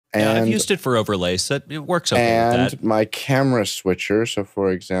Yeah, I've And used it for overlays. It works okay with that. and my camera switcher. So,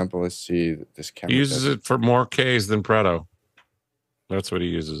 for example, let's see this camera. He uses it for more Ks than Preto. That's what he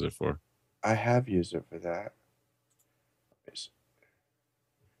uses it for. I have used it for that. It's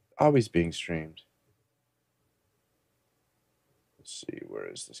always being streamed. Let's see, where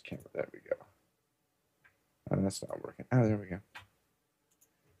is this camera? There we go. Oh, that's not working. Oh, there we go.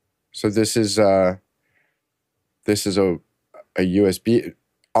 So this is a USB.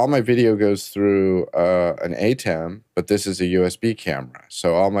 All my video goes through an ATEM, but this is a USB camera.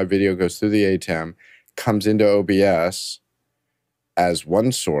 So all my video goes through the ATEM, comes into OBS as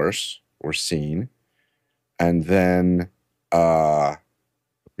one source or scene, and then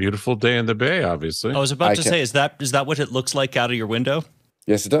beautiful day in the Bay, obviously. I was about to say, is that what it looks like out of your window?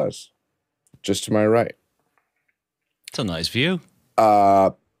 Yes, it does. Just to my right. It's a nice view.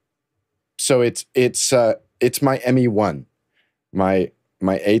 So it's my ME1. My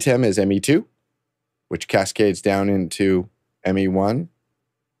ATEM is ME2, which cascades down into ME1.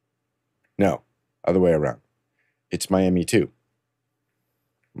 No, other way around. It's my ME2.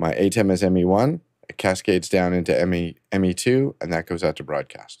 My ATEM is ME1. It cascades down into ME2, and that goes out to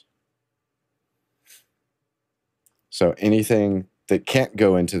broadcast. So anything that can't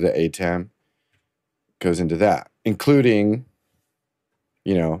go into the ATEM goes into that, including,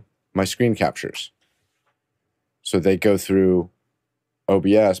 my screen captures. So they go through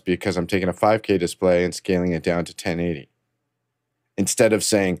OBS because I'm taking a 5K display and scaling it down to 1080. Instead of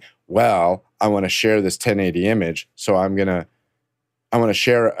saying, well, I want to share this 1080 image, so I want to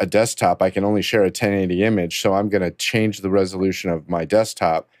share a desktop. I can only share a 1080 image, so I'm going to change the resolution of my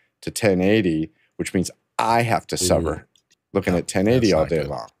desktop to 1080, which means I have to suffer looking at 1080 all day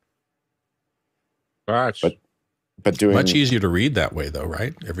long. Gosh. But doing much easier to read that way, though,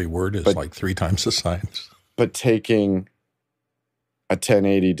 right? Every word is like 3 times the size. But taking a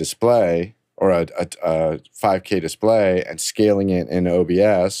 1080 display or a 5K display and scaling it in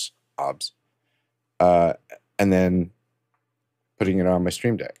OBS, and then putting it on my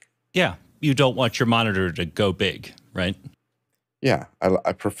Stream Deck. Yeah, you don't want your monitor to go big, right? Yeah,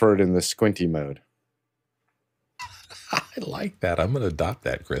 I prefer it in the squinty mode. I like that. I'm going to adopt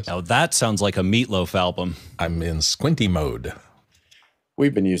that, Chris. Now that sounds like a Meatloaf album. I'm in squinty mode.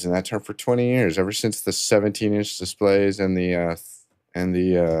 We've been using that term for 20 years, ever since the 17-inch displays and the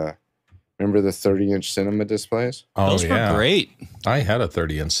remember the 30-inch cinema displays? Oh, those were great. I had a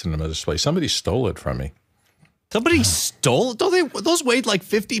 30-inch cinema display. Somebody stole it from me. Somebody stole it? Those weighed like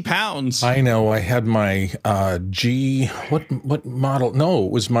 50 pounds. I know. I had my what model? No,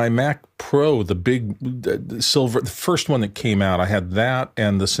 it was my Mac Pro, the big silver, the first one that came out. I had that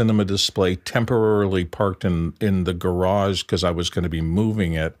and the cinema display temporarily parked in the garage because I was going to be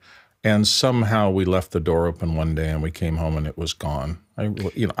moving it. And somehow we left the door open one day and we came home and it was gone. I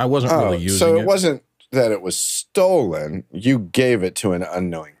wasn't really using it. So it wasn't that it was stolen. You gave it to an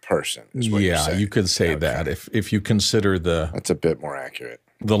unknowing person. Is what you're saying. You could say that if you consider that's a bit more accurate.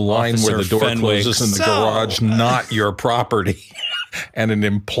 The line Officer where the door Fenwick. closes in the garage, not your property, and an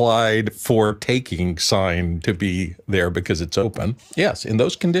implied for taking sign to be there because it's open. Yes, in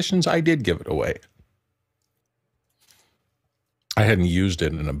those conditions, I did give it away. I hadn't used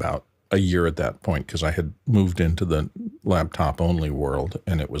it in about a year at that point because I had moved into the laptop-only world,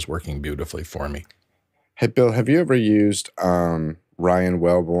 and it was working beautifully for me. Hey, Bill, have you ever used Ryan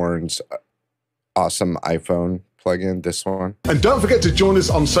Wellborn's awesome iPhone plugin, this one? And don't forget to join us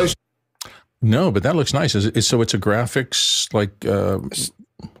on social. No, but that looks nice. So it's a graphics like.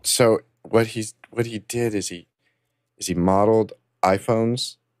 So what he did is he modeled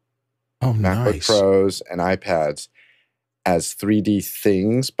iPhones, MacBook Pros, and iPads as 3D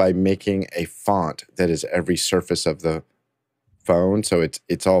things by making a font that is every surface of the phone. So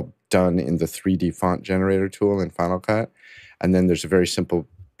it's all done in the 3D font generator tool in Final Cut. And then there's a very simple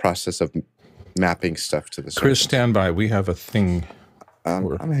process of mapping stuff to the surface. Chris, stand by. We have a thing.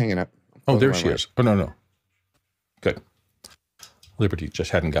 I'm hanging up. Oh, there she is. Oh, no. Good. Liberty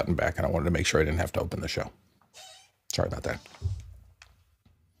just hadn't gotten back, and I wanted to make sure I didn't have to open the show. Sorry about that.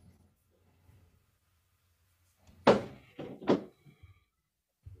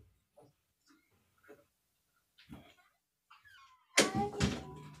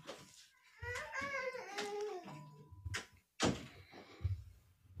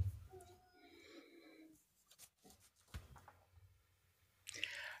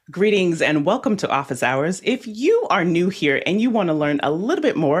 Greetings and welcome to Office Hours. If you are new here and you want to learn a little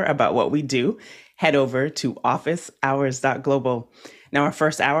bit more about what we do, head over to officehours.global. Now, our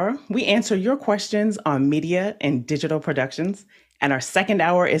first hour, we answer your questions on media and digital productions. And our second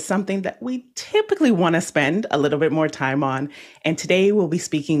hour is something that we typically want to spend a little bit more time on. And today we'll be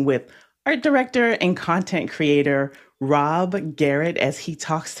speaking with art director and content creator Rob Garrett as he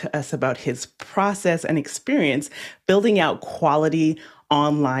talks to us about his process and experience building out quality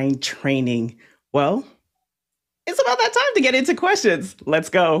online training. Well, it's about that time to get into questions. Let's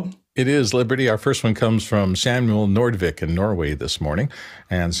go. It is, Liberty. Our first one comes from Samuel Nordvik in Norway this morning.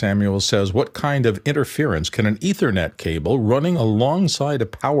 And Samuel says, what kind of interference can an Ethernet cable running alongside a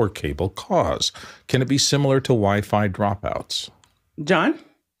power cable cause? Can it be similar to Wi-Fi dropouts? John?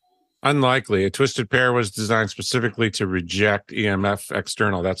 Unlikely. A twisted pair was designed specifically to reject EMF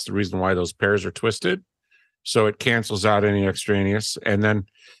external. That's the reason why those pairs are twisted. So it cancels out any extraneous. And then,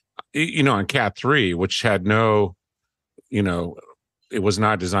 on Cat 3, which had no, it was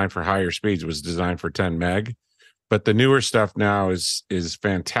not designed for higher speeds. It was designed for 10 meg. But the newer stuff now is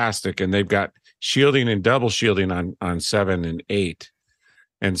fantastic. And they've got shielding and double shielding on 7 and 8.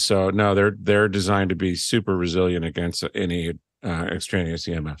 And so, no, they're designed to be super resilient against any extraneous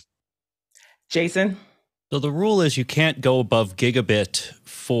EMF. Jason? So the rule is you can't go above gigabit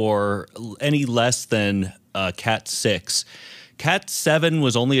for any less than Cat 6. Cat 7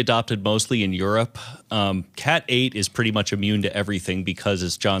 was only adopted mostly in Europe. Cat 8 is pretty much immune to everything because,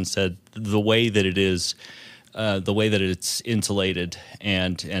 as John said, the way that it is, the way that it's insulated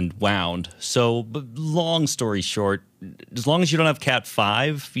and wound. So long story short, as long as you don't have Cat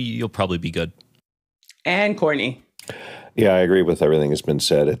 5, you'll probably be good. And Courtney? Yeah, I agree with everything that's been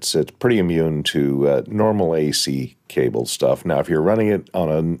said. It's pretty immune to normal AC cable stuff. Now, if you're running it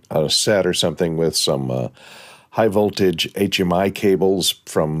on a set or something with some high voltage HMI cables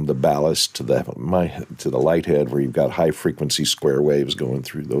from the ballast to the light head, where you've got high frequency square waves going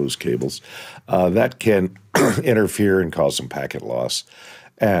through those cables, that can interfere and cause some packet loss,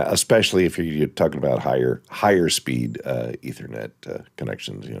 especially if you're talking about higher speed Ethernet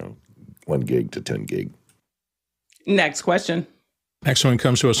connections. 1 gig to 10 gig. Next question. Next one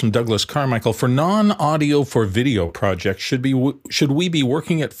comes to us from Douglas Carmichael. For non-audio for video projects, should we be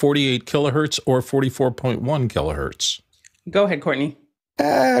working at 48 kilohertz or 44.1 kilohertz? Go ahead, Courtney.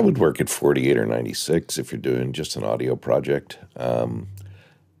 I would work at 48 or 96 if you're doing just an audio project.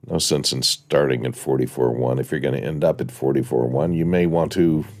 No sense in starting at 44.1. If you're going to end up at 44.1, you may want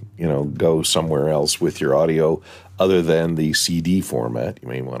to, go somewhere else with your audio other than the CD format. You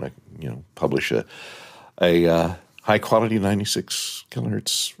may want to, publish a high-quality 96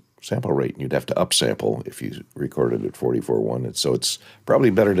 kilohertz sample rate, and you'd have to upsample if you recorded at 44.1. And so it's probably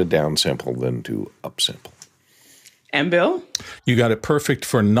better to downsample than to upsample. And Bill? You got it perfect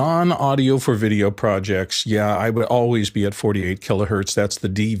for non-audio for video projects. Yeah, I would always be at 48 kilohertz. That's the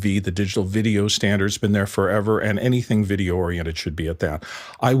DV, the digital video standard. It's been there forever, and anything video-oriented should be at that.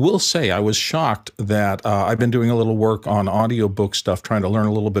 I will say I was shocked that I've been doing a little work on audiobook stuff, trying to learn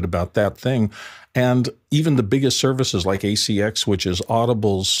a little bit about that thing. And even the biggest services like ACX, which is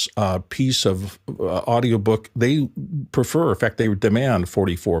Audible's piece of audiobook, they prefer, in fact, they demand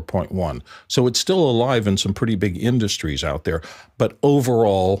 44.1. So it's still alive in some pretty big industries out there. But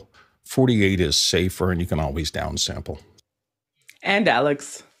overall, 48 is safer, and you can always downsample. And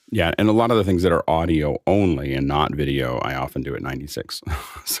Alex? Yeah, and a lot of the things that are audio only and not video, I often do at 96.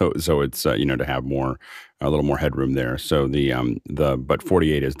 so it's to have a little more headroom there. So but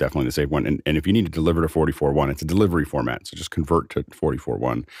 48 is definitely the safe one. And if you need to deliver to 44.1, it's a delivery format. So just convert to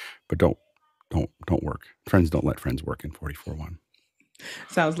 44.1, but don't work. Friends don't let friends work in 44.1.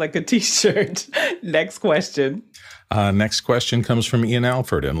 Sounds like a t-shirt. Next question. Next question comes from Ian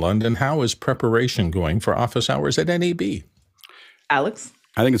Alford in London. How is preparation going for office hours at NAB? Alex?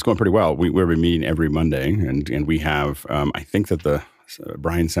 I think it's going pretty well. We're meeting every Monday, and we have, I think that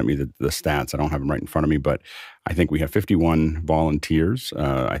Brian sent me the stats. I don't have them right in front of me, but I think we have 51 volunteers.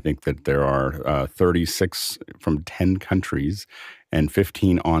 I think that there are 36 from 10 countries and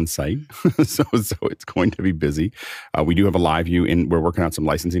 15 on site. so it's going to be busy. We do have a live view in. We're working on some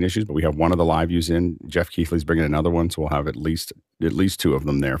licensing issues, but we have one of the live views in. Jeff Keithley's bringing another one, so we'll have at least 2 of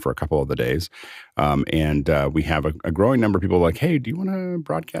them there for a couple of the days. And we have a growing number of people like, hey, do you want to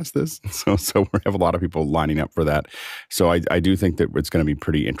broadcast this? So we have a lot of people lining up for that. So I do think that it's going to be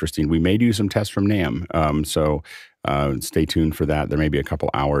pretty interesting. We may do some tests from NAMM. So stay tuned for that. There may be a couple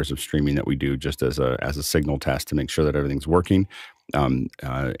hours of streaming that we do just as a signal test to make sure that everything's working. And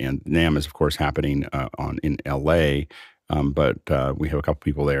NAMM is, of course, happening in LA. But we have a couple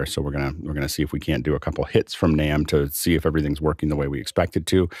people there, so we're gonna see if we can't do a couple hits from NAMM to see if everything's working the way we expect it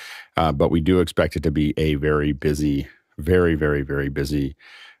to. But we do expect it to be a very busy, very, very, very busy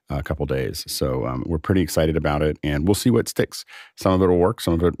a couple days. So we're pretty excited about it, and we'll see what sticks. Some of it will work,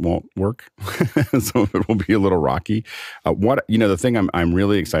 some of it won't work. Some of it will be a little rocky. The thing I'm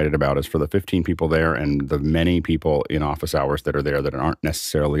really excited about is for the 15 people there and the many people in office hours that are there that aren't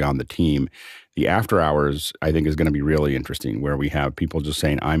necessarily on the team. The after hours, I think, is going to be really interesting, where we have people just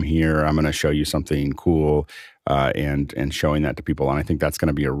saying, I'm here, I'm going to show you something cool, and showing that to people. And I think that's going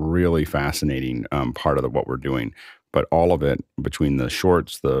to be a really fascinating part of what we're doing. But all of it, between the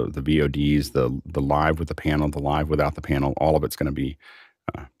shorts, the VODs, the live with the panel, the live without the panel, all of it's going to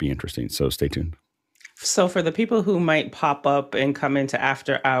be interesting. So stay tuned. So for the people who might pop up and come into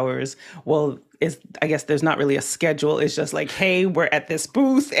after hours, well, I guess there's not really a schedule. It's just like, hey, we're at this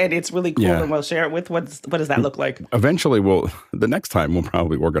booth and it's really cool, and we'll share it with. What does that look like? Eventually, the next time we'll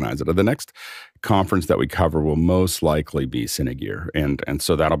probably organize it. The next conference that we cover will most likely be Cinegear, and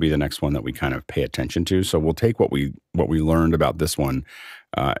so that'll be the next one that we kind of pay attention to. So we'll take what we learned about this one.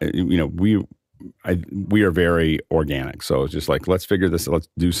 We are very organic, so it's just like, let's figure this, let's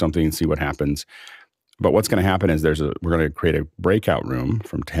do something and see what happens. But what's going to happen is we're going to create a breakout room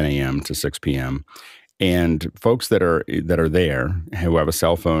from 10 a.m. to 6 p.m. And folks that are there who have a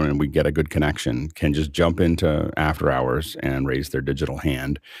cell phone and we get a good connection can just jump into after hours and raise their digital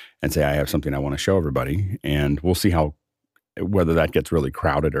hand and say, I have something I want to show everybody. And we'll see whether that gets really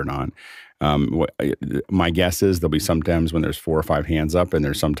crowded or not. My guess is there'll be sometimes when there's 4 or 5 hands up, and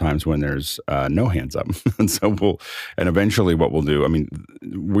there's sometimes when there's no hands up. And eventually what we'll do,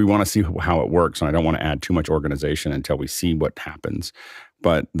 we want to see how it works, and I don't want to add too much organization until we see what happens.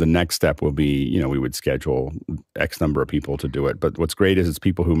 But the next step will be, we would schedule X number of people to do it. But what's great is it's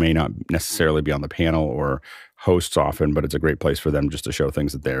people who may not necessarily be on the panel or hosts often, but it's a great place for them just to show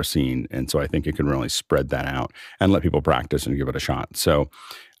things that they're seeing. And so I think it can really spread that out and let people practice and give it a shot. So,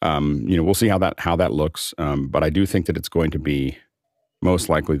 we'll see how that looks. But I do think that it's going to be most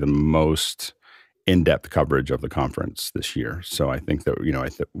likely the most in-depth coverage of the conference this year. So I think that,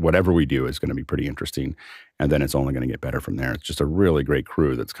 whatever we do is going to be pretty interesting. And then it's only going to get better from there. It's just a really great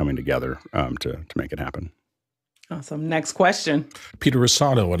crew that's coming together to make it happen. Awesome. Next question. Peter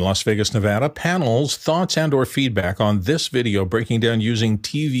Rosado in Las Vegas, Nevada. Panels, thoughts and or feedback on this video breaking down using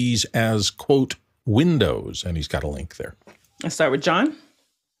TVs as, quote, windows. And he's got a link there. Let's start with John.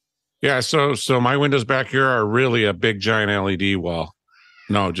 Yeah, so my windows back here are really a big giant LED wall.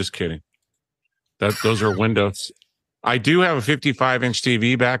 No, just kidding. Those are windows. I do have a 55-inch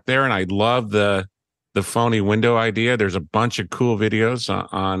TV back there, and I love the phony window idea. There's a bunch of cool videos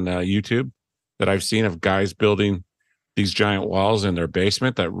on YouTube that I've seen of guys building these giant walls in their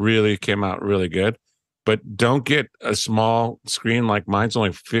basement that really came out really good. But don't get a small screen like mine's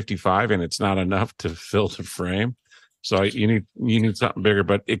only 55, and it's not enough to fill the frame. So you need something bigger,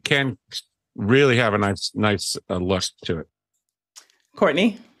 but it can really have a nice look to it.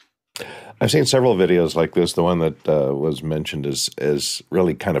 Courtney? I've seen several videos like this. The one that was mentioned is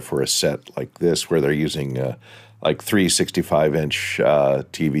really kind of for a set like this, where they're using like 3 65-inch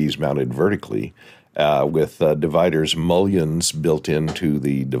TVs mounted vertically with dividers, mullions built into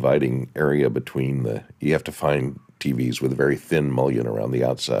the dividing area between you have to find TVs with a very thin mullion around the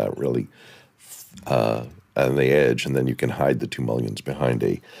outside, really on the edge, and then you can hide the 2 mullions behind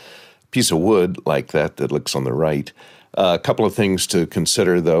a piece of wood like that looks on the right. A couple of things to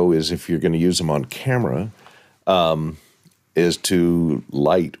consider, though, is if you're going to use them on camera, is to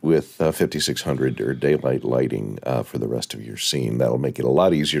light with 5600 or daylight lighting for the rest of your scene. That'll make it a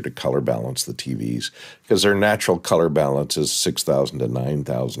lot easier to color balance the TVs, because their natural color balance is 6,000 to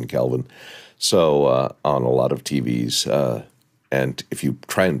 9,000 Kelvin. So on a lot of TVs, and if you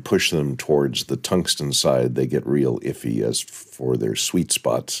try and push them towards the tungsten side, they get real iffy as for their sweet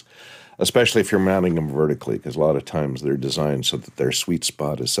spots, especially if you're mounting them vertically, because a lot of times they're designed so that their sweet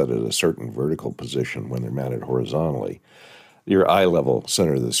spot is set at a certain vertical position when they're mounted horizontally. Your eye level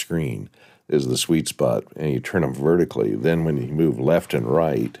center of the screen is the sweet spot, and you turn them vertically. Then when you move left and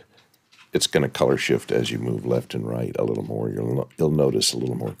right, it's going to color shift as you move left and right a little more. You'll notice a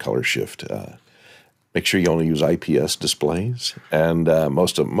little more color shift. Make sure you only use IPS displays, and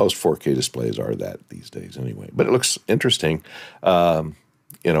most 4K displays are that these days anyway. But it looks interesting,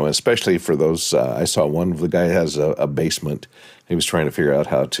 especially for those. I saw one. The guy has a basement. He was trying to figure out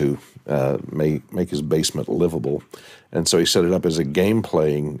how to make his basement livable, and so he set it up as a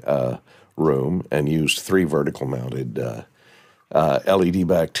game-playing room and used 3 vertical-mounted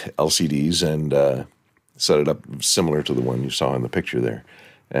LED-backed LCDs and set it up similar to the one you saw in the picture there.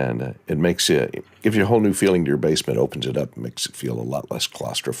 And it gives you a whole new feeling to your basement, opens it up, makes it feel a lot less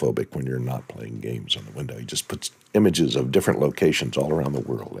claustrophobic when you're not playing games on the window. He just puts images of different locations all around the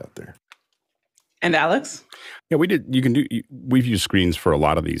world out there. And Alex? Yeah, we've used screens for a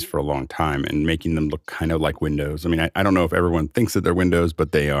lot of these for a long time and making them look kind of like windows. I mean, I don't know if everyone thinks that they're windows,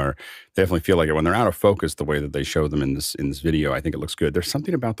 but they definitely feel like it. When they're out of focus, the way that they show them in this video, I think it looks good. There's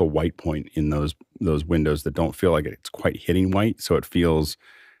something about the white point in those windows that don't feel like it's quite hitting white, so it feels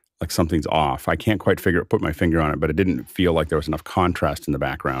like something's off. I can't quite put my finger on it, but it didn't feel like there was enough contrast in the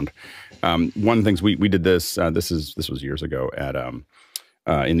background. One of the things we did this was years ago at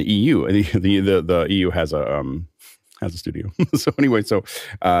in the EU. The EU has a studio. So anyway,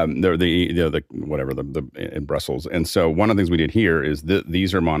 they're the whatever in Brussels. And so one of the things we did here is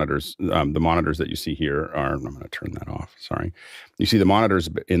these are monitors. The monitors that you see here are. I'm going to turn that off. Sorry. You see the monitors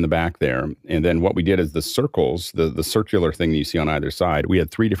in the back there. And then what we did is the circles, the circular thing that you see on either side. We had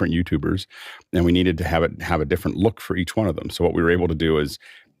 3 different YouTubers, and we needed to have a different look for each one of them. So what we were able to do is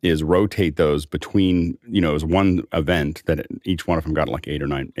rotate those between, it was one event that each one of them got like 8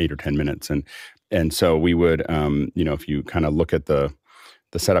 or 10 minutes. And so we would, if you kind of look at the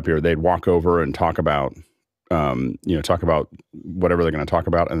setup here, they'd walk over and talk about whatever they're going to talk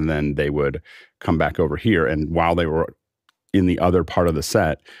about. And then they would come back over here. And while they were in the other part of the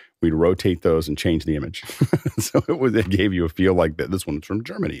set, we'd rotate those and change the image. So it gave you a feel like that this one's from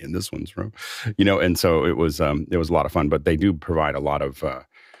Germany and this one's from, and so it was a lot of fun, but they do provide a lot of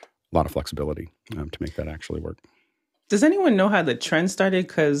flexibility to make that actually work. Does anyone know how the trend started?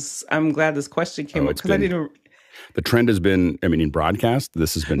 Because I'm glad this question came up because I didn't. The trend has been, in broadcast,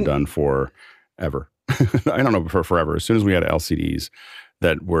 this has been done for ever. I don't know, for forever. As soon as we had LCDs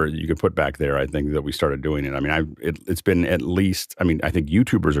that you could put back there, I think that we started doing it. I mean, it's been at least, I think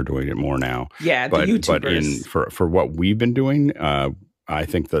YouTubers are doing it more now. Yeah, the YouTubers. But for what we've been doing, I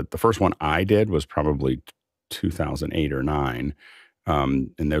think that the first one I did was probably 2008 or 9.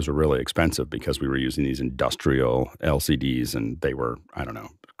 And those were really expensive because we were using these industrial LCDs, and they were, I don't know,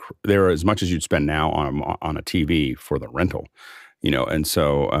 they were as much as you'd spend now on a TV for the rental, and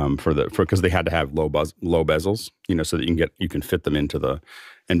so because they had to have low bezels, so that you can fit them into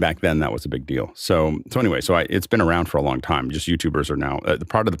and back then that was a big deal. So anyway, it's been around for a long time. Just YouTubers are now the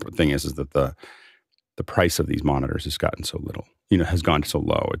part of the thing is that the price of these monitors has gotten so little, has gone so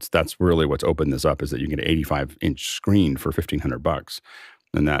low. That's really what's opened this up, is that you can get an 85-inch screen for $1,500,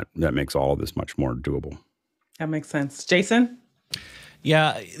 and that makes all of this much more doable. That makes sense. Jason?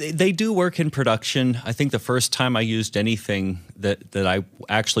 Yeah, they do work in production. I think the first time I used anything that I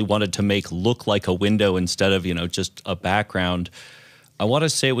actually wanted to make look like a window instead of, just a background, I want to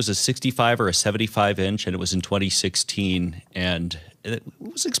say it was a 65 or a 75-inch, and it was in 2016, and it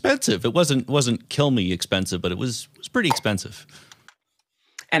was expensive. It wasn't kill me expensive, but it was pretty expensive.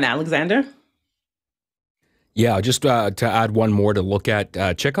 And Alexander? Yeah, just to add one more to look at,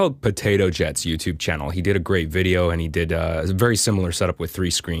 check out Potato Jet's YouTube channel. He did a great video, and he did a very similar setup with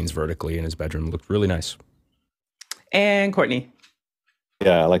 3 screens vertically in his bedroom. It looked really nice. And Courtney?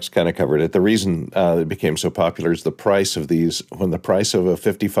 Yeah, Alex kind of covered it. The reason it became so popular is the price of these. When the price of a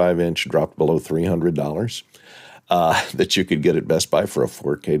 55-inch dropped below $300, that you could get at Best Buy for a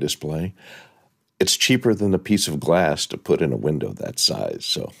 4K display, it's cheaper than a piece of glass to put in a window that size.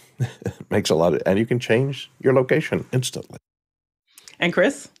 So it makes a lot of, and you can change your location instantly. And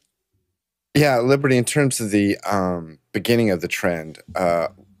Chris? Yeah, Liberty, in terms of the beginning of the trend,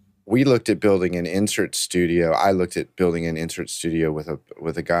 we looked at building an insert studio. I looked at building an insert studio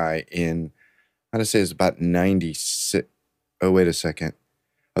with a guy in, I'm going to say it was about 96. Oh, wait a second.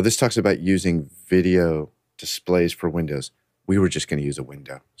 Oh, this talks about using video displays for windows. We were just going to use a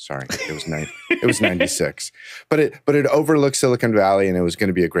window. Sorry, it was 96, but it overlooked Silicon Valley, and it was going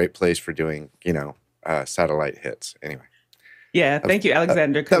to be a great place for doing satellite hits. Anyway, yeah, thank you,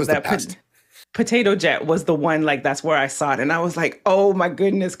 Alexander. That was the past. Potato Jet was the one, that's where I saw it, and I was like, oh my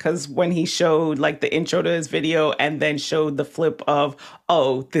goodness, because when he showed the intro to his video and then showed the flip of,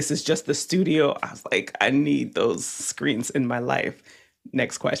 oh, this is just the studio, I was like, I need those screens in my life.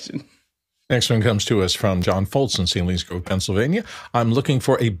 Next question. Next one comes to us from John Foltz in St. Louis Grove, Pennsylvania. I'm looking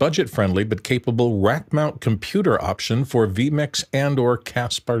for a budget-friendly but capable rack-mount computer option for vMix and/or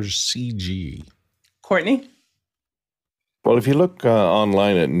Caspar CG. Courtney? Well, if you look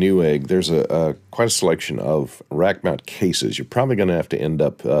online at Newegg, there's quite a selection of rack-mount cases. You're probably going to have to end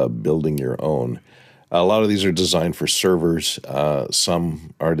up building your own. A lot of these are designed for servers.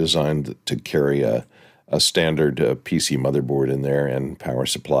 Some are designed to carry a standard PC motherboard in there and power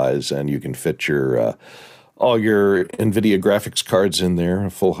supplies, and you can fit your all your NVIDIA graphics cards in there,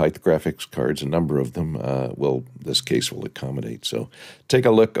 full height graphics cards, a number of them this case will accommodate. So take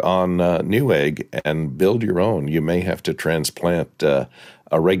a look on Newegg and build your own. You may have to transplant a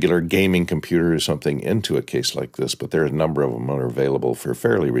regular gaming computer or something into a case like this, but there are a number of them that are available for a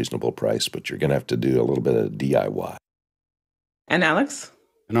fairly reasonable price, but you're going to have to do a little bit of DIY. And Alex?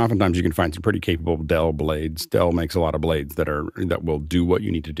 And oftentimes you can find some pretty capable Dell blades. Dell makes a lot of blades that will do what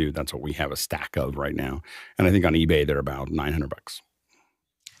you need to do. That's what we have a stack of right now. And I think on eBay they're about $900.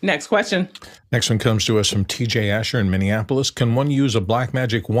 Next question. Next one comes to us from TJ Asher in Minneapolis. Can one use a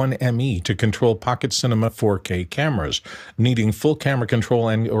Blackmagic 1ME to control Pocket Cinema 4K cameras, needing full camera control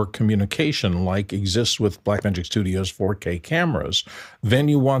and or communication like exists with Blackmagic Studio's 4K cameras?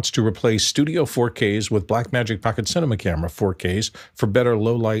 Venue wants to replace Studio 4Ks with Blackmagic Pocket Cinema camera 4Ks for better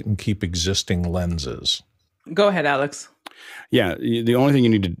low light and keep existing lenses. Go ahead, Alex. Yeah, the only thing you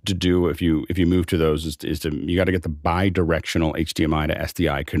need to do if you move to those is to you got to get the bi-directional HDMI to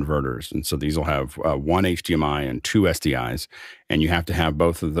SDI converters, and so these will have one HDMI and two SDIs, and you have to have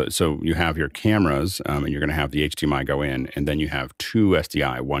both of the. So you have your cameras, and you're going to have the HDMI go in, and then you have two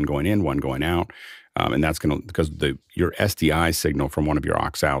SDI, one going in, one going out. And that's going to, because your SDI signal from one of your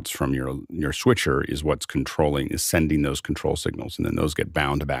aux outs from your switcher is what's sending those control signals. And then those get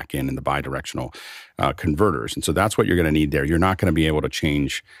bound back in the bidirectional converters. And so that's what you're going to need there. You're not going to be able to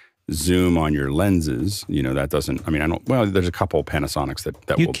change zoom on your lenses. That doesn't, there's a couple Panasonics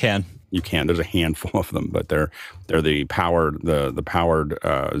that you can. You can. There's a handful of them, but they're the powered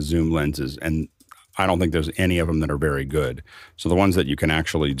zoom lenses. And I don't think there's any of them that are very good. So the ones that you can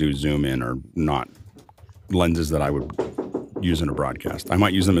actually do zoom in are not lenses that I would use in a broadcast. I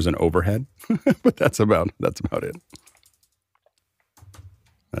might use them as an overhead, but that's about it.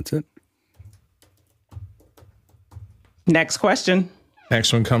 That's it. Next question.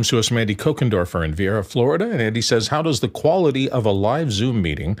 Next one comes to us from Andy Kokendorfer in Vieira, Florida. And Andy says, how does the quality of a live Zoom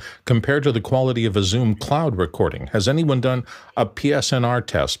meeting compare to the quality of a Zoom cloud recording? Has anyone done a PSNR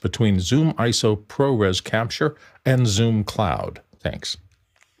test between Zoom ISO ProRes capture and Zoom cloud? Thanks.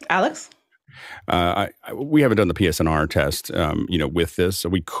 Alex? We haven't done the PSNR test, with this. So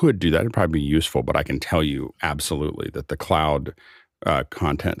we could do that. It'd probably be useful, but I can tell you absolutely that the cloud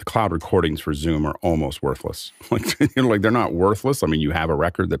the cloud recordings for Zoom are almost worthless. Like they're not worthless. I mean, you have a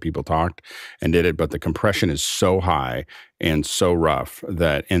record that people talked and did it, but the compression is so high and so rough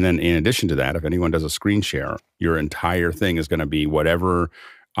that, and then in addition to that, if anyone does a screen share, your entire thing is going to be whatever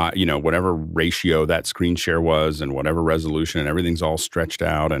ratio that screen share was and whatever resolution, and everything's all stretched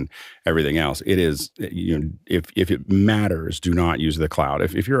out and everything else. It is, if it matters, do not use the cloud.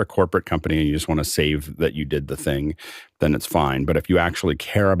 If you're a corporate company and you just want to save that you did the thing, then it's fine. But if you actually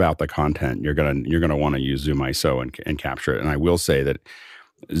care about the content, you're gonna want to use Zoom ISO and capture it. And I will say that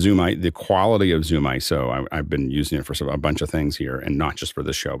the quality of Zoom ISO, I've been using it for a bunch of things here, and not just for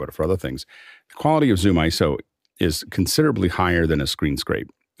this show, but for other things. The quality of Zoom ISO is considerably higher than a screen scrape.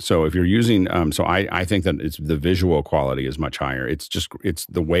 So if you're using, I think that the visual quality is much higher. It's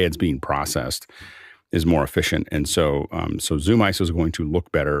the way it's being processed is more efficient. And so Zoom ISO is going to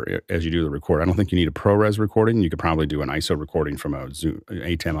look better as you do the record. I don't think you need a ProRes recording. You could probably do an ISO recording from a Zoom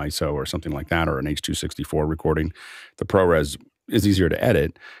ATEM ISO or something like that, or an H.264 recording. The ProRes is easier to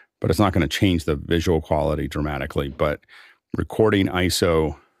edit, but it's not going to change the visual quality dramatically. But recording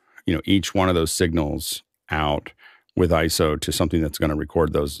ISO, each one of those signals out with ISO to something that's going to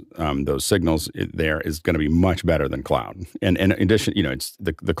record those signals there is going to be much better than cloud. And in addition, it's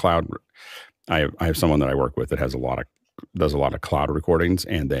the cloud. I have someone that I work with that does a lot of cloud recordings,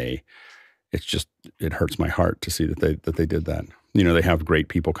 and it hurts my heart to see that they did that. They have great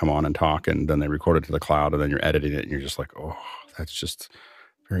people come on and talk, and then they record it to the cloud, and then you're editing it, and you're just like, oh, that's just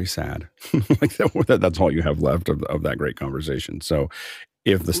very sad. Like that's all you have left of that great conversation. So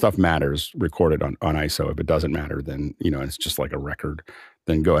if the stuff matters, record it on ISO. If it doesn't matter, then, it's just like a record,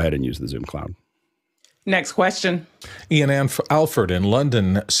 then go ahead and use the Zoom cloud. Next question. Ian Alford in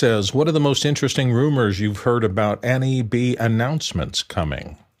London says, what are the most interesting rumors you've heard about NAB announcements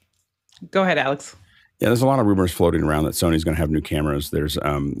coming? Go ahead, Alex. Yeah, there's a lot of rumors floating around that Sony's going to have new cameras. There's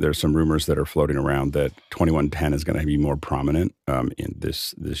some rumors that are floating around that 2110 is going to be more prominent in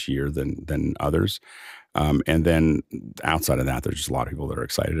this year than others. And then outside of that, there's just a lot of people that are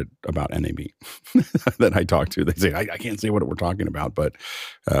excited about NAB that I talk to. They say, I can't say what we're talking about, but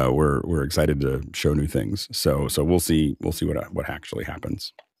we're excited to show new things. So we'll see what actually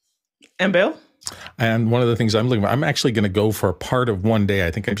happens. And Bill? And one of the things I'm actually going to go for a part of one day.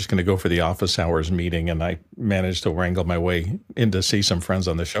 I think I'm just going to go for the office hours meeting, and I managed to wrangle my way in to see some friends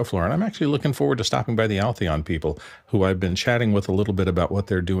on the show floor. And I'm actually looking forward to stopping by the Altheon people, who I've been chatting with a little bit about what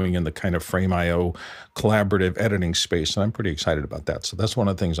they're doing in the kind of Frame.io collaborative editing space. And I'm pretty excited about that. So that's one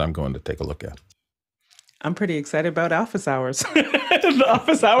of the things I'm going to take a look at. I'm pretty excited about office hours. The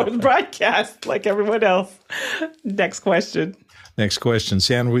office hours broadcast, like everyone else. Next question. Next question.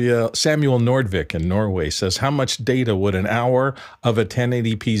 Samuel Nordvik in Norway says, how much data would an hour of a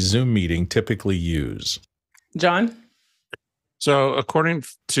 1080p Zoom meeting typically use? John? So according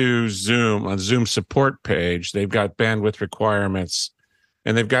to Zoom, on Zoom support page, they've got bandwidth requirements,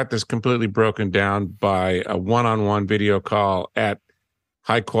 and they've got this completely broken down by a one-on-one video call at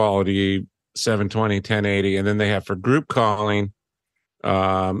high quality 720, 1080. And then they have for group calling,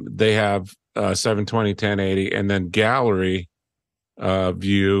 they have 720, 1080, and then gallery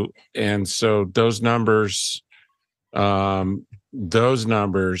view. And so those numbers, let's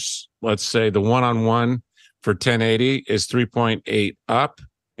say the one-on-one for 1080 is 3.8 up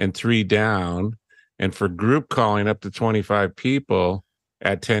and 3 down. And for group calling up to 25 people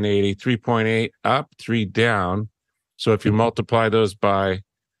at 1080, 3.8 up, 3 down. So if you multiply those by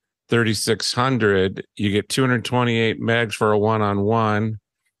 3,600, you get 228 megs for a one-on-one,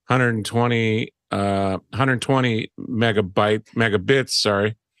 120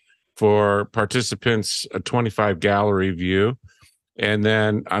 megabits, for participants, a 25 gallery view. And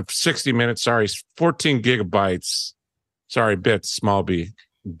then 60 minutes, 14 gigabytes, bits, small b,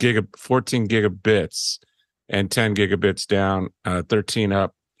 14 gigabits and 10 gigabits down, 13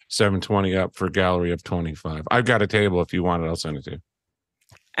 up, 720 up for gallery of 25. I've got a table if you want it, I'll send it to you.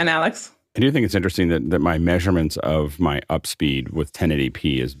 And Alex? I do think it's interesting that my measurements of my up speed with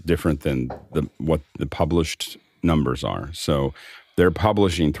 1080p is different than what the published numbers are. So they're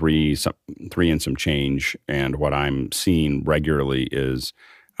publishing three and some change, and what I'm seeing regularly is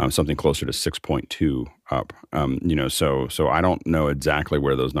something closer to 6.2 up. So I don't know exactly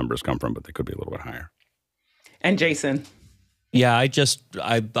where those numbers come from, but they could be a little bit higher. And Jason? Yeah,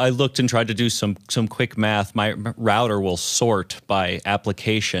 I looked and tried to do some quick math. My router will sort by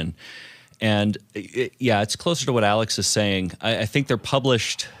application. And it's closer to what Alex is saying. I think their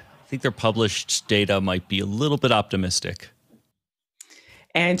published data might be a little bit optimistic.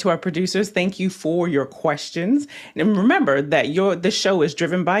 And to our producers, thank you for your questions. And remember that the show is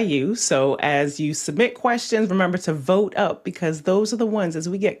driven by you. So as you submit questions, remember to vote up, because those are the ones, as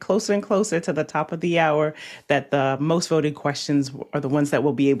we get closer and closer to the top of the hour, that the most voted questions are the ones that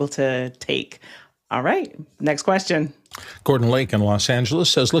we'll be able to take. All right, next question. Gordon Lake in Los Angeles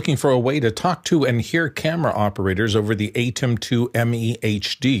says, looking for a way to talk to and hear camera operators over the ATEM 2 ME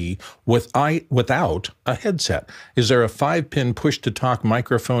HD without a headset. Is there a 5-pin push-to-talk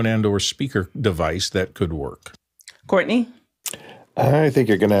microphone and or speaker device that could work? Courtney? I think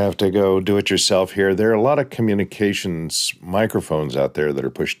you're going to have to go do it yourself here. There are a lot of communications microphones out there that are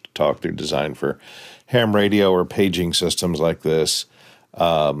push-to-talk. They're designed for ham radio or paging systems like this.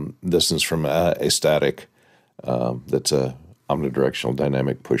 This is from a static. That's a omnidirectional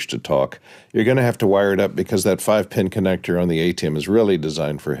dynamic push to talk. You're going to have to wire it up because that 5-pin connector on the ATEM is really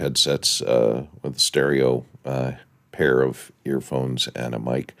designed for headsets with a stereo pair of earphones and a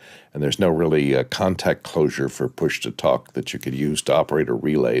mic. And there's no really contact closure for push to talk that you could use to operate a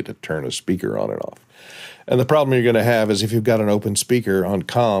relay to turn a speaker on and off. And the problem you're going to have is if you've got an open speaker on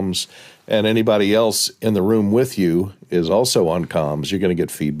comms and anybody else in the room with you is also on comms, you're going to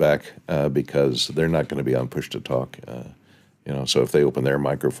get feedback because they're not going to be on push-to-talk. So if they open their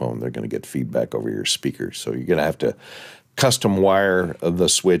microphone, they're going to get feedback over your speakers. So you're going to have to custom wire the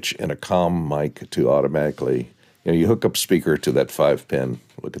switch in a comm mic to automatically, you hook up speaker to that 5-pin,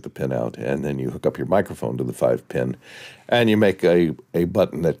 look at the pin out, and then you hook up your microphone to the 5-pin, and you make a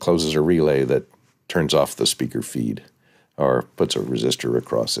button that closes a relay that turns off the speaker feed or puts a resistor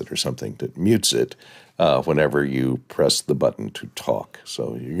across it or something that mutes it whenever you press the button to talk.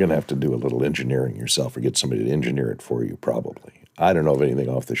 So you're going to have to do a little engineering yourself or get somebody to engineer it for you probably. I don't know of anything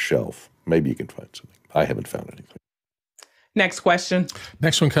off the shelf. Maybe you can find something. I haven't found anything. Next question.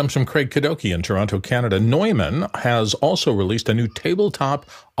 Next one comes from Craig Kadoki in Toronto, Canada. Neumann has also released a new tabletop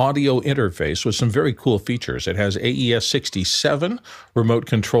audio interface with some very cool features. It has AES 67, remote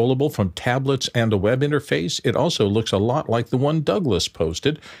controllable from tablets and a web interface. It also looks a lot like the one Douglas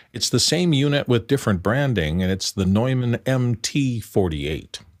posted. It's the same unit with different branding, and it's the Neumann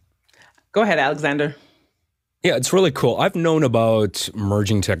MT48. Go ahead, Alexander. Yeah, it's really cool. I've known about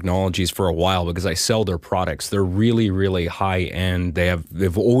merging technologies for a while because I sell their products. They're really, really high end.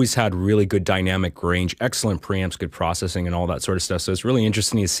 They've always had really good dynamic range, excellent preamps, good processing, and all that sort of stuff. So it's really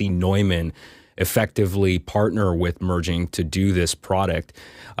interesting to see Neumann effectively partner with merging to do this product.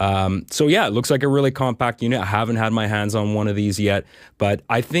 So yeah, it looks like a really compact unit. I haven't had my hands on one of these yet, but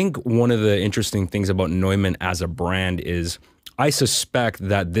I think one of the interesting things about Neumann as a brand is I suspect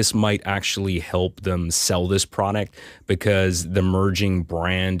that this might actually help them sell this product because the merging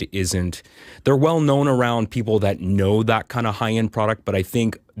brand isn't, they're well known around people that know that kind of high-end product, but I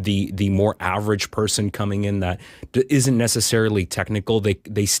think the more average person coming in that isn't necessarily technical,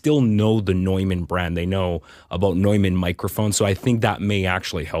 they still know the Neumann brand. They know about Neumann microphones, so I think that may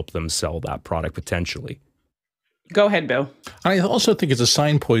actually help them sell that product potentially. Go ahead, Bill. I also think it's a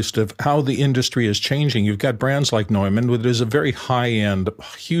signpost of how the industry is changing. You've got brands like Neumann, which is a very high-end,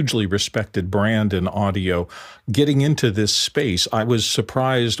 hugely respected brand in audio, getting into this space. I was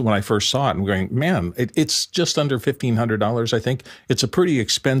surprised when I first saw it and going, man, it's just under $1,500, I think. It's a pretty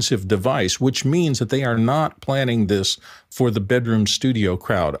expensive device, which means that they are not planning this for the bedroom studio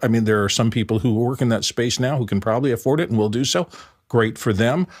crowd. I mean, there are some people who work in that space now who can probably afford it and will do so. Great for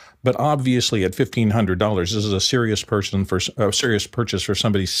them, but obviously at $1,500, this is a serious purchase for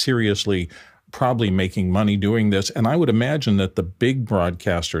somebody seriously probably making money doing this. And I would imagine that the big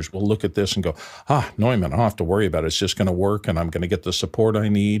broadcasters will look at this and go, Neumann, I don't have to worry about it. It's just going to work and I'm going to get the support I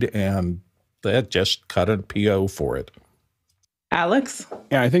need. And that just cut a PO for it. Alex?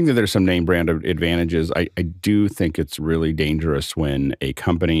 Yeah, I think that there's some name brand advantages. I do think it's really dangerous when a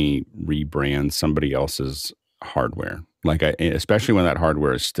company rebrands somebody else's hardware. Like, especially when that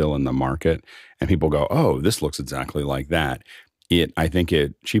hardware is still in the market and people go, oh, this looks exactly like that. I think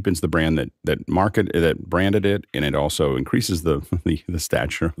it cheapens the brand that branded it, and it also increases the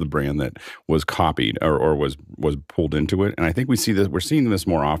stature of the brand that was copied or was pulled into it. And I think we're seeing this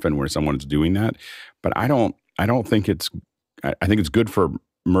more often where someone's doing that. But I don't think I think it's good for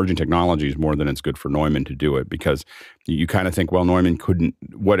merging technologies more than it's good for Neumann to do it, because you kind of think, well, Neumann couldn't,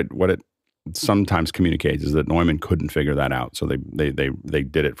 what it sometimes communicates is that Neumann couldn't figure that out. So they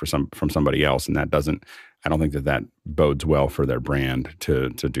did it from somebody else. And I don't think that bodes well for their brand to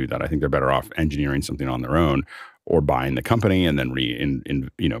do that. I think they're better off engineering something on their own or buying the company and then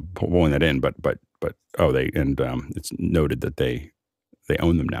pulling that in. But it's noted that they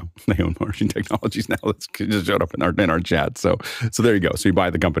own them now. They own merging technologies now. That's just showed up in our chat. So there you go. So you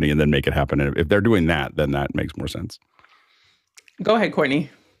buy the company and then make it happen. And if they're doing that, then that makes more sense. Go ahead, Courtney.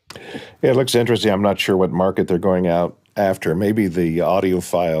 Yeah, it looks interesting. I'm not sure what market they're going out after. Maybe the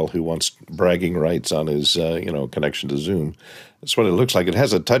audiophile who wants bragging rights on his connection to Zoom. That's what it looks like. It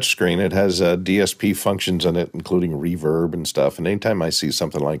has a touch screen. It has DSP functions in it, including reverb and stuff. And anytime I see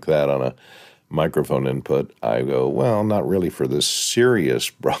something like that on a microphone input, I go, well, not really for this serious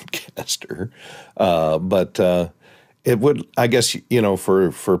broadcaster. But it would, I guess,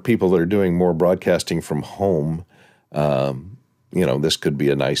 for people that are doing more broadcasting from home, this could be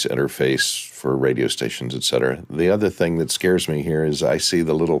a nice interface for radio stations, et cetera. The other thing that scares me here is I see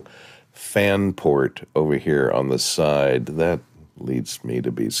the little fan port over here on the side. That leads me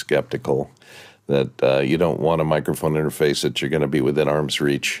to be skeptical that you don't want a microphone interface that you're going to be within arm's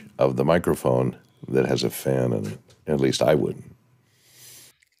reach of the microphone that has a fan in it. At least I wouldn't.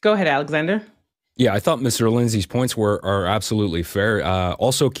 Go ahead, Alexander. Yeah, I thought Mr. Lindsay's points are absolutely fair.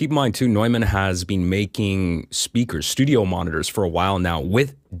 Also, keep in mind, too, Neumann has been making speakers, studio monitors for a while now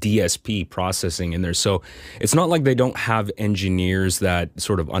with DSP processing in there. So it's not like they don't have engineers that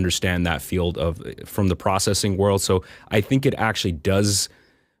sort of understand that field from the processing world. So I think it actually does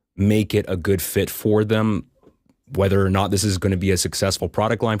make it a good fit for them. Whether or not this is going to be a successful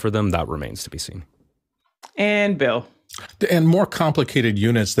product line for them, that remains to be seen. And Bill. And more complicated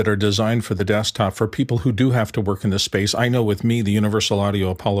units that are designed for the desktop for people who do have to work in this space. I know with me, the Universal Audio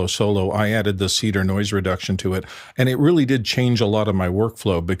Apollo Solo, I added the cedar noise reduction to it. And it really did change a lot of my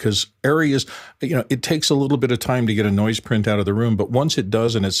workflow because areas, it takes a little bit of time to get a noise print out of the room. But once it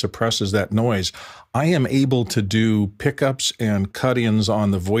does and it suppresses that noise, I am able to do pickups and cut-ins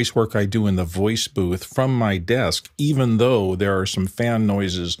on the voice work I do in the voice booth from my desk, even though there are some fan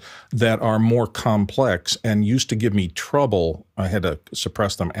noises that are more complex and used to give me trouble. I had to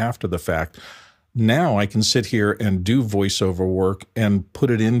suppress them after the fact. Now I can sit here and do voiceover work and put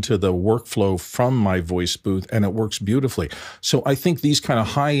it into the workflow from my voice booth, and it works beautifully. So I think these kind of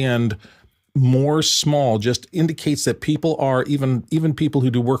high-end more small just indicates that people are, even people who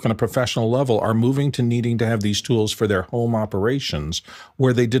do work on a professional level, are moving to needing to have these tools for their home operations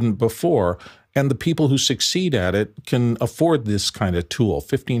where they didn't before. And the people who succeed at it can afford this kind of tool.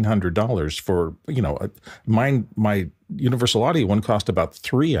 $1,500 for, my universal audio one cost about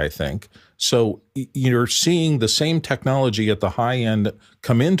 $3,000, I think. So you're seeing the same technology at the high end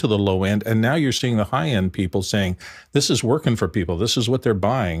come into the low end, and now you're seeing the high end people saying, this is working for people. This is what they're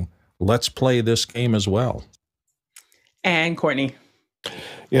buying. Let's play this game as well. And Courtney.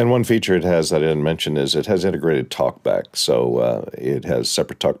 Yeah, and one feature it has that I didn't mention is it has integrated TalkBack. So it has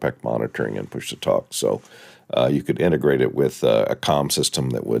separate TalkBack monitoring and push-to-talk. So you could integrate it with a comm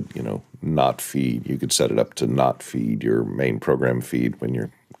system that would, not feed. You could set it up to not feed your main program feed when you're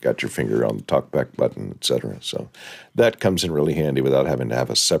got your finger on the TalkBack button, et cetera. So that comes in really handy without having to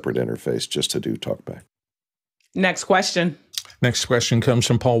have a separate interface just to do TalkBack. Next question. Next question comes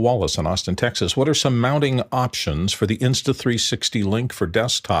from Paul Wallace in Austin, Texas. What are some mounting options for the Insta360 Link for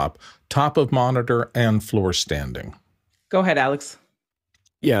desktop, top of monitor, and floor standing? Go ahead, Alex.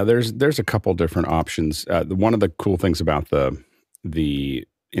 Yeah, there's a couple different options. One of the cool things about the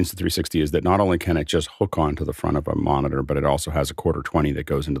Insta360 is that not only can it just hook onto the front of a monitor, but it also has a quarter 20 that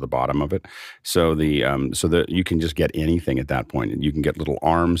goes into the bottom of it. So that you can just get anything at that point. And you can get little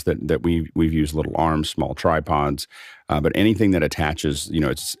arms that we've used, little arms, small tripods, but anything that attaches,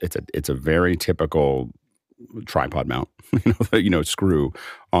 it's a very typical tripod mount, screw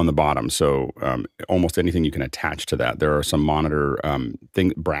on the bottom. So almost anything you can attach to that. There are some monitor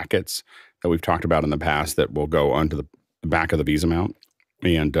brackets that we've talked about in the past that will go onto the back of the Visa mount.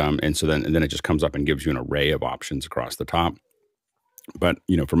 And so then it just comes up and gives you an array of options across the top. But,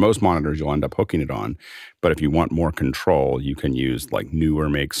 for most monitors, you'll end up hooking it on. But if you want more control, you can use like Newer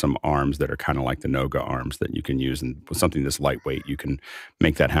makes some arms that are kind of like the Noga arms that you can use. And with something this lightweight, you can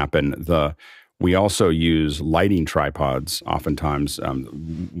make that happen. We also use lighting tripods. Oftentimes,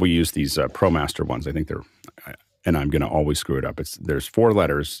 we use these ProMaster ones. I think they're, and I'm going to always screw it up. There's 4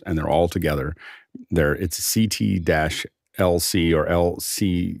 letters and they're all together. It's CT-LC or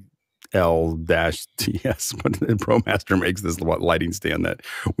LCL-TS, but ProMaster makes this lighting stand that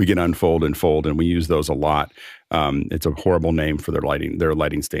we can unfold and fold, and we use those a lot. It's a horrible name for their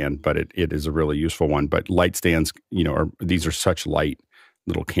lighting stand, but it is a really useful one. But light stands, these are such light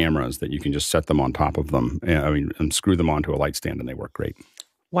little cameras that you can just set them on top of them. And screw them onto a light stand, and they work great.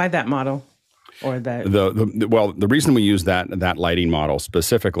 Why that model? Or that the reason we use that lighting model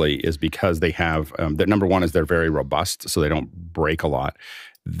specifically is because they have that number one is they're very robust, so they don't break a lot.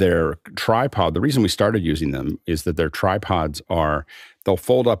 Their tripod, the reason we started using them is that their tripods they'll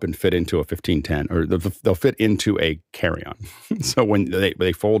fold up and fit into a 1510, or they'll fit into a carry-on. So when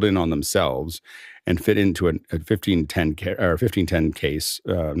they fold in on themselves and fit into a 1510 or 1510 case,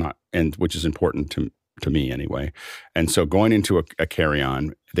 which is important to me anyway. And so going into a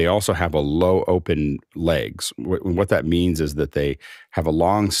carry-on, they also have a low open legs. What that means is that they have a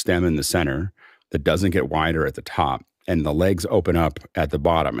long stem in the center that doesn't get wider at the top, and the legs open up at the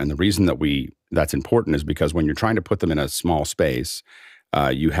bottom. And the reason that's important is because when you're trying to put them in a small space,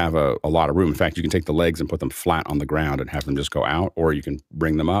 you have a lot of room. In fact, you can take the legs and put them flat on the ground and have them just go out, or you can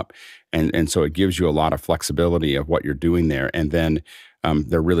bring them up. And so it gives you a lot of flexibility of what you're doing there. And then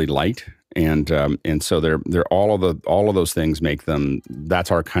they're really light. And so they're all of those things make them,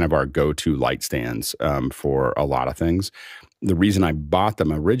 that's our kind of our go-to light stands for a lot of things. The reason I bought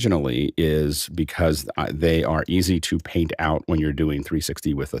them originally is because they are easy to paint out when you're doing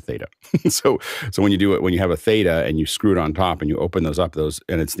 360 with a Theta. So when you have a Theta and you screw it on top and you open those up,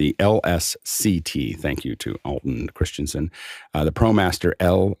 and it's the LSCT. Thank you to Alton Christensen, the ProMaster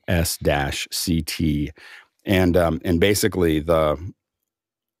LS-CT, and basically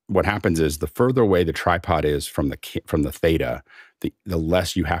what happens is the further away the tripod is from the Theta, the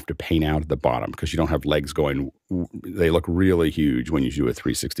less you have to paint out at the bottom, because you don't have legs going. They look really huge when you do a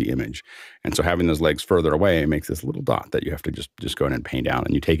 360 image. And so having those legs further away makes this little dot that you have to just go in and paint out.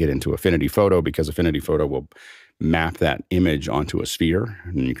 And you take it into Affinity Photo, because Affinity Photo will map that image onto a sphere,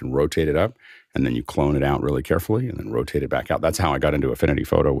 and you can rotate it up, and then you clone it out really carefully and then rotate it back out. That's how I got into Affinity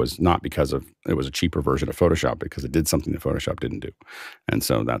Photo, was not because it was a cheaper version of Photoshop, because it did something that Photoshop didn't do. And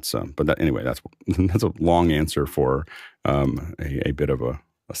so anyway, that's a long answer for a bit of a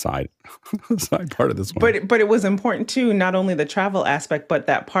side part of this one. But it was important too, not only the travel aspect, but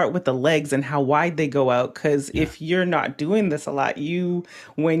that part with the legs and how wide they go out. Because if you're not doing this a lot,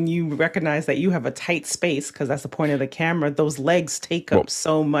 when you recognize that you have a tight space, because that's the point of the camera, those legs take up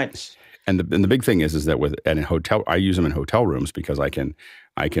so much. And the big thing is that in hotel, I use them in hotel rooms because I can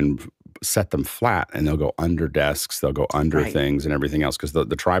set them flat, and they'll go under desks, they'll go under things and everything else, because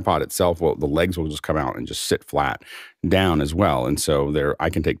the tripod itself, the legs will just come out and just sit flat down as well. And so I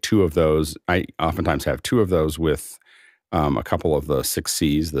can take 2 of those. I oftentimes have 2 of those with a couple of the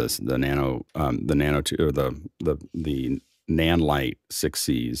 6Cs, the Nano 2, or the Nanlite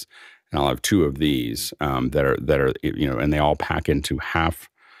 6Cs, and I'll have 2 of these that are and they all pack into half.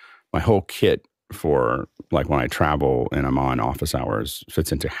 My whole kit for like when I travel and I'm on office hours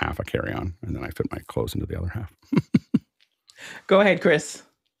fits into half a carry-on, and then I fit my clothes into the other half. Go ahead, Chris.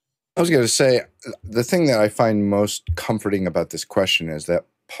 I was going to say, the thing that I find most comforting about this question is that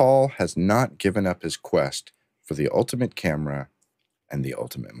Paul has not given up his quest for the ultimate camera and the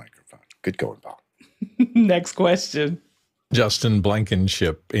ultimate microphone. Good going, Paul. Next question. Justin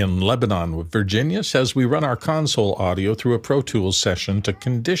Blankenship in Lebanon, Virginia, says we run our console audio through a Pro Tools session to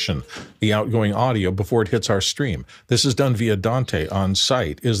condition the outgoing audio before it hits our stream. This is done via Dante on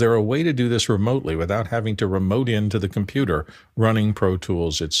site. Is there a way to do this remotely without having to remote into the computer running Pro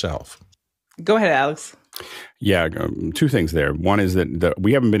Tools itself? Go ahead, Alex. Yeah, 2 things there. One is that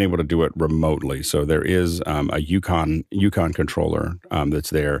we haven't been able to do it remotely. So there is a Yukon controller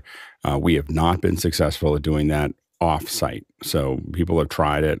that's there. We have not been successful at doing that off-site. So people have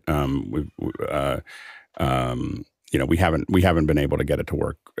tried it. We haven't been able to get it to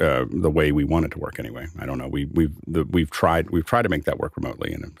work the way we want it to work. Anyway, I don't know. We've tried to make that work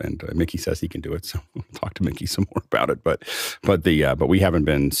remotely, and Mickey says he can do it. So we'll talk to Mickey some more about it. But we haven't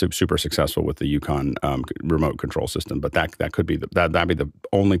been super successful with the Yukon remote control system. But that could be that'd be the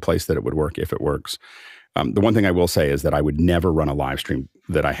only place that it would work if it works. The one thing I will say is that I would never run a live stream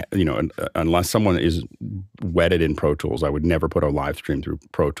unless someone is wedded in Pro Tools. I would never put a live stream through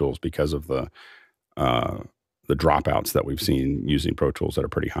Pro Tools because of the dropouts that we've seen using Pro Tools that are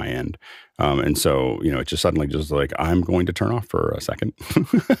pretty high end. And so, it's just suddenly just like, I'm going to turn off for a second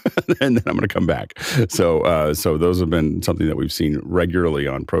and then I'm going to come back. So those have been something that we've seen regularly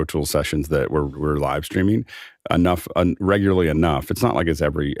on Pro Tools sessions that we're live streaming regularly enough. It's not like it's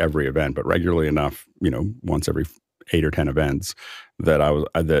every event, but regularly enough, once every 8 or 10 events that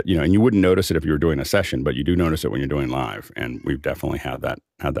and you wouldn't notice it if you were doing a session, but you do notice it when you're doing live. And we've definitely had that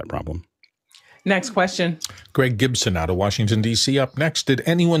problem. Next question. Greg Gibson out of Washington, D.C. up next. Did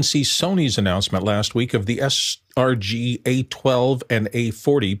anyone see Sony's announcement last week of the SRG A12 and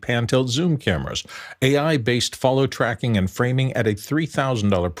A40 pan-tilt zoom cameras? AI-based follow tracking and framing at a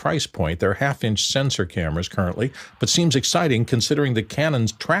 $3,000 price point. They're half-inch sensor cameras currently, but seems exciting considering the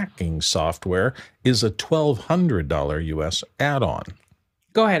Canon's tracking software is a $1,200 U.S. add-on.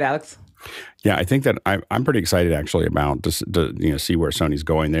 Go ahead, Alex. Yeah, I think that I'm pretty excited actually about to see where Sony's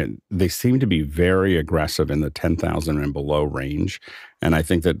going. They seem to be very aggressive in the 10,000 and below range, and I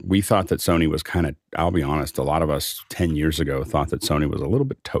think that we thought that Sony was kind of. I'll be honest, a lot of us 10 years ago thought that Sony was a little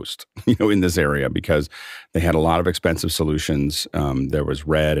bit toast, in this area because they had a lot of expensive solutions. There was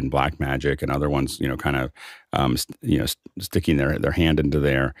Red and Blackmagic and other ones, kind of, sticking their hand into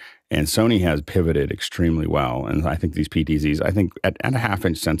there. And Sony has pivoted extremely well. And I think these PTZs, I think at a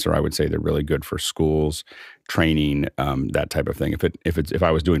half-inch sensor, I would say they're really good for schools, training, that type of thing. If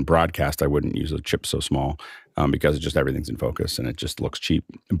I was doing broadcast, I wouldn't use a chip so small because it's just everything's in focus and it just looks cheap.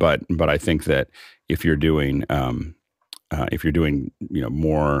 But I think that if you're doing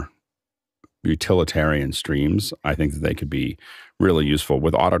more utilitarian streams, I think that they could be really useful.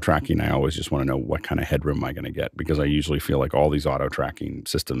 With auto tracking, I always just want to know what kind of headroom am I going to get, because I usually feel like all these auto tracking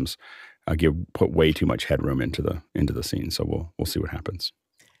systems put way too much headroom into the scene. So we'll see what happens.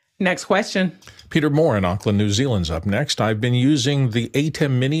 Next question. Peter Moore in Auckland, New Zealand's up next. I've been using the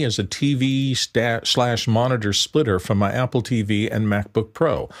ATEM Mini as a TV/monitor splitter from my Apple TV and MacBook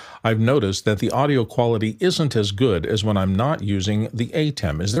Pro. I've noticed that the audio quality isn't as good as when I'm not using the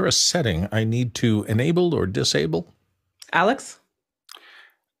ATEM. Is there a setting I need to enable or disable? Alex?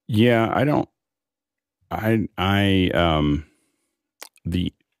 Yeah,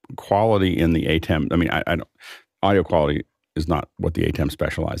 the quality in the ATEM, audio quality is not what the ATEM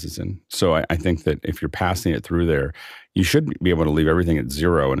specializes in. So I think that if you're passing it through there, you should be able to leave everything at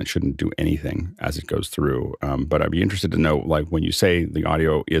 0 and it shouldn't do anything as it goes through. But I'd be interested to know, like when you say the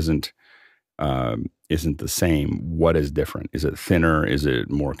audio isn't the same, what is different? Is it thinner? Is it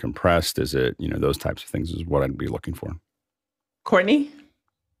more compressed? Is it, those types of things is what I'd be looking for. Courtney?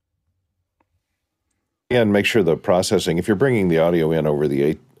 Yeah, and make sure the processing, if you're bringing the audio in over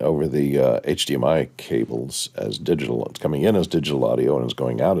the HDMI cables as digital, it's coming in as digital audio and it's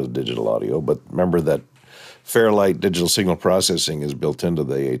going out as digital audio. But remember that Fairlight digital signal processing is built into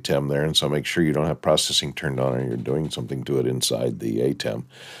the ATEM there, and so make sure you don't have processing turned on or you're doing something to it inside the ATEM.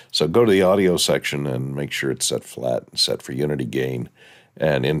 So go to the audio section and make sure it's set flat, set for unity gain,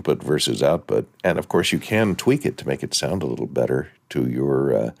 and input versus output. And of course, you can tweak it to make it sound a little better to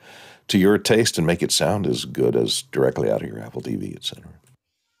your taste and make it sound as good as directly out of your Apple TV, et cetera.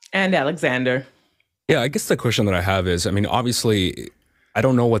 And Alexander. Yeah, I guess the question that I have is, I mean, obviously, I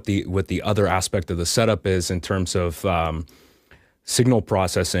don't know what the other aspect of the setup is in terms of signal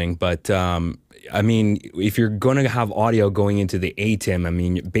processing, but I mean, if you're going to have audio going into the ATEM, I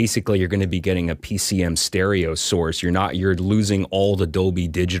mean, basically you're going to be getting a PCM stereo source. You're losing all the Dolby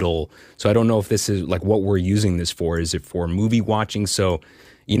Digital. So I don't know if this is like what we're using this for. Is it for movie watching? So,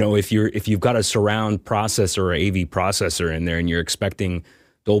 you know, if you've got a surround processor or AV processor in there and you're expecting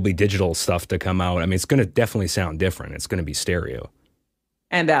Dolby Digital stuff to come out, I mean, it's going to definitely sound different. It's going to be stereo.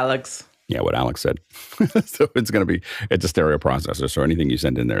 And Alex. Yeah, what Alex said. So it's a stereo processor. So anything you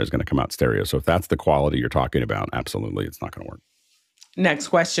send in there is going to come out stereo. So if that's the quality you're talking about, absolutely, it's not going to work. Next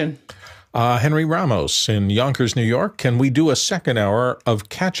question. Henry Ramos in Yonkers, New York. Can we do a second hour of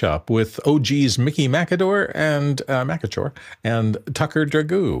catch up with OG's Mickey Macador and Macachor and Tucker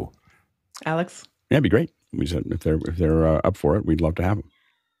Dragoo? Alex. Yeah, it'd be great. We said if they're up for it, we'd love to have them.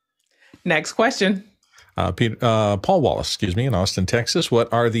 Next question. Paul Wallace, in Austin, Texas.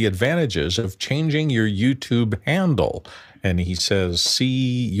 What are the advantages of changing your YouTube handle? And he says,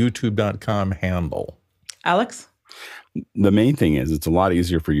 see youtube.com handle. Alex? The main thing is it's a lot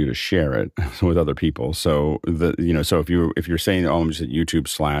easier for you to share it with other people. So if you're saying, oh, I'm just at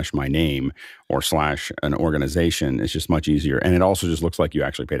YouTube / my name or / an organization, it's just much easier. And it also just looks like you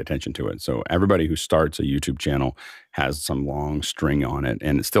actually paid attention to it. So everybody who starts a YouTube channel has some long string on it,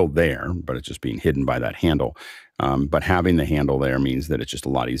 and it's still there, but it's just being hidden by that handle. But having the handle there means that it's just a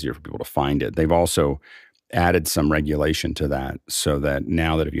lot easier for people to find it. They've also added some regulation to that so that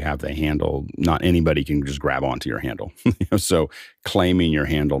now that if you have the handle, not anybody can just grab onto your handle. So claiming your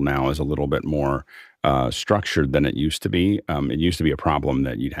handle now is a little bit more structured than it used to be. It used to be a problem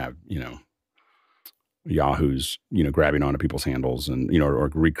that you'd have, Yahoo's, grabbing onto people's handles and, or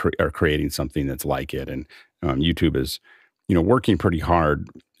creating something that's like it. And YouTube is, working pretty hard.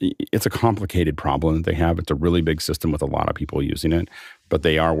 It's a complicated problem that they have. It's a really big system with a lot of people using it, but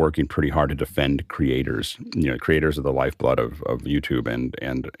they are working pretty hard to defend creators. Creators are the lifeblood of YouTube,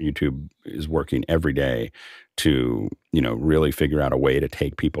 and YouTube is working every day to, really figure out a way to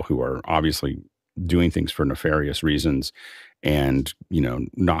take people who are obviously doing things for nefarious reasons and,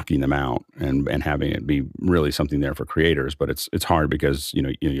 knocking them out and having it be really something there for creators. But it's hard because,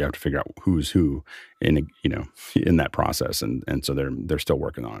 you have to figure out who's who in that process. And so they're still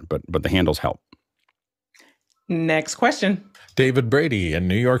working on it, but the handles help. Next question. David Brady in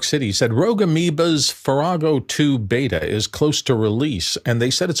New York City said, Rogue Amoeba's Farrago 2 beta is close to release, and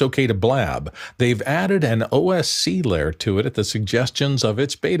they said it's okay to blab. They've added an OSC layer to it at the suggestions of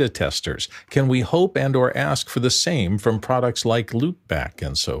its beta testers. Can we hope and or ask for the same from products like Loopback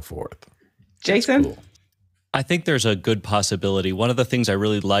and so forth? Jason? Cool. I think there's a good possibility. One of the things I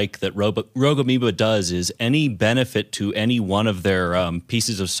really like that Rogue Amoeba does is any benefit to any one of their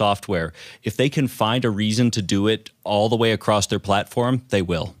pieces of software, if they can find a reason to do it all the way across their platform, they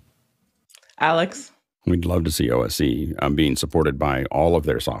will. Alex? We'd love to see OSC being supported by all of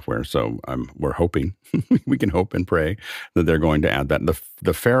their software. So we're hoping, we can hope and pray that they're going to add that.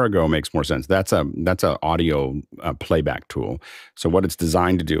 The Farrago makes more sense. That's a audio playback tool. So what it's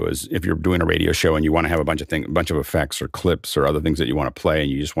designed to do is if you're doing a radio show and you want to have a bunch of effects or clips or other things that you want to play,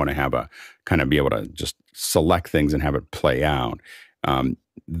 and you just want to have a kind of be able to just select things and have it play out.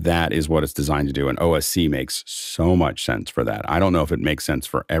 That is what it's designed to do. And OSC makes so much sense for that. I don't know if it makes sense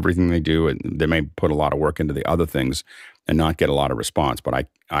for everything they do. They may put a lot of work into the other things and not get a lot of response. But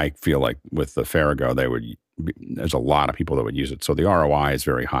I feel like with the Farrago, there's a lot of people that would use it. So the ROI is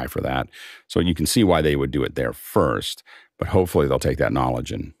very high for that. So you can see why they would do it there first. But hopefully they'll take that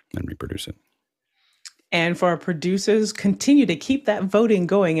knowledge and reproduce it. And for our producers, continue to keep that voting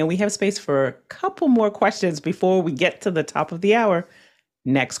going. And we have space for a couple more questions before we get to the top of the hour.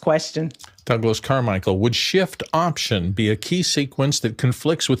 Next question. Douglas Carmichael, would Shift Option be a key sequence that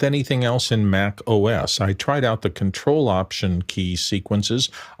conflicts with anything else in Mac OS? I tried out the Control Option key sequences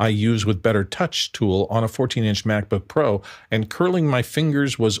I use with Better Touch tool on a 14-inch MacBook Pro, and curling my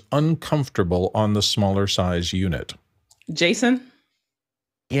fingers was uncomfortable on the smaller size unit. Jason?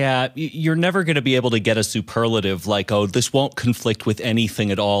 Yeah, you're never going to be able to get a superlative like, oh, this won't conflict with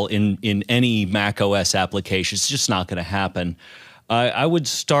anything at all in any Mac OS application. It's just not going to happen. I would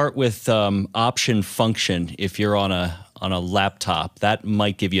start with option function if you're on a laptop. That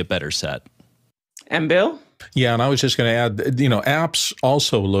might give you a better set. And Bill? Yeah, and I was just going to add, apps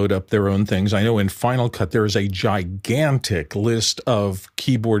also load up their own things. I know in Final Cut there is a gigantic list of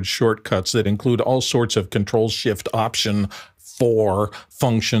keyboard shortcuts that include all sorts of Control-Shift-Option 4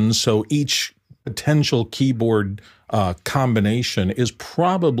 functions. So each potential keyboard combination is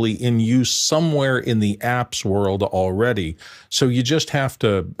probably in use somewhere in the apps world already. So you just have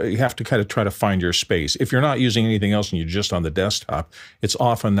to kind of try to find your space. If you're not using anything else and you're just on the desktop, it's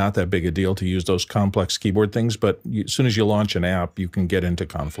often not that big a deal to use those complex keyboard things. But as soon as you launch an app, you can get into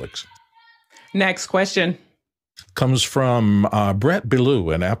conflicts. Next question. Comes from Brett Billou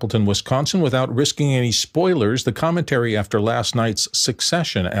in Appleton, Wisconsin. Without risking any spoilers, the commentary after last night's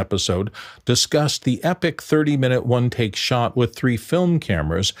Succession episode discussed the epic 30-minute one-take shot with 3 film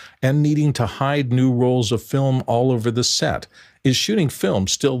cameras and needing to hide new rolls of film all over the set. Is shooting film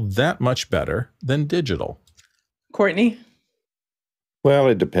still that much better than digital? Courtney? Well,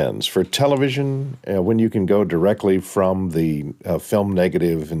 it depends. For television, when you can go directly from the film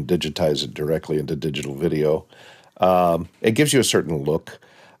negative and digitize it directly into digital video, it gives you a certain look.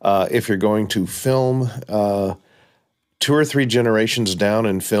 If you're going to film 2 or 3 generations down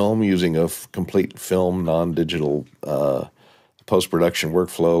in film using a complete film, non-digital post-production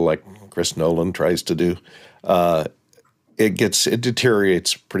workflow like Chris Nolan tries to do, it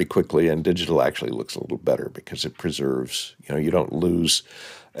deteriorates pretty quickly, and digital actually looks a little better because it preserves, you don't lose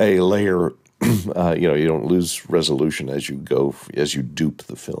a layer, you don't lose resolution as you dupe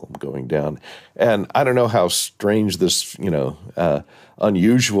the film going down. And I don't know how strange this,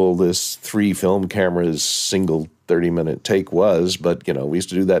 unusual this 3 film cameras, single 30-minute take was, but, we used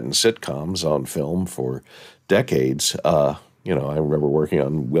to do that in sitcoms on film for decades. I remember working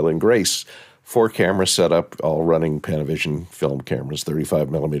on Will and Grace, 4 camera setup, all running Panavision film cameras, 35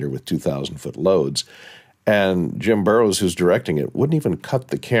 millimeter with 2,000-foot loads. And Jim Burrows, who's directing it, wouldn't even cut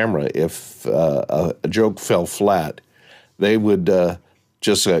the camera if a joke fell flat. They would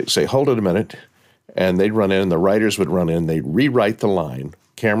just say, hold it a minute, and they'd run in, and the writers would run in, they'd rewrite the line.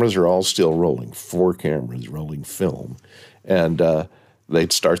 Cameras are all still rolling, 4 cameras rolling film. And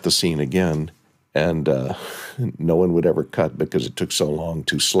they'd start the scene again, and no one would ever cut because it took so long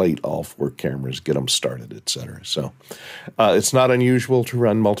to slate all 4 cameras, get them started, et cetera. So it's not unusual to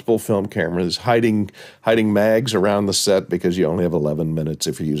run multiple film cameras. Hiding mags around the set because you only have 11 minutes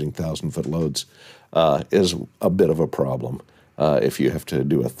if you're using 1,000-foot loads is a bit of a problem if you have to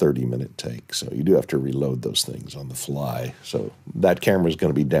do a 30-minute take. So you do have to reload those things on the fly. So that camera is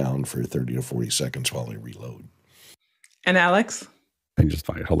going to be down for 30 to 40 seconds while they reload. And Alex? I just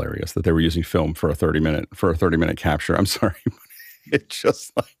find it hilarious that they were using film for a 30-minute capture. I'm sorry. It's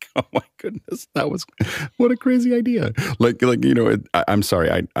just like, oh my goodness, what a crazy idea. I'm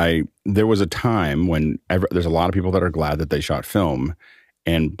sorry. There was a time when there's a lot of people that are glad that they shot film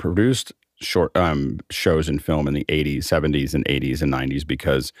and produced short shows in film in the 80s, 70s, and 80s and 90s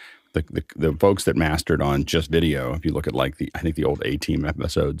because the folks that mastered on just video, if you look at I think the old A-Team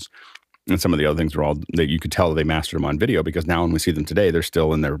episodes, and some of the other things were all that you could tell that they mastered them on video because now when we see them today, they're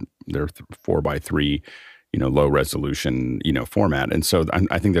still in their 4:3, low resolution, format. And so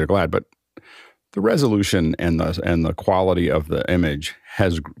I think they're glad, but the resolution and the quality of the image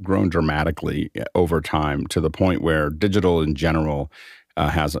has grown dramatically over time to the point where digital in general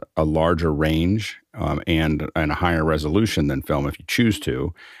has a larger range and a higher resolution than film if you choose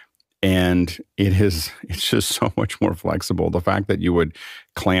to. And it's just so much more flexible. The fact that you would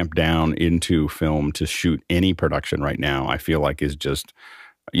clamp down into film to shoot any production right now, I feel like is just,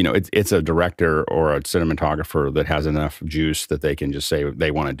 it's a director or a cinematographer that has enough juice that they can just say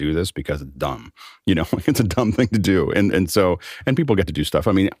they want to do this because it's dumb. It's a dumb thing to do. And people get to do stuff.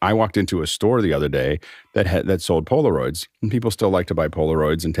 I mean, I walked into a store the other day that sold Polaroids, and people still like to buy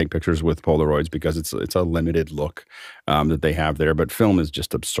Polaroids and take pictures with Polaroids because it's a limited look that they have there. But film is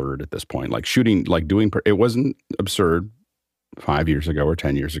just absurd at this point. It wasn't absurd 5 years ago or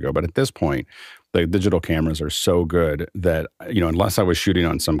 10 years ago, but at this point, the digital cameras are so good that, unless I was shooting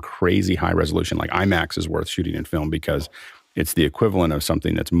on some crazy high resolution, like IMAX is worth shooting in film because it's the equivalent of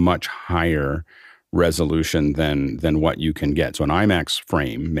something that's much higher resolution than what you can get. So an IMAX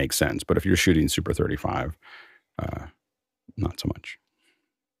frame makes sense, but if you're shooting Super 35, not so much.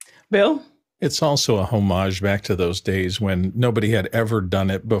 Bill? It's also a homage back to those days when nobody had ever done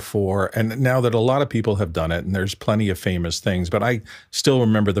it before. And now that a lot of people have done it, and there's plenty of famous things, but I still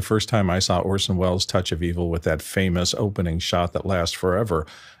remember the first time I saw Orson Welles' Touch of Evil with that famous opening shot that lasts forever.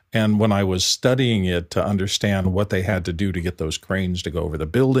 And when I was studying it to understand what they had to do to get those cranes to go over the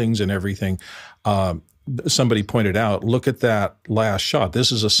buildings and everything, somebody pointed out, look at that last shot.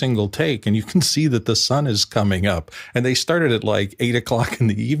 This is a single take, and you can see that the sun is coming up. And they started at like 8 o'clock in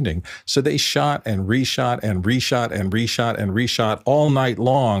the evening. So they shot and reshot and reshot and reshot and reshot all night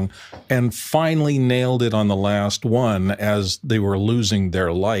long, and finally nailed it on the last one as they were losing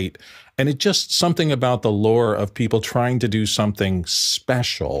their light. And it just something about the lore of people trying to do something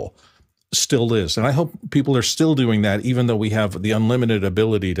special still is. And I hope people are still doing that, even though we have the unlimited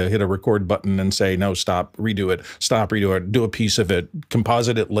ability to hit a record button and say, no, stop, redo it, do a piece of it,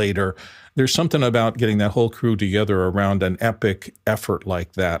 composite it later. There's something about getting that whole crew together around an epic effort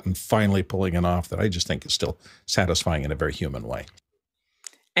like that and finally pulling it off that I just think is still satisfying in a very human way.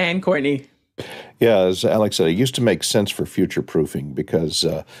 And Courtney. Yeah, as Alex said, it used to make sense for future proofing because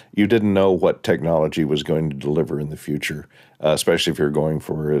you didn't know what technology was going to deliver in the future, especially if you're going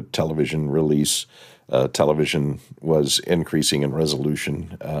for a television release. Television was increasing in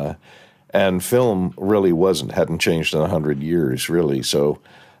resolution, and film really hadn't changed in 100 years, really. So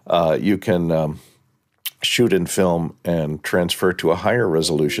you can shoot in film and transfer to a higher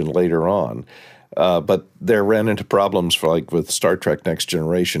resolution later on. But they ran into problems like with Star Trek Next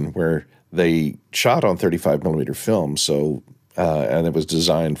Generation, where they shot on 35 millimeter film, and it was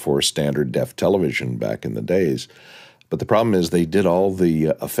designed for standard def television back in the days. But the problem is they did all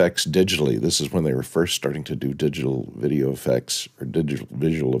the effects digitally. This is when they were first starting to do digital video effects or digital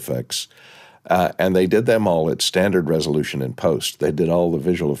visual effects. And they did them all at standard resolution in post. They did all the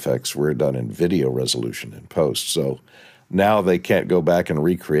visual effects were done in video resolution in post. So now they can't go back and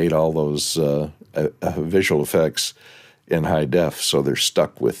recreate all those visual effects in high def, so they're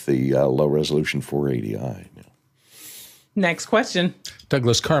stuck with the low resolution 480i. Next question.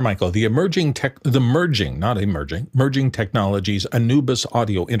 Douglas Carmichael, merging technologies Anubis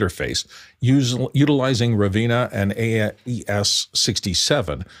audio interface utilizing Ravenna and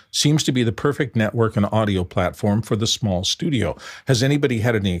AES-67 seems to be the perfect network and audio platform for the small studio. Has anybody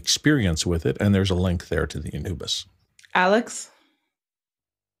had any experience with it? And there's a link there to the Anubis. Alex?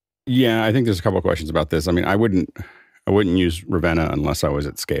 Yeah, I think there's a couple of questions about this. I mean, I wouldn't use Ravenna unless I was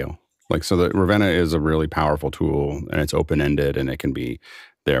at scale. So the Ravenna is a really powerful tool, and it's open-ended, and it can be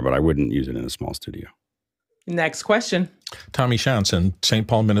there, but I wouldn't use it in a small studio. Next question. Tommy Shantz in St.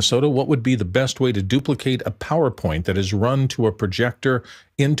 Paul, Minnesota. What would be the best way to duplicate a PowerPoint that is run to a projector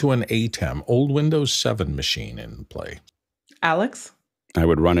into an ATEM, old Windows 7 machine in play? Alex? I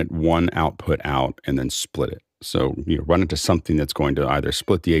would run it one output out and then split it. So run it to something that's going to either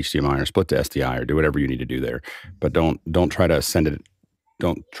split the HDMI or split the SDI or do whatever you need to do there. But don't try to send it.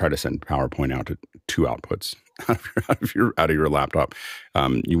 Don't try to send PowerPoint out to two outputs out of your laptop.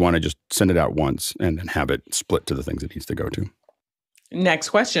 You want to just send it out once and then have it split to the things it needs to go to. Next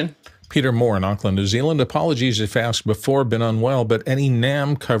question. Peter Moore in Auckland, New Zealand. Apologies if asked before, been unwell, but any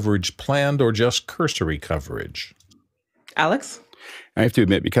NAM coverage planned or just cursory coverage? Alex? I have to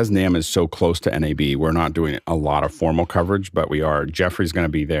admit, because NAM is so close to NAB, we're not doing a lot of formal coverage, but we are. Jeffrey's going to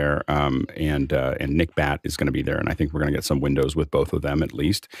be there, and Nick Batt is going to be there, and I think we're going to get some windows with both of them at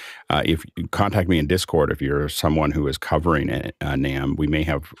least. If you contact me in Discord, if you're someone who is covering NAM, we may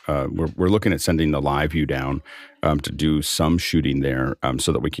have. We're looking at sending the live view down to do some shooting there,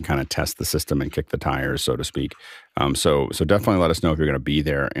 so that we can kind of test the system and kick the tires, so to speak. So definitely let us know if you're going to be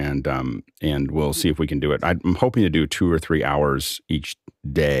there, and we'll see if we can do it. I'm hoping to do 2 or 3 hours each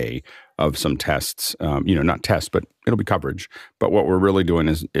day of some tests. Not tests, but it'll be coverage. But what we're really doing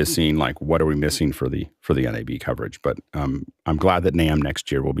is seeing like what are we missing for the NAB coverage. But I'm glad that NAM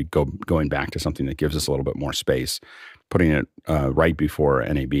next year will be going back to something that gives us a little bit more space. Putting it right before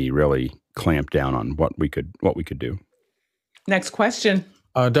NAB really clamped down on what we could do. Next question.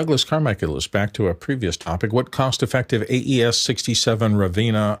 Douglas Carmichael is back to a previous topic. What cost-effective AES-67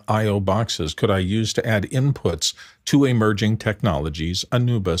 Ravenna I/O boxes could I use to add inputs to emerging technologies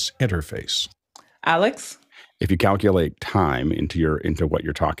Anubis interface? Alex? If you calculate time into what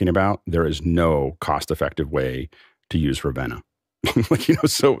you're talking about, there is no cost-effective way to use Ravenna.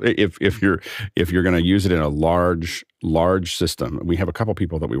 So if you're going to use it in a large system, we have a couple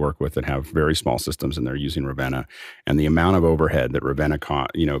people that we work with that have very small systems and they're using Ravenna, and the amount of overhead that Ravenna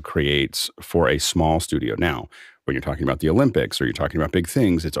creates for a small studio. Now, when you're talking about the Olympics or you're talking about big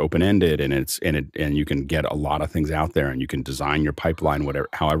things, it's open-ended and you can get a lot of things out there and you can design your pipeline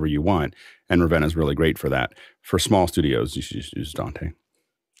however you want. And Ravenna is really great for that. For small studios, you should use Dante.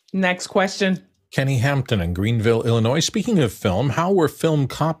 Next question. Kenny Hampton in Greenville, Illinois. Speaking of film, how were film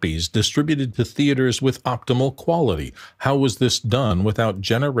copies distributed to theaters with optimal quality? How was this done without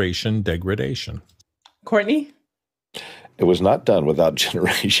generation degradation? Courtney? It was not done without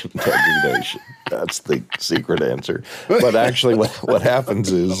generation degradation. That's the secret answer. But actually, what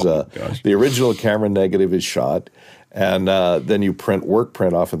happens is the original camera negative is shot, and then you print work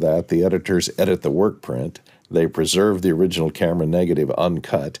print off of that. The editors edit the work print. They preserve the original camera negative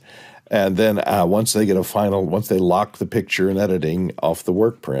uncut. And then once they lock the picture and editing off the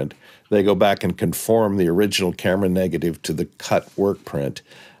work print, they go back and conform the original camera negative to the cut work print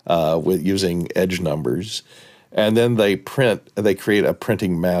with using edge numbers. And then they create a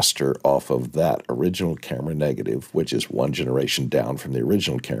printing master off of that original camera negative, which is one generation down from the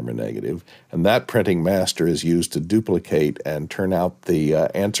original camera negative. And that printing master is used to duplicate and turn out the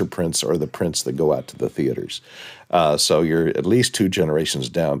answer prints or the prints that go out to the theaters. So you're at least 2 generations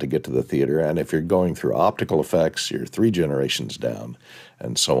down to get to the theater. And if you're going through optical effects, you're 3 generations down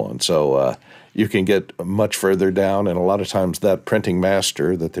and so on. So you can get much further down, and a lot of times that printing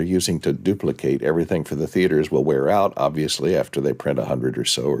master that they're using to duplicate everything for the theaters will wear out, obviously, after they print 100 or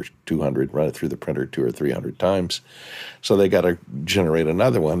so, or 200, run it through the printer 200 or 300 times. So they got to generate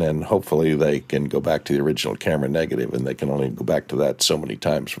another one, and hopefully they can go back to the original camera negative, and they can only go back to that so many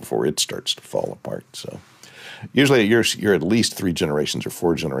times before it starts to fall apart. So usually you're at least 3 generations or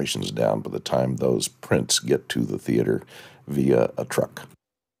 4 generations down by the time those prints get to the theater via a truck.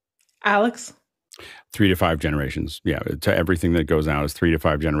 Alex? 3 to 5 generations. Yeah, to everything that goes out is 3 to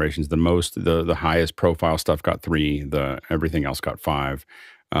 5 generations. The highest profile stuff got 3. Everything else got 5.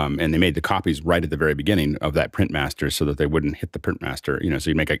 And they made the copies right at the very beginning of that print master so that they wouldn't hit the print master. So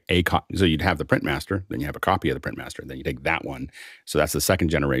you'd make so you'd have the print master, then you have a copy of the print master, then you take that one. So that's the second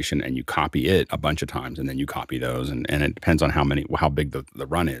generation, and you copy it a bunch of times, and then you copy those, and it depends on how big the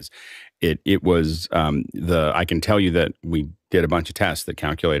run is. It was I can tell you that we did a bunch of tests that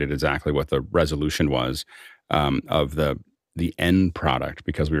calculated exactly what the resolution was of the end product,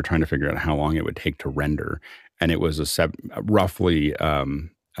 because we were trying to figure out how long it would take to render, and it was roughly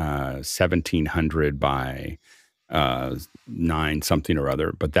 1700 by 9 something or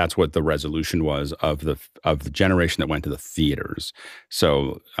other, but that's what the resolution was of the generation that went to the theaters.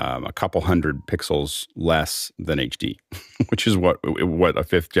 So a couple hundred pixels less than HD, which is what a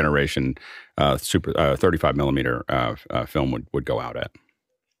 5th generation 35 millimeter film would go out at.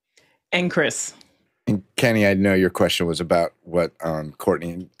 And Chris. And Kenny, I know your question was about what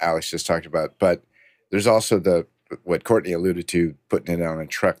Courtney and Alex just talked about, but there's also what Courtney alluded to, putting it on a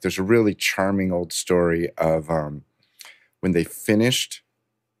truck. There's a really charming old story of when they finished,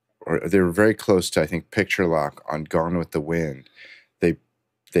 or they were very close to, I think, picture lock on Gone with the Wind.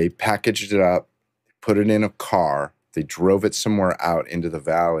 They packaged it up, put it in a car, they drove it somewhere out into the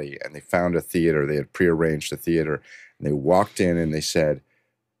valley, and they found a theater. They had prearranged a theater, and they walked in and they said,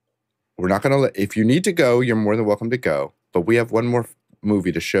 "We're not going to if you need to go, you're more than welcome to go, but we have one more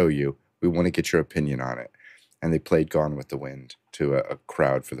movie to show you. We want to get your opinion on it." And they played Gone with the Wind to a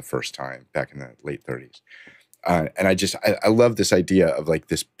crowd for the first time back in the late 30s. And I love this idea of like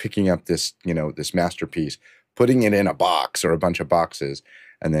this, picking up this, this masterpiece, putting it in a box or a bunch of boxes,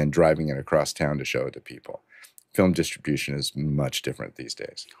 and then driving it across town to show it to people. Film distribution is much different these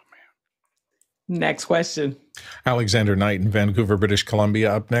days. Next question. Alexander Knight in Vancouver, British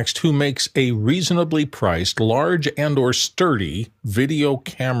Columbia, up next. Who makes a reasonably priced, large and or sturdy video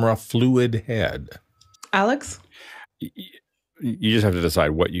camera fluid head? Alex? You just have to decide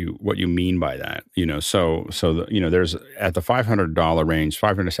what you mean by that. So there's at the $500 range,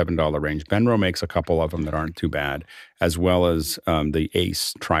 $500 to $7 range. Benro makes a couple of them that aren't too bad, as well as the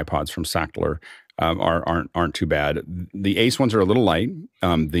Ace tripods from Sackler aren't too bad. The Ace ones are a little light.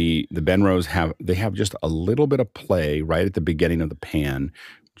 The Benros have just a little bit of play right at the beginning of the pan,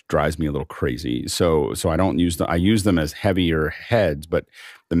 which drives me a little crazy. So I don't use them. I use them as heavier heads, but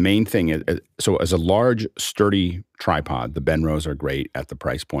the main thing is, so as a large, sturdy tripod, the Benros are great at the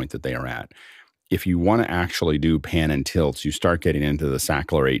price point that they are at. If you want to actually do pan and tilts, you start getting into the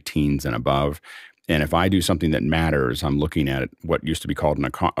Sackler 18s and above. And if I do something that matters, I'm looking at what used to be called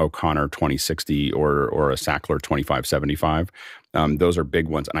an O'Connor 2060 or a Sackler 2575. Those are big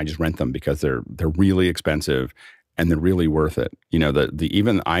ones, and I just rent them because they're really expensive and they're really worth it.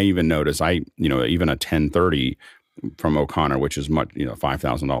 I even notice even a 1030 from O'Connor, which is much,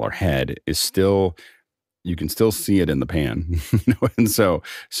 $5,000 head, is still, you can still see it in the pan, and so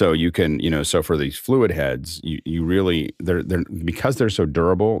you can, so for these fluid heads, you really, they're because they're so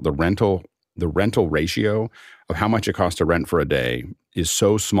durable, the rental ratio of how much it costs to rent for a day is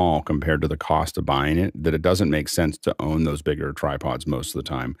so small compared to the cost of buying it that it doesn't make sense to own those bigger tripods most of the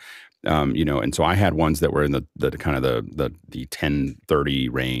time. And so I had ones that were in the kind of the 1030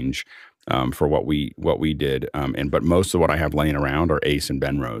 range for what we did. But most of what I have laying around are Ace and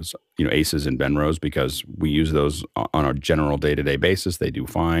Benros, Aces and Benros, because we use those on a general day-to-day basis. They do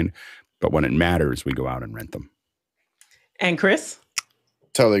fine. But when it matters, we go out and rent them. And Chris?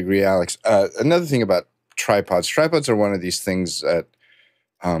 Totally agree, Alex. Another thing about tripods. Tripods are one of these things that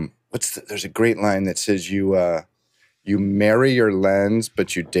there's a great line that says you marry your lens,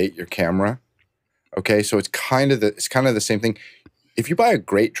 but you date your camera. Okay, so it's kind of the same thing. If you buy a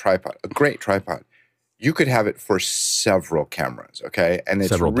great tripod, you could have it for several cameras. Okay, and it's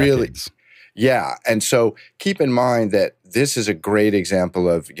several really decades. Yeah, and so keep in mind that this is a great example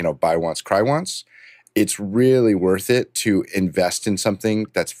of buy once, cry once. It's really worth it to invest in something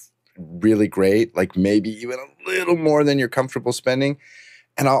that's really great, like maybe even a little more than you're comfortable spending.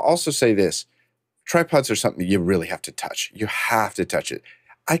 And I'll also say this, tripods are something you really have to touch. You have to touch it.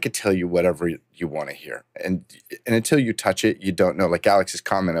 I could tell you whatever you want to hear. And until you touch it, you don't know. Like Alex's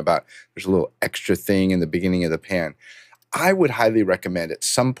comment about there's a little extra thing in the beginning of the pan. I would highly recommend at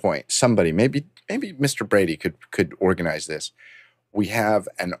some point, somebody, maybe Mr. Brady could organize this. We have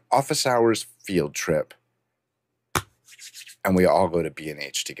an office hours field trip and we all go to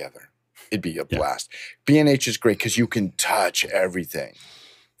B&H together. It'd be a blast. B&H is great because you can touch everything.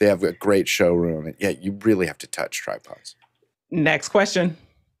 They have a great showroom. And you really have to touch tripods. Next question.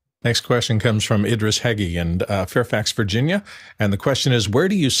 Next question comes from Idris Heggie in Fairfax, Virginia. And the question is, where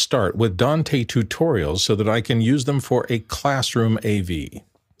do you start with Dante tutorials so that I can use them for a classroom AV?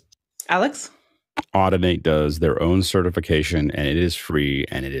 Alex? Audinate does their own certification, and it is free,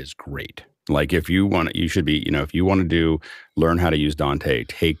 and it is great. Like if you want, you should be, if you want to learn how to use Dante,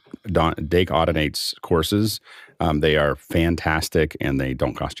 take Audinate's courses. They are fantastic, and they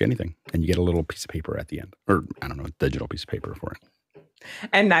don't cost you anything. And you get a little piece of paper at the end, or I don't know, a digital piece of paper for it.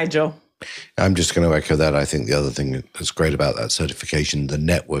 And Nigel? I'm just going to echo that. I think the other thing that's great about that certification, the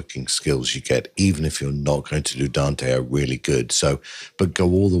networking skills you get, even if you're not going to do Dante, are really good. So, but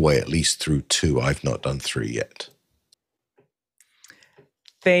go all the way at least through 2. I've not done 3 yet.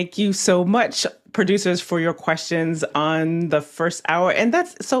 Thank you so much, producers, for your questions on the first hour. And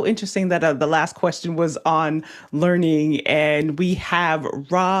that's so interesting that the last question was on learning. And we have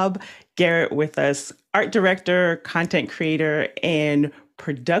Rob Garrett with us, art director, content creator, and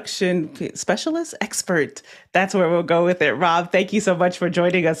production specialist expert. That's where we'll go with it. Rob, thank you so much for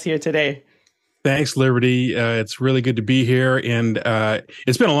joining us here today. Thanks, Liberty. It's really good to be here. And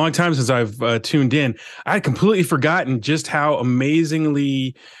it's been a long time since I've tuned in. I had completely forgotten just how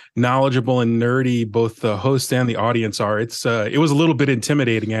amazingly knowledgeable and nerdy both the host and the audience are. It was a little bit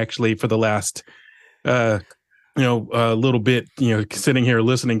intimidating, actually, for the last, a little bit, sitting here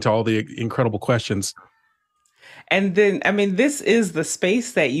listening to all the incredible questions. And then, this is the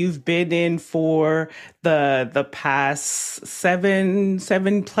space that you've been in for the past seven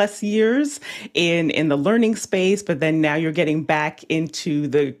plus years in the learning space, but then now you're getting back into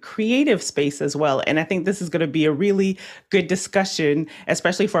the creative space as well. And I think this is going to be a really good discussion,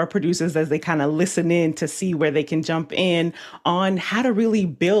 especially for our producers as they kind of listen in to see where they can jump in on how to really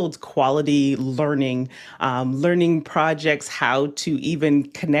build quality learning projects, how to even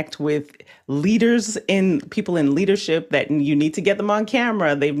connect with leaders people in leadership that you need to get them on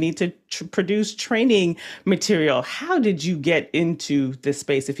camera. They need to produce training material. How did you get into this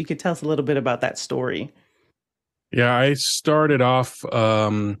space? If you could tell us a little bit about that story. Yeah, I started off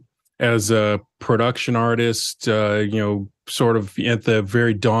as a production artist, sort of at the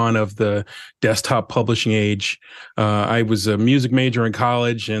very dawn of the desktop publishing age. I was a music major in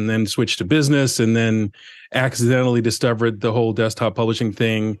college and then switched to business and then accidentally discovered the whole desktop publishing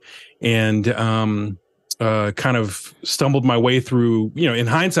thing and kind of stumbled my way through, in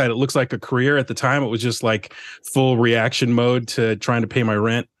hindsight, it looks like a career. At the time, it was just like full reaction mode to trying to pay my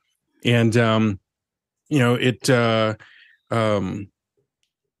rent. And,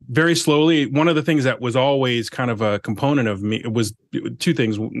 very slowly, one of the things that was always kind of a component of me, it was 2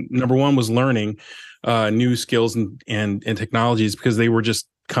 things. Number one was learning new skills and technologies because they were just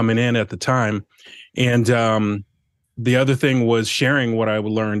coming in at the time. And the other thing was sharing what I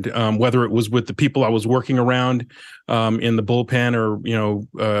learned, whether it was with the people I was working around in the bullpen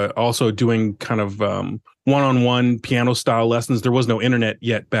or, also doing kind of one-on-one piano style lessons. There was no internet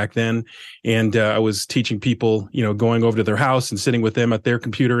yet back then. And I was teaching people, going over to their house and sitting with them at their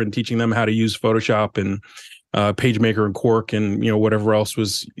computer and teaching them how to use Photoshop and PageMaker and Quark and, whatever else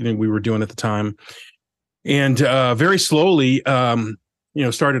was we were doing at the time. And very slowly,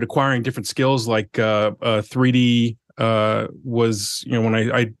 started acquiring different skills like 3D was, when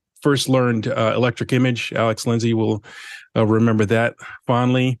I first learned electric image. Alex Lindsay will remember that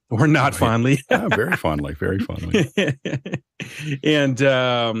fondly or not fondly. Yeah, very fondly, very fondly. And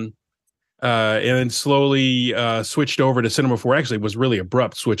then slowly switched over to Cinema 4. Actually, it was really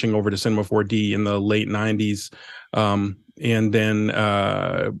abrupt switching over to Cinema 4D in the late 90s. And then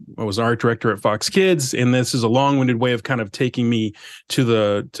I was art director at Fox Kids, and this is a long-winded way of kind of taking me to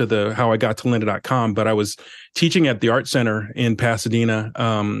the how I got to lynda.com. But I was teaching at the Art Center in Pasadena,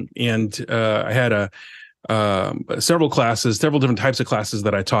 and I had several different types of classes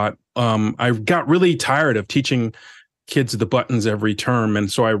that I taught. I got really tired of teaching kids the buttons every term,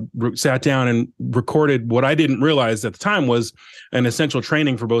 and so I sat down and recorded what I didn't realize at the time was an essential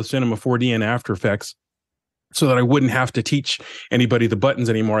training for both Cinema 4D and After Effects, so that I wouldn't have to teach anybody the buttons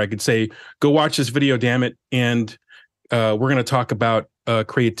anymore. I could say, go watch this video, damn it, and we're going to talk about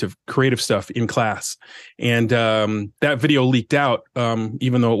creative stuff in class. And that video leaked out,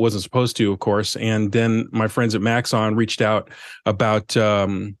 even though it wasn't supposed to, of course. And then my friends at Maxon reached out about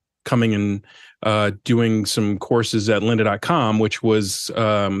coming and doing some courses at lynda.com, which was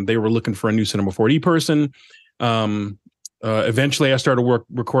they were looking for a new Cinema 4D person. Eventually, I started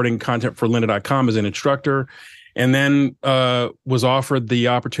recording content for lynda.com as an instructor, and then was offered the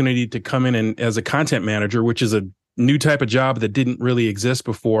opportunity to come in and as a content manager, which is a new type of job that didn't really exist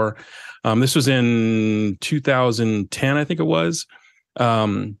before. This was in 2010, I think it was.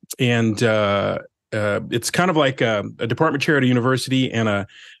 And it's kind of like a department chair at a university and a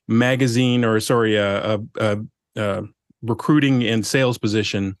magazine, or sorry, a recruiting and sales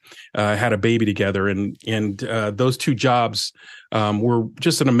position had a baby together, and those two jobs were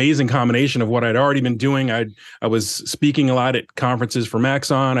just an amazing combination of what I'd already been doing. I was speaking a lot at conferences for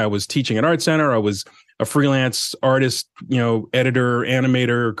Maxon. I was teaching at Art Center. I was a freelance artist, editor,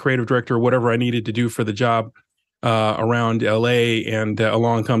 animator, creative director, whatever I needed to do for the job around LA. And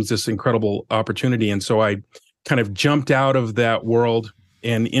along comes this incredible opportunity. And so I kind of jumped out of that world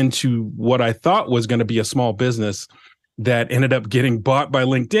and into what I thought was going to be a small business that ended up getting bought by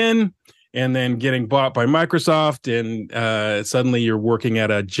LinkedIn and then getting bought by Microsoft. And suddenly you're working at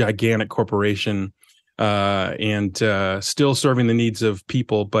a gigantic corporation and still serving the needs of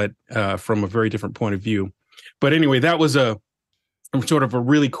people, but from a very different point of view. But anyway, that was a sort of a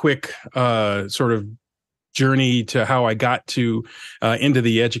really quick sort of journey to how I got to into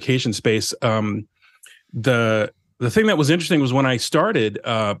the education space. The thing that was interesting was when I started,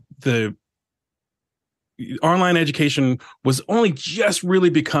 the online education was only just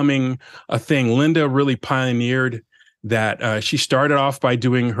really becoming a thing. Lynda really pioneered that. She started off by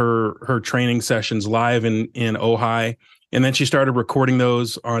doing her training sessions live in Ojai, and then she started recording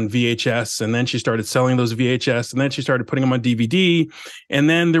those on VHS, and then she started selling those VHS, and then she started putting them on DVD, and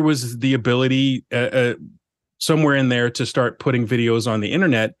then there was the ability somewhere in there to start putting videos on the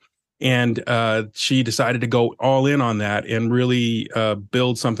internet. And she decided to go all in on that and really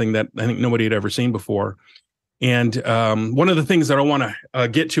build something that I think nobody had ever seen before. And one of the things that I want to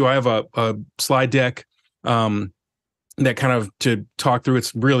get to, I have a slide deck that kind of to talk through.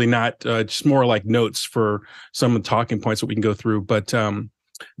 It's really not just more like notes for some of the talking points that we can go through. But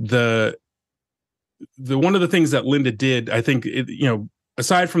the one of the things that Lynda did, I think,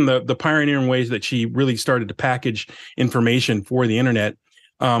 aside from the pioneering ways that she really started to package information for the internet,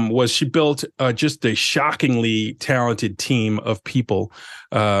 was she built just a shockingly talented team of people,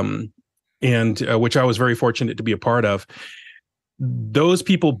 and which I was very fortunate to be a part of. Those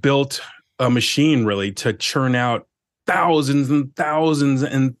people built a machine really to churn out thousands and thousands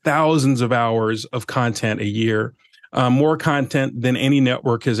and thousands of hours of content a year, more content than any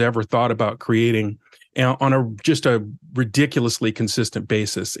network has ever thought about creating on just a ridiculously consistent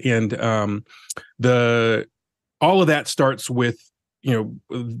basis. And all of that starts with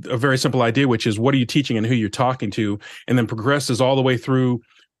a very simple idea, which is what are you teaching and who you're talking to, and then progresses all the way through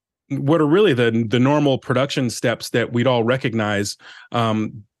what are really the normal production steps that we'd all recognize.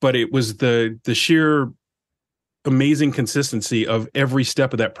 But it was the sheer amazing consistency of every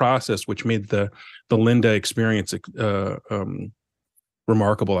step of that process, which made the Lynda experience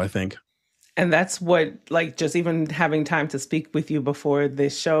remarkable, I think. And that's what, like, just even having time to speak with you before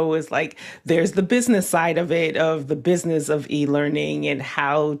this show is like, there's the business side of it, of the business of e-learning and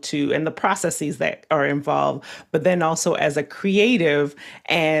and the processes that are involved, but then also as a creative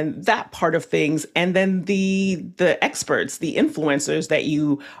and that part of things. And then the experts, the influencers that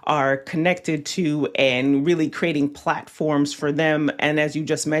you are connected to and really creating platforms for them. And as you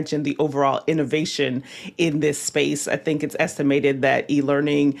just mentioned, the overall innovation in this space. I think it's estimated that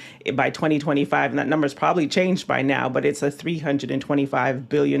e-learning by 2025, and that number's probably changed by now, but it's a $325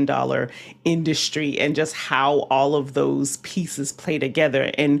 billion industry, and just how all of those pieces play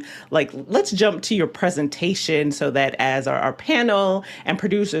together. And like, let's jump to your presentation so that as our panel and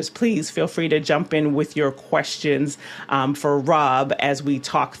producers, please feel free to jump in with your questions for Rob as we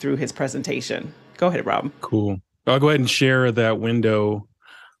talk through his presentation. Go ahead, Rob. Cool. I'll go ahead and share that window.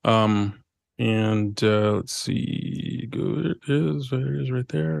 And let's see. Good, there it is right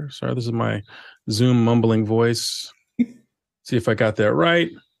there. Sorry, this is my Zoom mumbling voice. See if I got that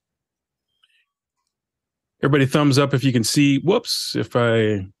right. Everybody thumbs up if you can see. Whoops.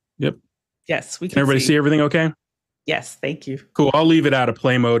 Yep. Yes, we Can can everybody see everything okay? Yes, thank you. Cool. I'll leave it out of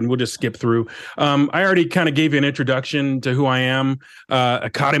play mode and we'll just skip through. I already kind of gave you an introduction to who I am, a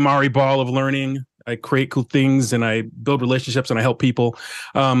Katamari ball of learning. I create cool things and I build relationships and I help people.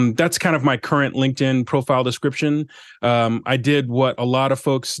 That's kind of my current LinkedIn profile description. I did what a lot of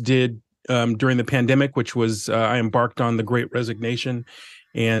folks did during the pandemic, which was I embarked on the Great Resignation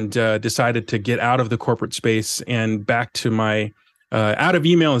and decided to get out of the corporate space and back to my out of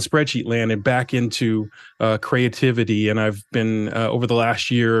email and spreadsheet land and back into creativity. And I've been over the last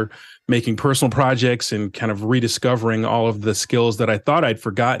year making personal projects and kind of rediscovering all of the skills that I thought I'd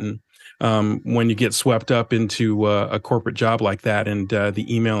forgotten when you get swept up into a corporate job like that and the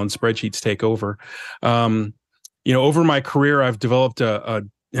email and spreadsheets take over. Over my career, I've developed a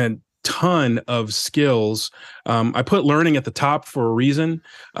ton of skills. I put learning at the top for a reason,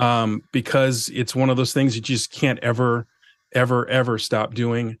 because it's one of those things you just can't ever stop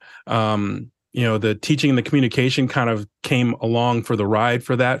doing. The teaching and the communication kind of came along for the ride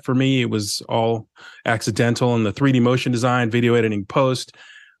for that. For me, it was all accidental, and the 3D motion design, video editing, post,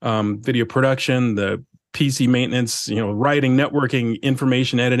 video production, the PC maintenance, writing, networking,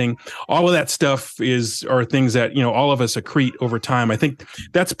 information editing, all of that stuff are things that, all of us accrete over time. I think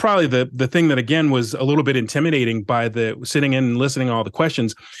that's probably the thing that, again, was a little bit intimidating by the sitting in and listening to all the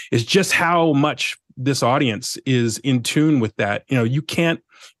questions, is just how much this audience is in tune with that. You can't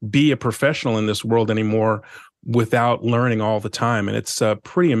be a professional in this world anymore without learning all the time. And it's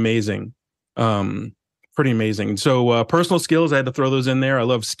pretty amazing. So personal skills, I had to throw those in there. I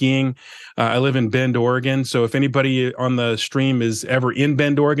love skiing. I live in Bend, Oregon. So if anybody on the stream is ever in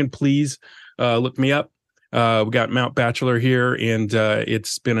Bend, Oregon, please look me up. We got Mount Bachelor here, and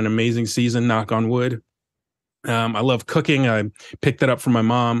it's been an amazing season, knock on wood. I love cooking. I picked that up from my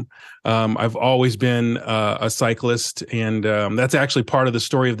mom. I've always been a cyclist, and that's actually part of the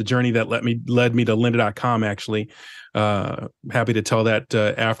story of the journey that led me to lynda.com, actually. Happy to tell that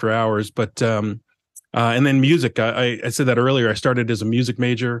after hours. But and then music. I said that earlier. I started as a music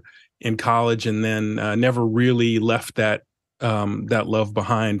major in college, and then never really left that love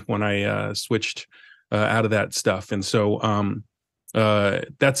behind when I switched out of that stuff. And so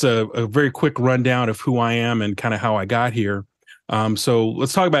that's a very quick rundown of who I am and kind of how I got here. So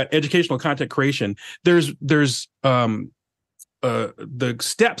let's talk about educational content creation. There's the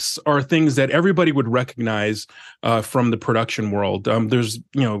steps are things that everybody would recognize from the production world. There's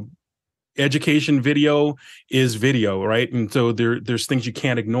education video is video, right? And so there's things you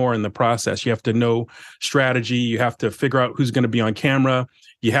can't ignore in the process. You have to know strategy. You have to figure out who's going to be on camera.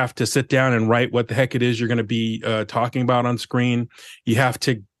 You have to sit down and write what the heck it is you're going to be talking about on screen. You have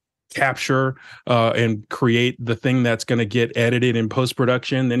to capture and create the thing that's going to get edited in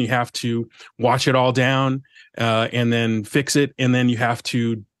post-production. Then you have to watch it all down and then fix it. And then you have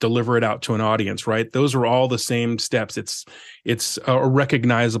to deliver it out to an audience, right? Those are all the same steps. It's a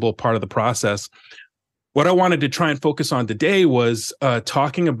recognizable part of the process. What I wanted to try and focus on today was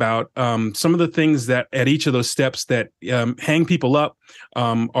talking about some of the things that at each of those steps that hang people up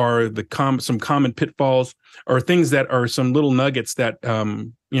are some common pitfalls, or things that are some little nuggets that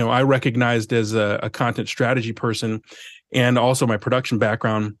I recognized as a content strategy person, and also my production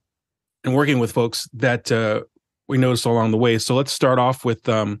background and working with folks that we noticed along the way. So let's start off with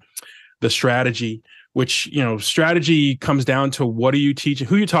the strategy, which, strategy comes down to what are you teaching,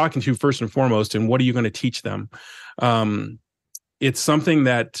 who you're talking to first and foremost, and what are you going to teach them? It's something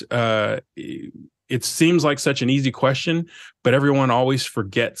that it seems like such an easy question, but everyone always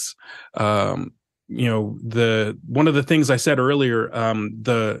forgets. One of the things I said earlier,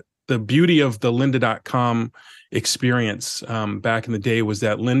 the beauty of the lynda.com experience back in the day was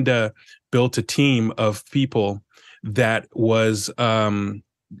that Lynda built a team of people that was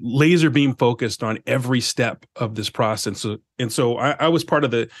laser beam focused on every step of this process. And so I was part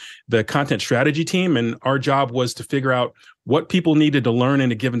of the content strategy team, and our job was to figure out what people needed to learn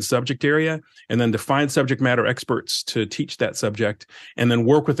in a given subject area, and then to find subject matter experts to teach that subject, and then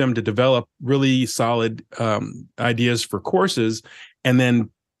work with them to develop really solid ideas for courses, and then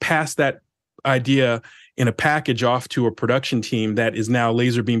pass that idea in a package off to a production team that is now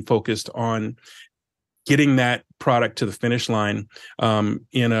laser beam focused on getting that product to the finish line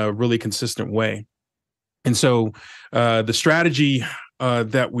in a really consistent way. And so the strategy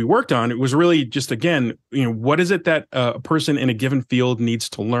that we worked on, it was really just, again, what is it that a person in a given field needs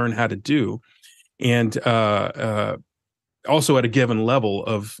to learn how to do? And also at a given level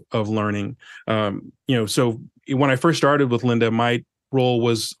of learning. So when I first started with Linda, my role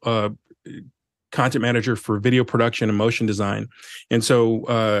was content manager for video production and motion design. And so,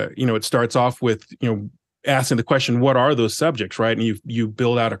 it starts off with, asking the question, what are those subjects, right? And you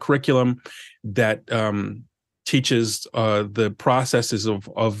build out a curriculum that teaches the processes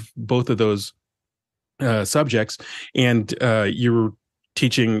of both of those subjects. And you're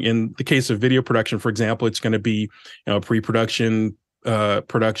teaching, in the case of video production, for example, it's going to be pre-production,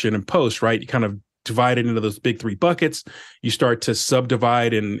 production, and post, right? You kind of divide it into those big three buckets. You start to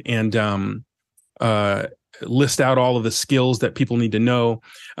subdivide and list out all of the skills that people need to know,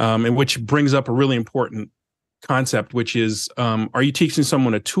 and which brings up a really important concept, which is, are you teaching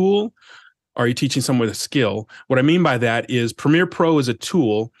someone a tool? Are you teaching someone a skill? What I mean by that is Premiere Pro is a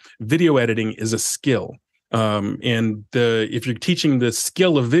tool, video editing is a skill. If you're teaching the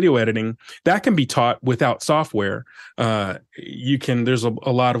skill of video editing, that can be taught without software. There's a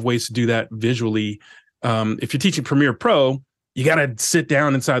lot of ways to do that visually. If you're teaching Premiere Pro, you got to sit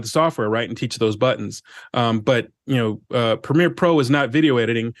down inside the software, right, and teach those buttons. But Premiere Pro is not video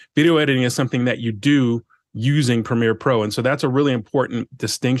editing. Video editing is something that you do using Premiere Pro. And so that's a really important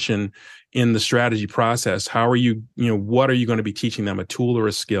distinction in the strategy process. How are you, what are you going to be teaching them, a tool or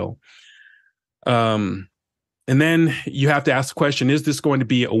a skill? And then you have to ask the question, is this going to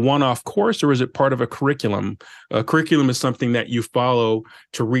be a one-off course or is it part of a curriculum? A curriculum is something that you follow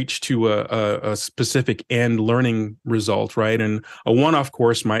to reach to a specific end learning result, right? And a one-off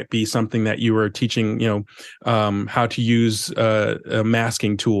course might be something that you are teaching, how to use a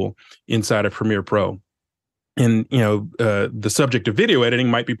masking tool inside of Premiere Pro. And, the subject of video editing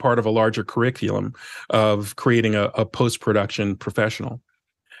might be part of a larger curriculum of creating a post-production professional.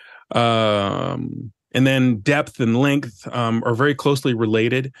 And then depth and length are very closely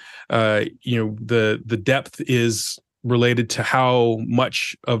related. The depth is related to how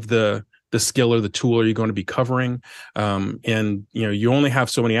much of the skill or the tool are you going to be covering. You only have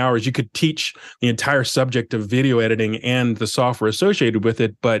so many hours. You could teach the entire subject of video editing and the software associated with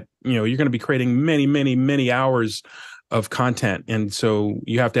it, but you're going to be creating many, many, many hours of content. And so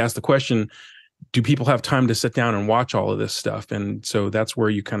you have to ask the question, do people have time to sit down and watch all of this stuff? And so that's where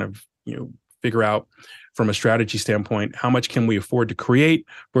you kind of, figure out from a strategy standpoint, how much can we afford to create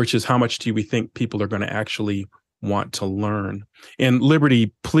versus how much do we think people are going to actually want to learn. And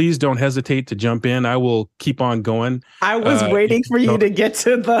Liberty, please don't hesitate to jump in. I will keep on going. I was waiting for you to get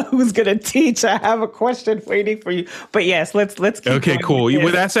to the who's going to teach. I have a question waiting for you. But yes, let's keep okay, going. Cool.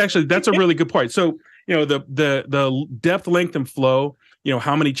 Well, that's a really good point. So, the depth, length, and flow,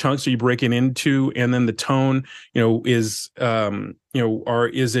 how many chunks are you breaking into? And then the tone, is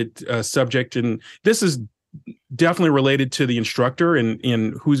is it a subject? And this is definitely related to the instructor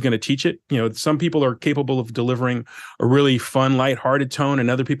and who's going to teach it. Some people are capable of delivering a really fun, lighthearted tone, and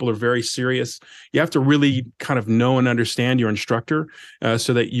other people are very serious. You have to really kind of know and understand your instructor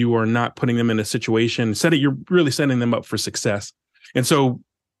so that you are not putting them in a situation, so that you're really setting them up for success. And so,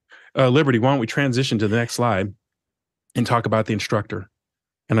 Liberty, why don't we transition to the next slide and talk about the instructor?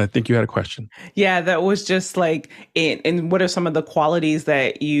 And I think you had a question. Yeah, that was just like, and what are some of the qualities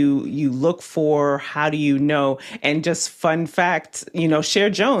that you look for? How do you know? And just fun fact, Cher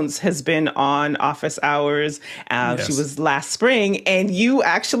Jones has been on Office Hours. Yes. She was last spring, and you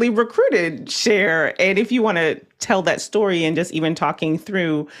actually recruited Cher. And if you want to tell that story and just even talking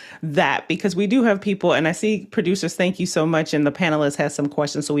through that, because we do have people, and I see producers, thank you so much, and the panelists has some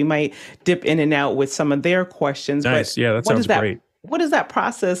questions, so we might dip in and out with some of their questions. Nice. But yeah, that sounds great. What does that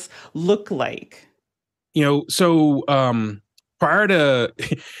process look like? So prior to,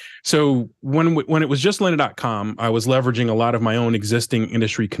 so when it was just lynda.com, I was leveraging a lot of my own existing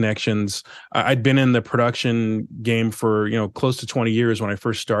industry connections. I'd been in the production game for, close to 20 years when I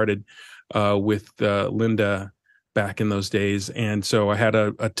first started with Lynda back in those days. And so I had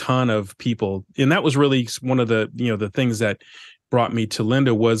a ton of people, and that was really one of the things that brought me to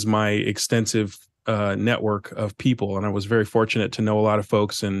Lynda was my extensive network of people. And I was very fortunate to know a lot of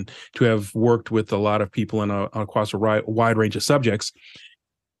folks and to have worked with a lot of people across a wide range of subjects.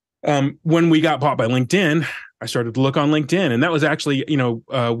 When we got bought by LinkedIn, I started to look on LinkedIn, and that was actually,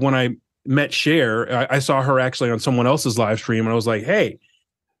 when I met Cher, I saw her actually on someone else's live stream, and I was like, hey,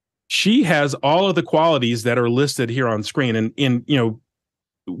 she has all of the qualities that are listed here on screen. And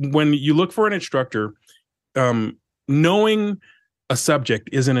when you look for an instructor, knowing a subject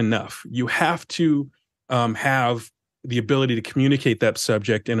isn't enough. You have to have the ability to communicate that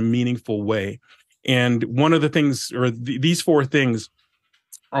subject in a meaningful way. And one of the things, or these four things,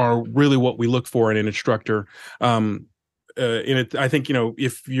 are really what we look for in an instructor. I think,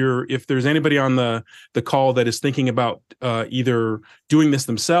 if there's anybody on the call that is thinking about either doing this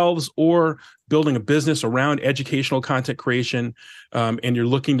themselves or building a business around educational content creation, and you're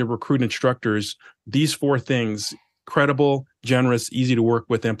looking to recruit instructors, these 4 things: credible, generous, easy to work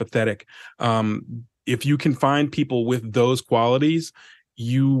with, empathetic. If you can find people with those qualities,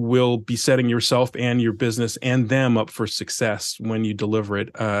 you will be setting yourself and your business and them up for success when you deliver it.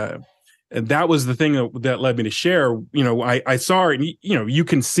 And that was the thing that led me to share. I saw her, and you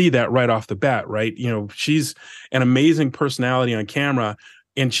can see that right off the bat, right? She's an amazing personality on camera,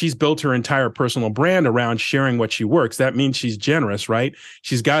 and she's built her entire personal brand around sharing what she works. That means she's generous, right?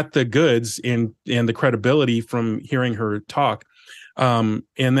 She's got the goods and the credibility from hearing her talk. And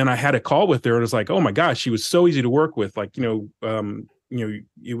then I had a call with her, and it was like, oh my gosh, she was so easy to work with. Like,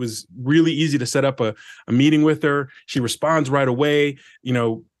 it was really easy to set up a meeting with her. She responds right away.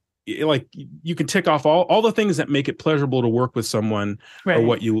 Like, you can tick off all the things that make it pleasurable to work with someone, right, or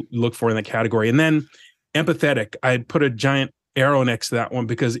what you look for in that category. And then empathetic, I put a giant arrow next to that one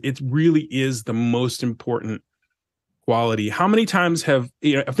because it really is the most important quality. How many times I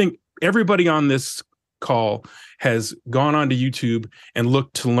think everybody on this call has gone onto YouTube and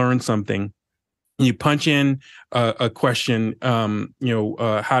looked to learn something. You punch in a question, how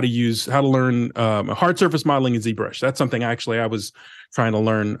to learn hard surface modeling in ZBrush. That's something actually I was trying to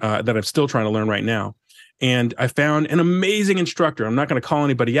learn, that I'm still trying to learn right now. And I found an amazing instructor. I'm not going to call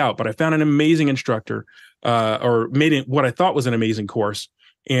anybody out, but I found an amazing instructor, or made it what I thought was an amazing course.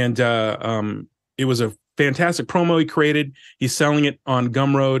 And it was a fantastic promo he created. He's selling it on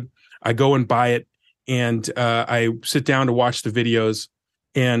Gumroad. I go and buy it, and I sit down to watch the videos,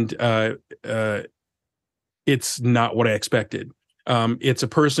 and it's not what I expected. It's a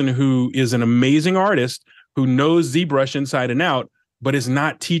person who is an amazing artist who knows ZBrush inside and out, but is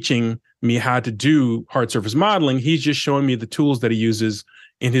not teaching me how to do hard surface modeling. He's just showing me the tools that he uses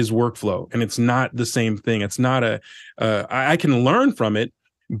in his workflow. And it's not the same thing. It's not I can learn from it,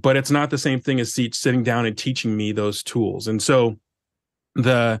 but it's not the same thing as sitting down and teaching me those tools. And so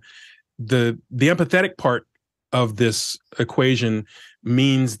the empathetic part of this equation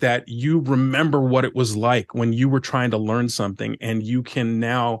means that you remember what it was like when you were trying to learn something, and you can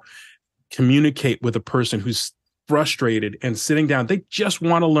now communicate with a person who's frustrated and sitting down. They just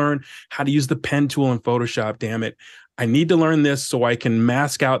want to learn how to use the pen tool in Photoshop. Damn it. I need to learn this so I can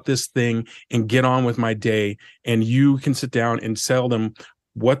mask out this thing and get on with my day. And you can sit down and tell them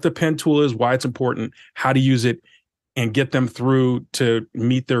what the pen tool is, why it's important, how to use it, and get them through to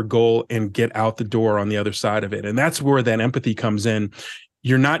meet their goal and get out the door on the other side of it. And that's where that empathy comes in.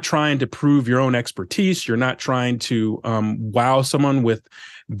 You're not trying to prove your own expertise. You're not trying to wow someone with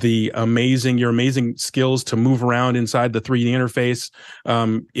your amazing skills to move around inside the 3D interface.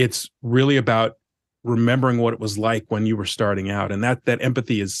 It's really about remembering what it was like when you were starting out. And that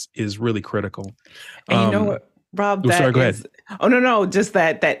empathy is really critical. And you know what, Rob, sorry, go ahead. Oh, no, just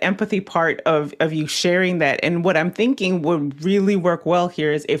that empathy part of you sharing that. And what I'm thinking would really work well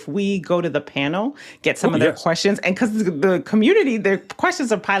here is if we go to the panel, get some of their questions, and because the community, their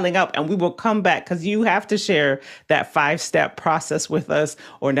questions are piling up, and we will come back because you have to share that 5-step process with us,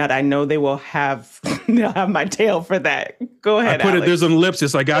 or not. I know they will have, they'll have my tail for that. Go ahead, Alex. There's an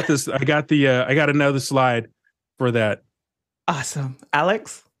ellipsis. I got this. I got another slide for that. Awesome.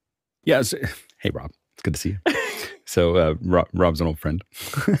 Alex? Yes. Hey, Rob. It's good to see you. So Rob's an old friend.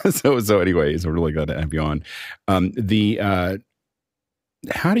 so anyways, I'm really glad to have you on.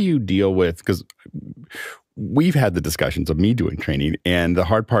 How do you deal with, because we've had the discussions of me doing training, and the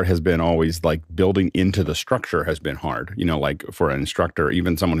hard part has been always like building into the structure has been hard. Like for an instructor,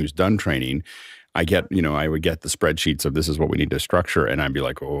 even someone who's done training, I would get the spreadsheets of this is what we need to structure, and I'd be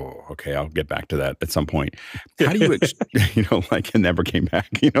like, oh, okay, I'll get back to that at some point. How do you, it never came back,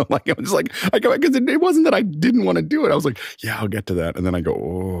 I was like, because it wasn't that I didn't want to do it. I was like, yeah, I'll get to that. And then I go,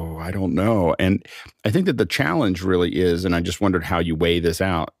 oh, I don't know. And I think that the challenge really is, and I just wondered how you weigh this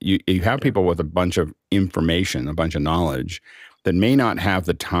out. You have people with a bunch of information, a bunch of knowledge that may not have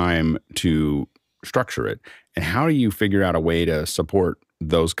the time to structure it. And how do you figure out a way to support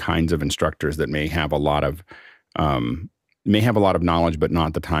those kinds of instructors that may have a lot of knowledge, but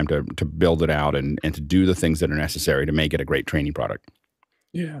not the time to build it out and to do the things that are necessary to make it a great training product?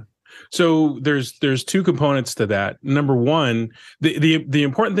 Yeah. So there's 2 components to that. Number one, the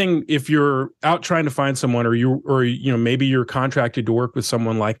important thing, if you're out trying to find someone, or maybe you're contracted to work with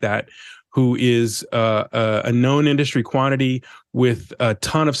someone like that, who is a known industry quantity with a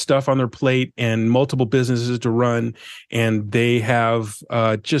ton of stuff on their plate and multiple businesses to run, and they have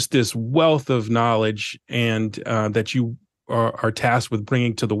just this wealth of knowledge and that you are tasked with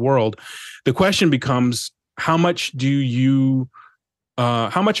bringing to the world. The question becomes, how much do you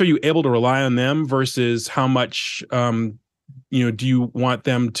how much are you able to rely on them versus how much do you want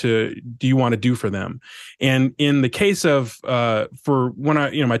to do for them? And in the case of for when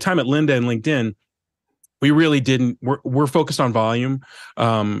I my time at Lynda and LinkedIn, we really didn't. We're focused on volume,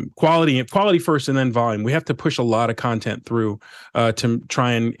 quality first, and then volume. We have to push a lot of content through to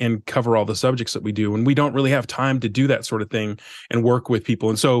try and cover all the subjects that we do, and we don't really have time to do that sort of thing and work with people.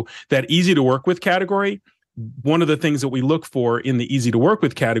 And so that easy to work with category, one of the things that we look for in the easy to work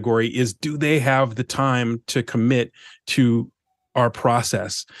with category is, do they have the time to commit to our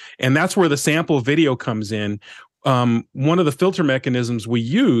process? And that's where the sample video comes in. One of the filter mechanisms we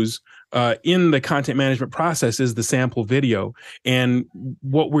use in the content management process is the sample video. And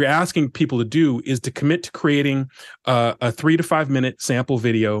what we're asking people to do is to commit to creating a 3 to 5 minute sample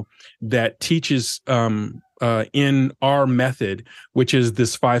video that teaches in our method, which is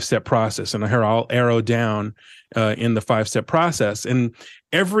this 5-step process. And here I'll arrow down in the 5-step process. And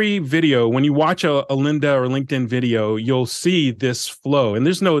every video, when you watch a Lynda or LinkedIn video, you'll see this flow. And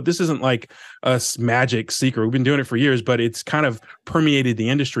this isn't like a magic secret. We've been doing it for years, but it's kind of permeated the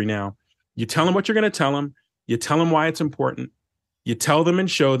industry now. You tell them what you're going to tell them. You tell them why it's important. You tell them and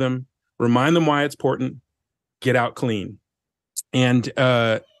show them, remind them why it's important, get out clean. And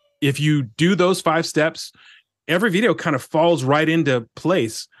if you do those 5 steps, every video kind of falls right into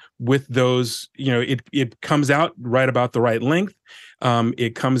place with those. It comes out right about the right length.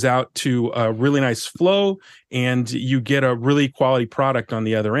 It comes out to a really nice flow, and you get a really quality product on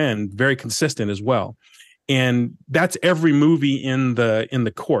the other end, very consistent as well. And that's every movie in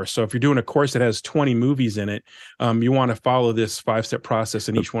the course. So if you're doing a course that has 20 movies in it, you want to follow this 5-step process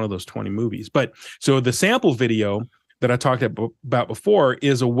in each one of those 20 movies. But so the sample video that I talked about before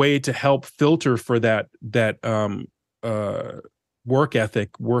is a way to help filter for that work ethic,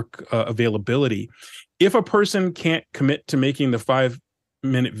 availability. If a person can't commit to making the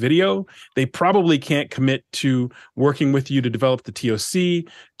 5-minute video, they probably can't commit to working with you to develop the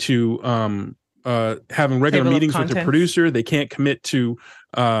TOC, to having regular meetings with their producer. They can't commit to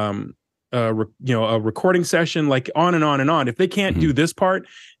a recording session, like on and on and on. If they can't do this part,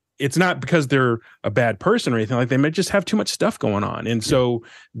 it's not because they're a bad person or anything like that. They might just have too much stuff going on. And so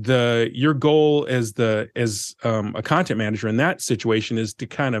your goal as a content manager in that situation is to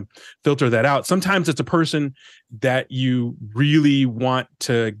kind of filter that out. Sometimes it's a person that you really want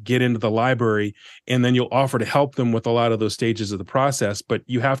to get into the library, and then you'll offer to help them with a lot of those stages of the process, but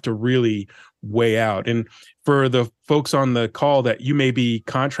you have to really weigh out. And for the folks on the call that you may be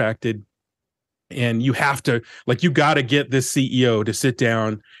contracted, and you have to, like, you got to get this CEO to sit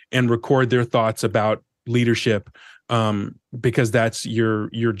down and record their thoughts about leadership, because that's your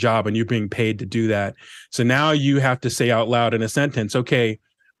job and you're being paid to do that. So now you have to say out loud in a sentence, okay,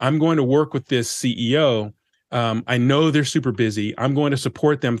 I'm going to work with this CEO. I know they're super busy. I'm going to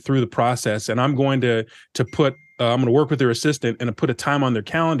support them through the process, and I'm going to work with their assistant and put a time on their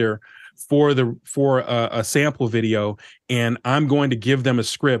calendar for a sample video, and I'm going to give them a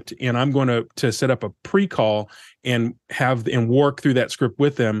script, and I'm going to set up a pre-call and work through that script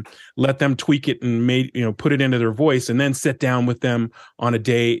with them, let them tweak it and put it into their voice, and then sit down with them on a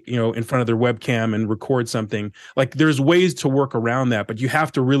day, in front of their webcam and record something. Like, there's ways to work around that, but you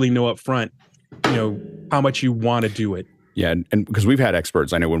have to really know up front, how much you want to do it. Yeah, and because we've had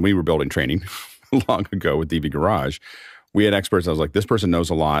experts, I know when we were building training long ago with DB Garage, we had experts. I was like, this person knows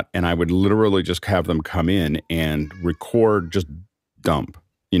a lot. And I would literally just have them come in and record, just dump,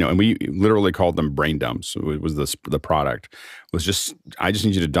 and we literally called them brain dumps. It was the product was just, I just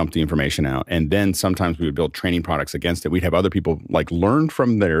need you to dump the information out. And then sometimes we would build training products against it. We'd have other people like learn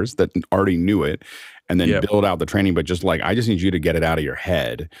from theirs that already knew it, and then build out the training. But just like, I just need you to get it out of your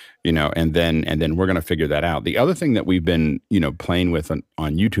head, and then we're going to figure that out. The other thing that we've been, playing with on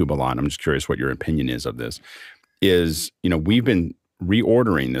YouTube a lot, I'm just curious what your opinion is of this, is, we've been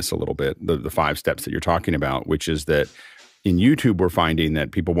reordering this a little bit, the 5 steps that you're talking about, which is that in YouTube, we're finding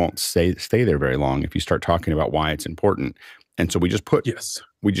that people won't stay there very long if you start talking about why it's important. And so we just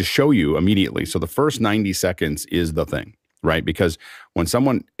we just show you immediately. So the first 90 seconds is the thing, right? Because when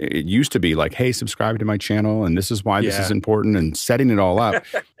it used to be like, hey, subscribe to my channel, and this is why this is important, and setting it all up.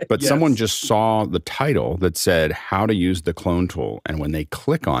 But someone just saw the title that said how to use the clone tool. And when they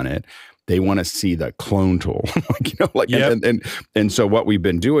click on it, they want to see the clone tool, and so what we've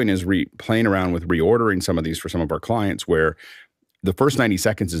been doing is playing around with reordering some of these for some of our clients, where the first 90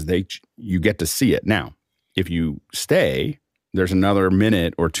 seconds is you get to see it. Now, if you stay, there's another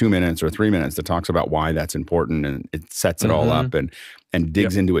minute or 2 minutes or 3 minutes that talks about why that's important, and it sets it all up and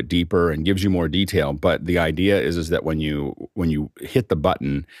digs into it deeper and gives you more detail. But the idea is that when you hit the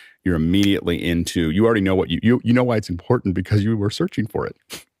button, you're immediately into, you already know what you know why it's important because you were searching for it.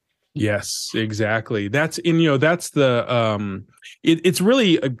 Yes, exactly. That's the it's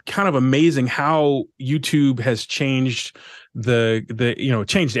really kind of amazing how YouTube has changed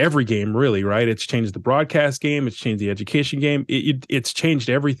changed every game, really, right? It's changed the broadcast game, it's changed the education game, it's changed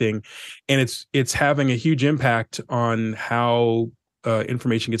everything, and it's having a huge impact on how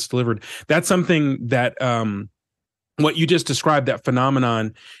information gets delivered. That's something that what you just described, that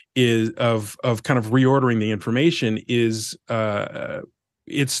phenomenon is of kind of reordering the information, is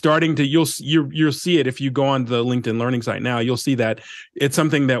it's starting to, you'll see it if you go on the LinkedIn Learning site now. You'll see that it's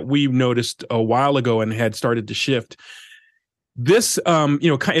something that we noticed a while ago and had started to shift. This,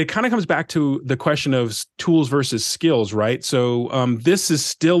 it kind of comes back to the question of tools versus skills, right? So this is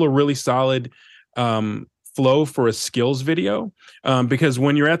still a really solid flow for a skills video, because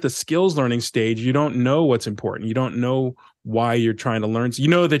when you're at the skills learning stage, you don't know what's important. You don't know why you're trying to learn. So you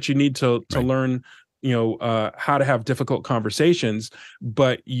know that you need to learn, how to have difficult conversations,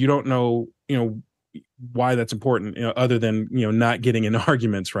 but you don't know, why that's important, other than, not getting in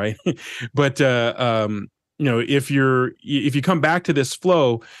arguments, right? But if you come back to this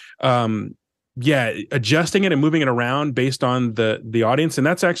flow, adjusting it and moving it around based on the audience. And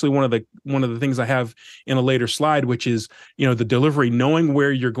that's actually one of the things I have in a later slide, which is, the delivery, knowing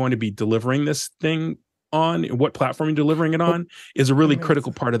where you're going to be delivering this thing on, what platform you're delivering it on, is a really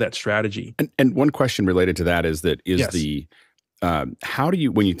critical part of that strategy. And one question related to that is Yes. how do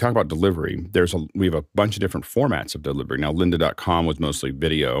you, when you talk about delivery, we have a bunch of different formats of delivery. Now, lynda.com was mostly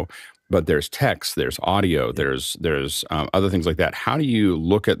video, but there's text, there's audio, there's other things like that. How do you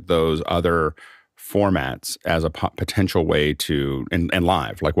look at those other formats as a potential way to, and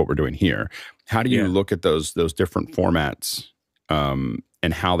live, like what we're doing here? How do you look at those different formats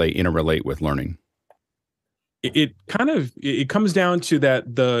and how they interrelate with learning? It comes down to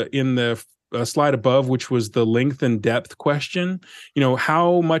that in the slide above, which was the length and depth question.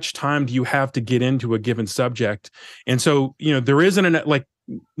 How much time do you have to get into a given subject? And so, there isn't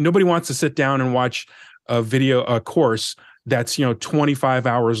nobody wants to sit down and watch a course that's 25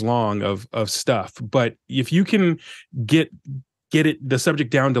 hours long of stuff. But if you can get the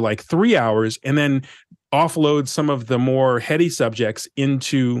subject down to like 3 hours and then offload some of the more heady subjects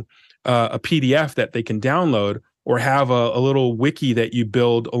into a PDF that they can download, or have a little wiki that you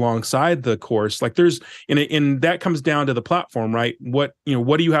build alongside the course, like and that comes down to the platform, right? What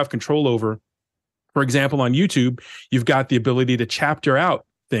do you have control over? For example, on YouTube, you've got the ability to chapter out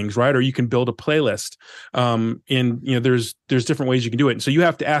things, right? Or you can build a playlist. There's different ways you can do it. And so you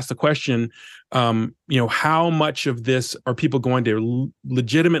have to ask the question, how much of this are people going to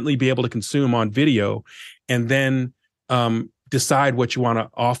legitimately be able to consume on video, and then decide what you want to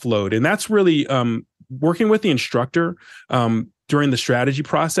offload. And that's really working with the instructor during the strategy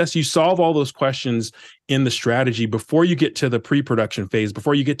process. You solve all those questions in the strategy before you get to the pre-production phase,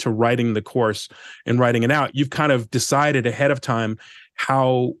 before you get to writing the course and writing it out. You've kind of decided ahead of time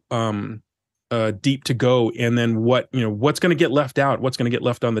how deep to go, and then what's going to get left out, what's going to get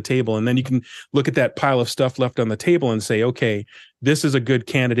left on the table. And then you can look at that pile of stuff left on the table and say, okay, this is a good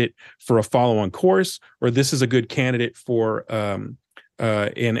candidate for a follow-on course, or this is a good candidate for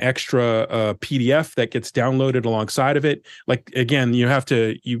an extra PDF that gets downloaded alongside of it. Like, again, you have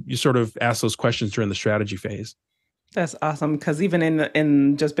to, you sort of ask those questions during the strategy phase. That's awesome, because even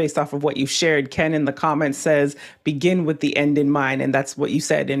in just based off of what you shared, Ken in the comments says, begin with the end in mind. And that's what you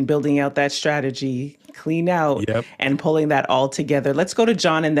said in building out that strategy, clean out and pulling that all together. Let's go to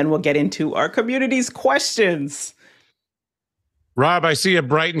John, and then we'll get into our community's questions. Rob, I see a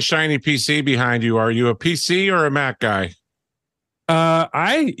bright and shiny PC behind you. Are you a PC or a Mac guy?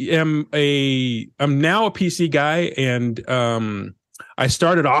 I'm now a PC guy, and I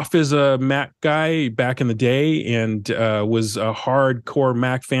started off as a Mac guy back in the day, and was a hardcore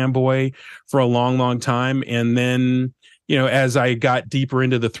Mac fanboy for a long, long time. And then, as I got deeper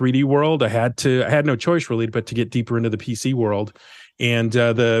into the 3D world, I had no choice really but to get deeper into the PC world. And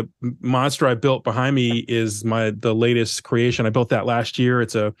the monster I built behind me is the latest creation. I built that last year.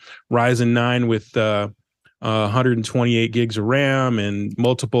 It's a Ryzen 9 with 128 gigs of RAM and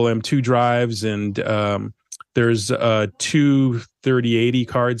multiple M2 drives, and there's two 3080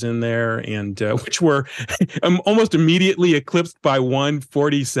 cards in there, and which were almost immediately eclipsed by one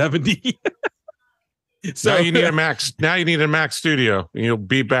 4070. So now you need a Mac. Now you need a Mac Studio. You'll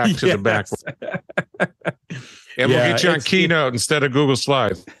be back to the back. And we'll get you on Keynote instead of Google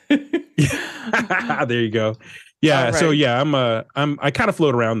Slides. There you go. Yeah. All So right. yeah, I kind of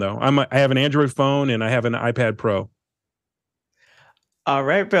float around though. I have an Android phone and I have an iPad Pro. All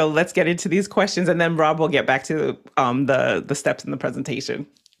right, Bill, let's get into these questions, and then Rob will get back to the steps in the presentation.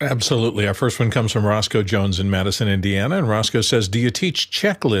 Absolutely. Our first one comes from Roscoe Jones in Madison, Indiana. And Roscoe says, do you teach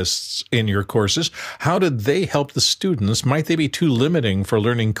checklists in your courses? How did they help the students? Might they be too limiting for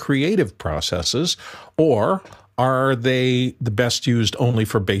learning creative processes? Or are they the best used only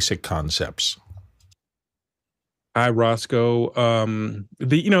for basic concepts? Hi, Roscoe. I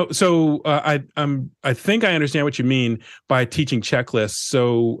think I understand what you mean by teaching checklists.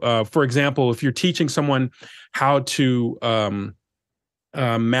 So, for example, if you're teaching someone how to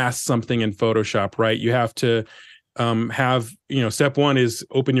mask something in Photoshop, right? You have to have, step one is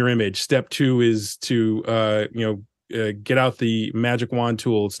open your image. Step two is to get out the magic wand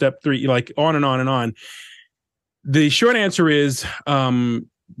tool. Step three, like on and on and on. The short answer is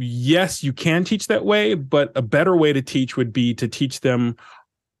yes, you can teach that way, but a better way to teach would be to teach them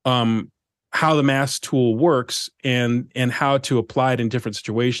how the mask tool works and how to apply it in different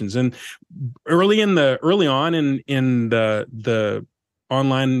situations. And early on in the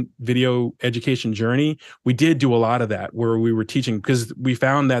online video education journey, we did do a lot of that where we were teaching, because we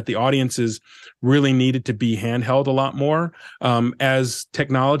found that the audiences really needed to be handheld a lot more. As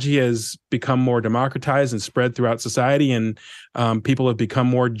technology has become more democratized and spread throughout society, and people have become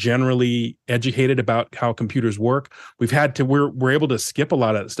more generally educated about how computers work, we're able to skip a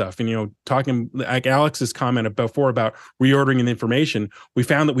lot of that stuff. And, talking like Alex's comment before about reordering the information, we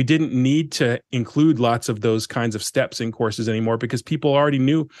found that we didn't need to include lots of those kinds of steps in courses anymore, because people already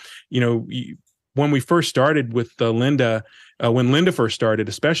knew, when we first started with Linda, when Linda first started,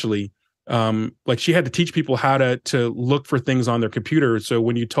 especially, like she had to teach people how to look for things on their computer. So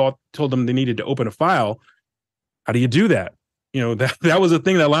when you told them they needed to open a file, how do you do that? That was a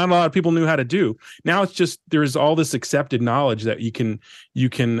thing that a lot of people knew how to do. Now it's just, there's all this accepted knowledge that you can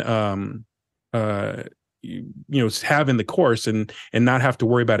have in the course and not have to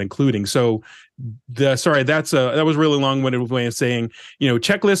worry about including. So that was really long-winded way of saying,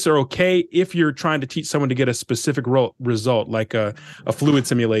 checklists are okay if you're trying to teach someone to get a specific result, like a fluid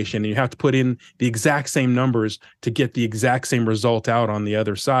simulation, and you have to put in the exact same numbers to get the exact same result out on the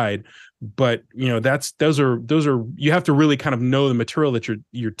other side. But those are you have to really kind of know the material that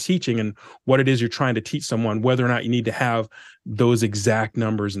you're teaching and what it is you're trying to teach someone, whether or not you need to have those exact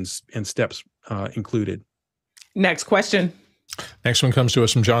numbers and steps included. Next question. Next one comes to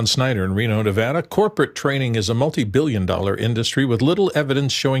us from John Snyder in Reno, Nevada. Corporate training is a multi-billion-dollar industry with little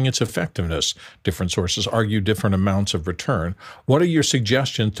evidence showing its effectiveness. Different sources argue different amounts of return. What are your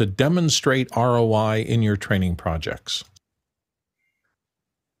suggestions to demonstrate ROI in your training projects?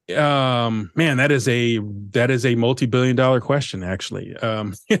 Man, that is a multi-billion-dollar question, actually.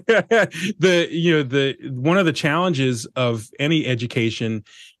 One of the challenges of any education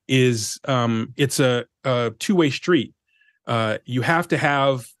is it's a two-way street. You have to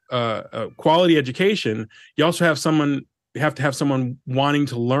have a quality education. You also have someone wanting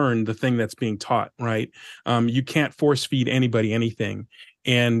to learn the thing that's being taught, right? You can't force feed anybody anything.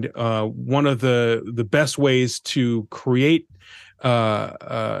 And one of the best ways to create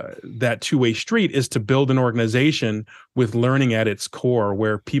that two-way street is to build an organization with learning at its core,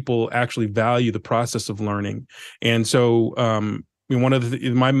 where people actually value the process of learning. And so one of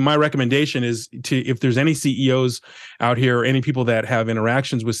my recommendation is if there's any CEOs out here or any people that have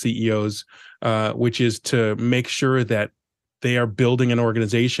interactions with CEOs, which is to make sure that they are building an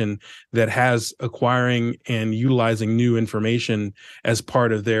organization that has acquiring and utilizing new information as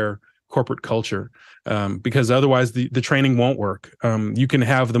part of their corporate culture, because otherwise the training won't work. You can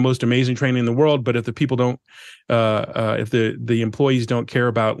have the most amazing training in the world, but if the people don't, if the employees don't care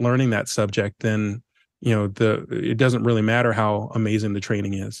about learning that subject, then it doesn't really matter how amazing the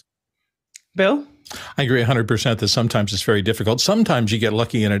training is. Bill? I agree 100% that sometimes it's very difficult. Sometimes you get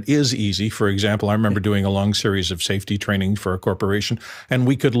lucky and it is easy. For example, I remember doing a long series of safety training for a corporation, and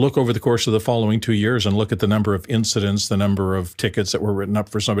we could look over the course of the following 2 years and look at the number of incidents, the number of tickets that were written up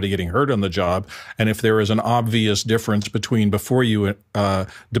for somebody getting hurt on the job. And if there is an obvious difference between before you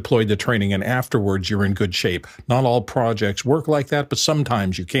deployed the training and afterwards, you're in good shape. Not all projects work like that, but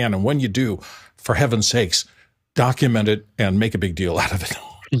sometimes you can. And when you do, for heaven's sakes, document it and make a big deal out of it.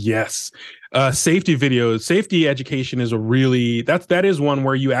 Yes. Safety videos, safety education is that is one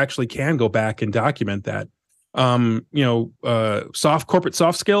where you actually can go back and document that. Corporate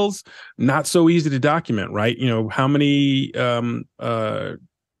soft skills, not so easy to document, right? How many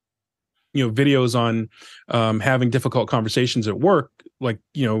videos on having difficult conversations at work, like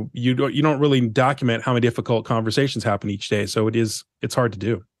you don't really document how many difficult conversations happen each day. So it's hard to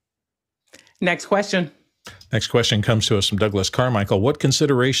do. Next question. Next question comes to us from Douglas Carmichael. What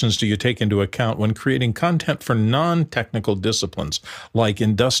considerations do you take into account when creating content for non-technical disciplines like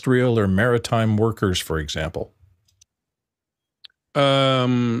industrial or maritime workers, for example?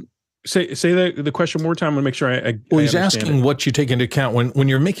 Say the question one more time. I want to make sure I Well, he's understand asking it. what you take into account when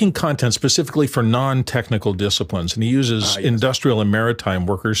you're making content specifically for non-technical disciplines, and he uses industrial and maritime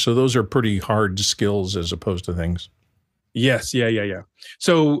workers, so those are pretty hard skills as opposed to things. Yes, yeah.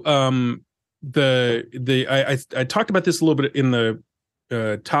 So I talked about this a little bit in the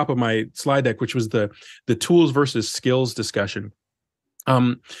top of my slide deck, which was the tools versus skills discussion.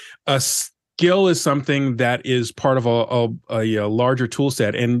 A skill is something that is part of a larger tool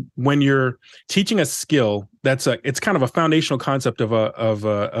set, and when you're teaching a skill, it's kind of a foundational concept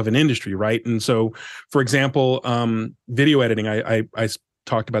of an industry, right? And so, for example, video editing, I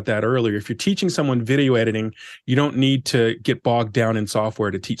talked about that earlier. If you're teaching someone video editing, you don't need to get bogged down in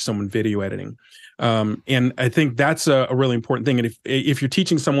software to teach someone video editing. And I think that's a really important thing. And if you're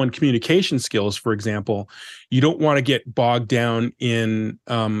teaching someone communication skills, for example, you don't want to get bogged down in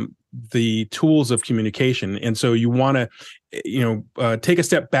the tools of communication. And so you want to, take a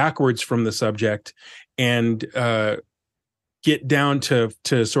step backwards from the subject and get down to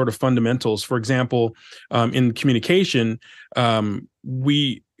sort of fundamentals. For example, in communication,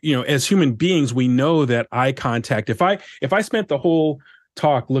 we, as human beings, we know that eye contact, if I spent the whole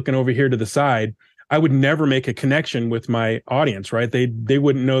talk looking over here to the side, I would never make a connection with my audience, right? They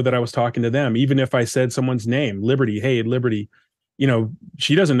wouldn't know that I was talking to them. Even if I said someone's name, Liberty, hey, Liberty,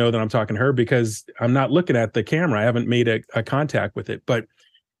 she doesn't know that I'm talking to her because I'm not looking at the camera. I haven't made a contact with it. But,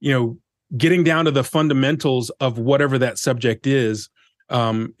 getting down to the fundamentals of whatever that subject is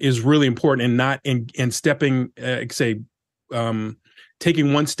really important, and stepping,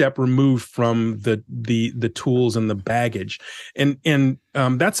 taking one step removed from the tools and the baggage. And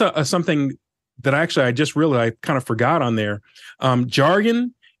that's something that I just realized I kind of forgot on there.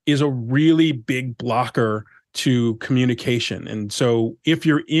 Jargon is a really big blocker to communication. And so if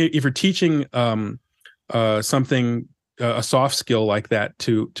you're teaching something, a soft skill like that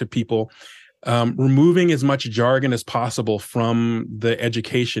to people, removing as much jargon as possible from the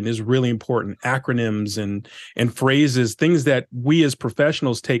education is really important. Acronyms and phrases, things that we as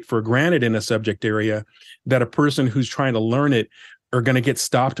professionals take for granted in a subject area, that a person who's trying to learn it are going to get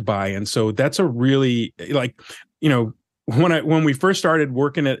stopped by. And so that's a really, when we first started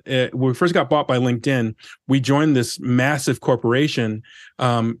working when we first got bought by LinkedIn, we joined this massive corporation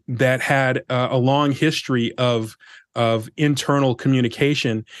that had a long history of internal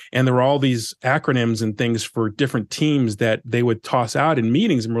communication, and there were all these acronyms and things for different teams that they would toss out in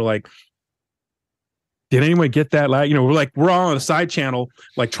meetings, and we're like, did anyone get that? We're all on a side channel,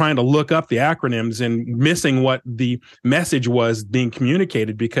 like trying to look up the acronyms and missing what the message was being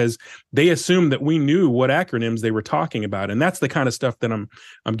communicated because they assumed that we knew what acronyms they were talking about. And that's the kind of stuff that I'm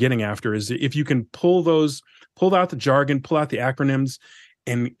getting after, is if you can pull out the jargon, pull out the acronyms,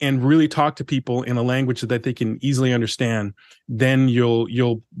 and really talk to people in a language that they can easily understand, then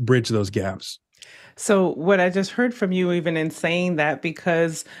you'll bridge those gaps. So what I just heard from you, even in saying that,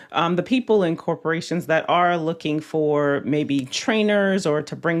 because the people in corporations that are looking for maybe trainers or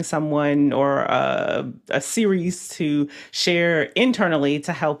to bring someone or a series to share internally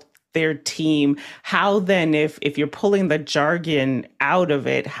to help their team, how then, if you're pulling the jargon out of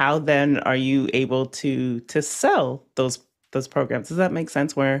it, how then are you able to sell those programs? Does that make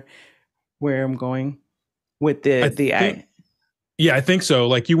sense where I'm going with Yeah, I think so.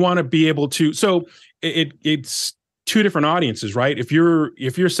 Like, you want to be able to, so it's two different audiences, right? If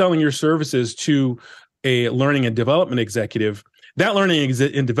you're selling your services to a learning and development executive, that learning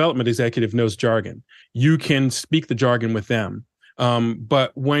and development executive knows jargon. You can speak the jargon with them.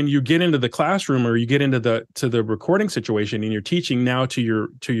 But when you get into the classroom or you get into the recording situation and you're teaching now to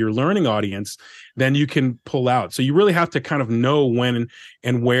your learning audience, then you can pull out. So you really have to kind of know when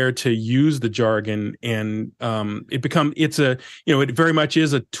and where to use the jargon, and it very much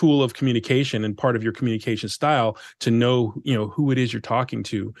is a tool of communication and part of your communication style to know who it is you're talking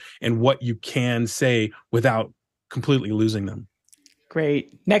to and what you can say without completely losing them.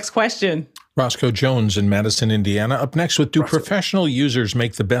 Great. Next question. Roscoe Jones in Madison, Indiana. Up next with, do professional users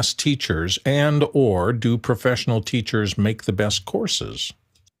make the best teachers, and or do professional teachers make the best courses?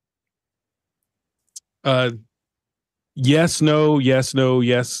 Yes, no, yes, no,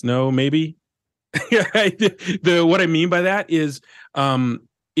 yes, no, maybe. What I mean by that is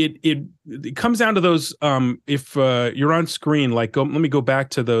it comes down to those, if you're on screen, let me go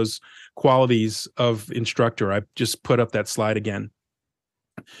back to those qualities of instructor. I just put up that slide again.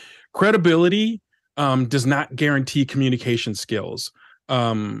 Credibility does not guarantee communication skills.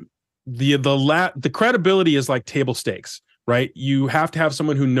 the credibility is like table stakes, right? You have to have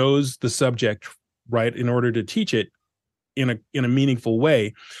someone who knows the subject, right, in order to teach it in a meaningful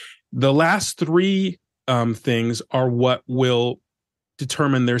way. The last three things are what will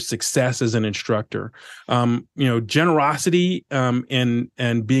determine their success as an instructor. Generosity and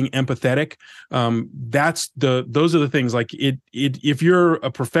being empathetic. Those are the things. Like if you're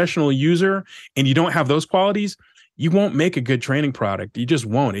a professional user and you don't have those qualities, you won't make a good training product. You just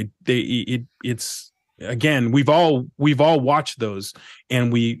won't. It's again, we've all watched those,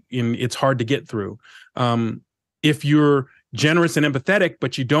 and it's hard to get through. If you're generous and empathetic,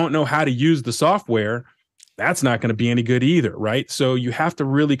 but you don't know how to use the software, that's not going to be any good either, right? So you have to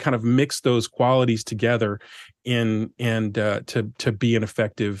really kind of mix those qualities together to be an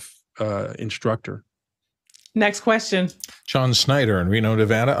effective instructor. Next question. John Snyder in Reno,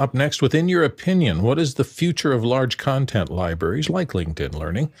 Nevada. Up next, within your opinion, what does the future of large content libraries like LinkedIn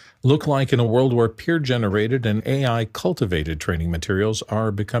Learning look like in a world where peer-generated and AI-cultivated training materials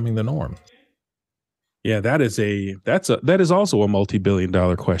are becoming the norm? Yeah, that is also a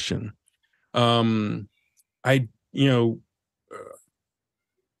multi-billion-dollar question. I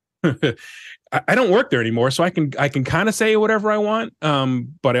don't work there anymore, so I can kind of say whatever I want.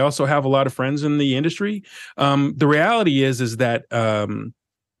 But I also have a lot of friends in the industry. The reality is that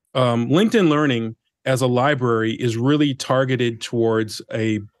LinkedIn Learning as a library is really targeted towards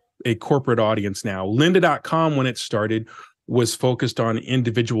a corporate audience now. Lynda.com, when it started, was focused on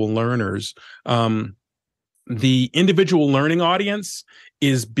individual learners. The individual learning audience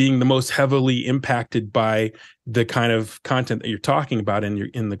is being the most heavily impacted by the kind of content that you're talking about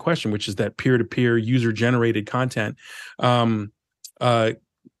in the question, which is that peer-to-peer user-generated content.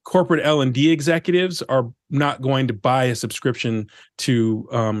 Corporate L&D executives are not going to buy a subscription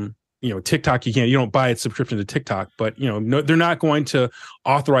to TikTok. You don't buy a subscription to TikTok, but they're not going to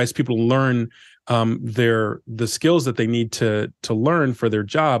authorize people to learn the skills that they need to learn for their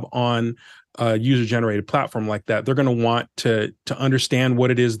job on a user-generated platform like that. They're going to want to understand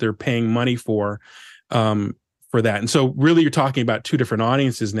what it is they're paying money for that. And so really you're talking about two different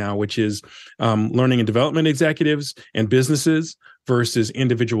audiences now, which is learning and development executives and businesses versus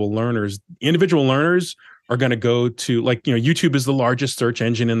individual learners. Individual learners are going to go to, YouTube is the largest search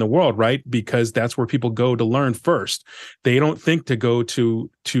engine in the world, right? Because that's where people go to learn first. They don't think to go to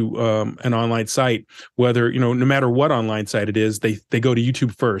an online site, whether, no matter what online site it is, they go to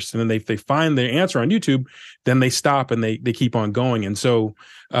YouTube first. And then they find their answer on YouTube, then they stop and they keep on going. And so,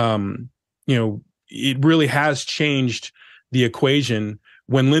 it really has changed the equation.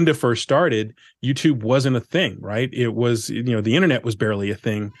 When Lynda first started, YouTube wasn't a thing, right? It was, the internet was barely a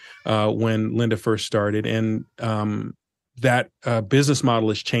thing when Lynda first started. And that business model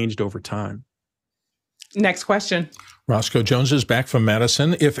has changed over time. Next question. Roscoe Jones is back from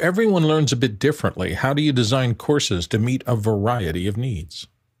Madison. If everyone learns a bit differently, how do you design courses to meet a variety of needs?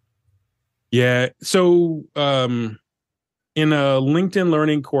 Yeah, so in a LinkedIn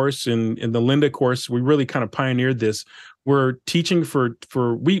Learning course, in the Lynda course, we really kind of pioneered this. We're teaching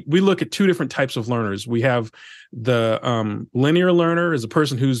we look at two different types of learners. We have the linear learner as a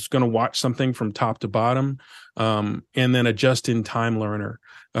person who's going to watch something from top to bottom, and then a just-in-time learner.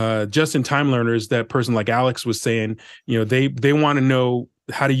 Just-in-time learners, that person like Alex was saying, they want to know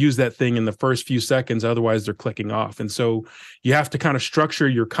how to use that thing in the first few seconds, otherwise they're clicking off. And so you have to kind of structure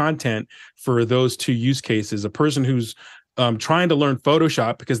your content for those two use cases. A person who's trying to learn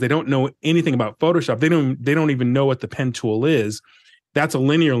Photoshop because they don't know anything about Photoshop. They don't even know what the pen tool is. That's a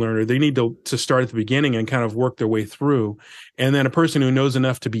linear learner. They need to start at the beginning and kind of work their way through. And then a person who knows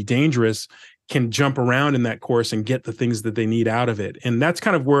enough to be dangerous can jump around in that course and get the things that they need out of it. And that's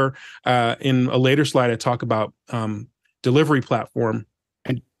kind of where, in a later slide, I talk about delivery platform.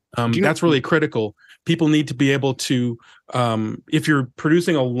 And that's really critical. People need to be able to, if you're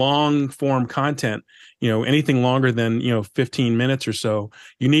producing a long form content, anything longer than, 15 minutes or so,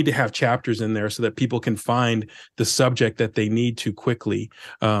 you need to have chapters in there so that people can find the subject that they need to quickly.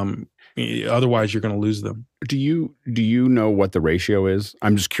 Otherwise, you're going to lose them. Do you know what the ratio is?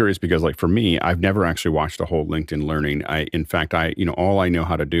 I'm just curious because, like, for me, I've never actually watched a whole LinkedIn Learning. In fact, all I know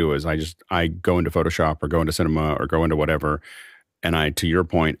how to do is I go into Photoshop or go into Cinema or go into whatever, and to your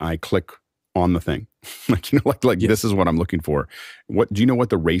point, I click on the thing. This is what I'm looking for. What do you know what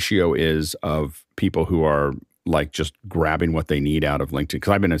the ratio is of people who are like just grabbing what they need out of LinkedIn?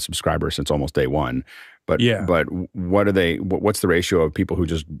 Because I've been a subscriber since almost day one. But what are they? What's the ratio of people who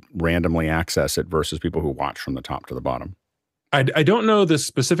just randomly access it versus people who watch from the top to the bottom? I don't know the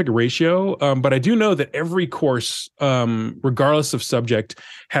specific ratio, but I do know that every course, regardless of subject,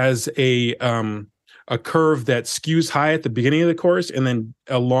 has a a curve that skews high at the beginning of the course and then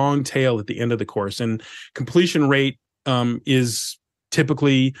a long tail at the end of the course. And completion rate is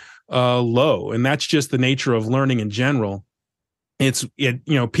typically low, and that's just the nature of learning in general.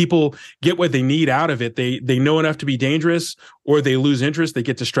 People get what they need out of it. They know enough to be dangerous, or they lose interest. They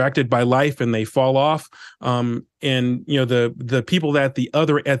get distracted by life and they fall off. The people that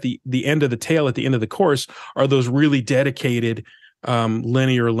at the end of the tail, at the end of the course, are those really dedicated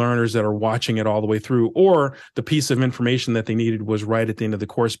linear learners that are watching it all the way through, or the piece of information that they needed was right at the end of the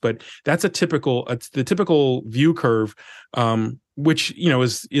course. But that's the typical view curve, which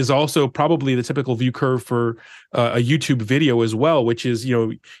is also probably the typical view curve for a YouTube video as well, which is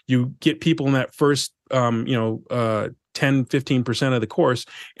you get people in that first 10-15% of the course,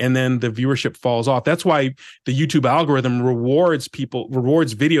 and then the viewership falls off. That's why the YouTube algorithm rewards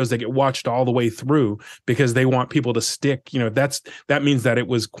videos that get watched all the way through, because they want people to stick. That means that it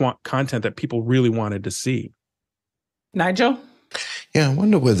was content that people really wanted to see. Nigel? Yeah, I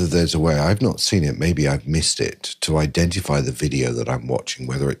wonder whether there's a way, I've not seen it, maybe I've missed it, to identify the video that I'm watching,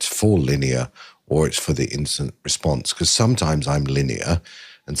 whether it's for linear or it's for the instant response. Because sometimes I'm linear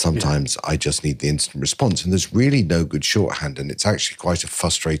and sometimes I just need the instant response. And there's really no good shorthand. And it's actually quite a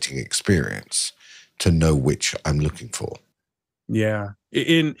frustrating experience to know which I'm looking for. Yeah.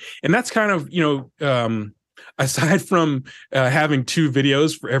 And that's kind of, aside from having two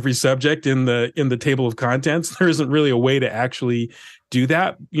videos for every subject in the table of contents, there isn't really a way to actually do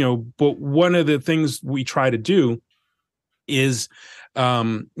that. But one of the things we try to do is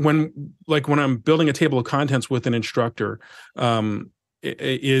when I'm building a table of contents with an instructor,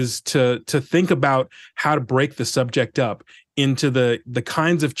 is to think about how to break the subject up into the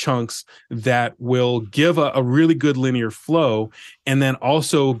kinds of chunks that will give a really good linear flow, and then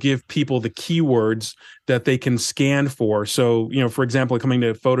also give people the keywords that they can scan for. So, for example, coming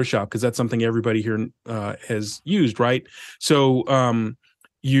to Photoshop, because that's something everybody here has used, right? So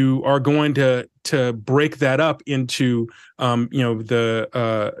you are going to break that up into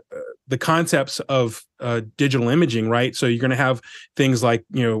the concepts of digital imaging, right? So you're going to have things like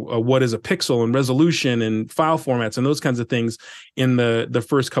what is a pixel and resolution and file formats and those kinds of things in the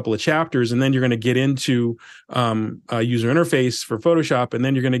first couple of chapters, and then you're going to get into a user interface for Photoshop, and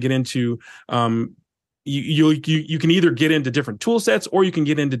then you're going to get into you can either get into different tool sets, or you can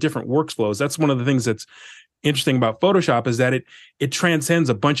get into different workflows. That's one of the things that's interesting about Photoshop, is that it transcends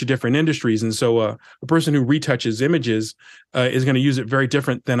a bunch of different industries. And so a person who retouches images is going to use it very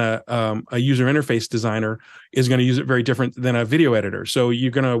different than a user interface designer is going to use it very different than a video editor. So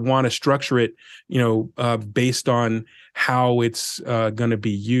you're going to want to structure it, based on how it's going to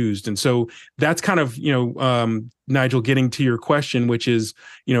be used. And so that's kind of, Nigel, getting to your question, which is,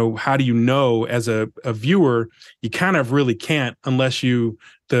 how do you know as a viewer? You kind of really can't unless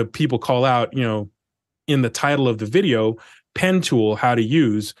the people call out, in the title of the video, pen tool, how to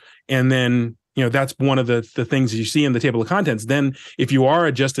use. And then, that's one of the things you see in the table of contents. Then if you are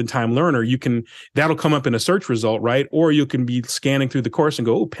a just-in-time learner, that'll come up in a search result, right? Or you can be scanning through the course and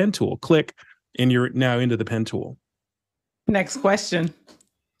go, oh, pen tool, click, and you're now into the pen tool. Next question.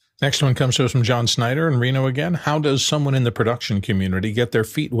 Next one comes to us from John Snyder in Reno again. How does someone in the production community get their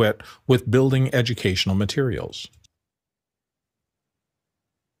feet wet with building educational materials?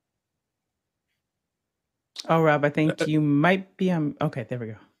 Oh, Rob, I think you might be on. Okay, there we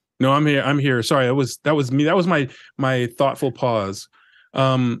go. No, I'm here. Sorry, that was me. That was my thoughtful pause.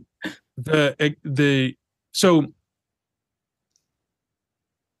 So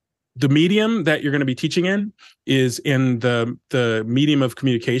the medium that you're going to be teaching in is in the medium of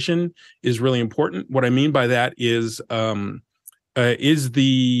communication is really important. What I mean by that is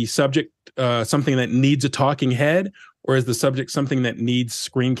the subject something that needs a talking head, or is the subject something that needs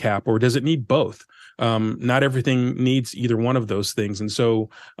screen cap, or does it need both? Not everything needs either one of those things. And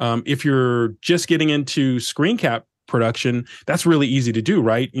so if you're just getting into screen cap production, that's really easy to do,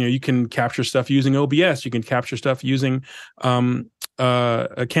 right? You can capture stuff using OBS, you can capture stuff using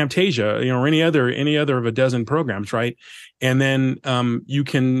Camtasia, or any other of a dozen programs, right? And then you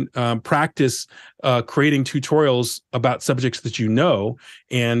can practice creating tutorials about subjects that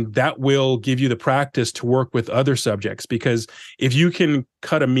and that will give you the practice to work with other subjects. Because if you can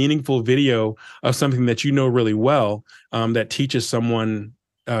cut a meaningful video of something that really well, that teaches someone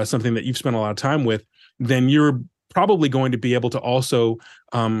something that you've spent a lot of time with, then you're probably going to be able to also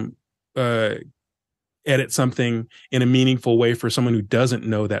edit something in a meaningful way for someone who doesn't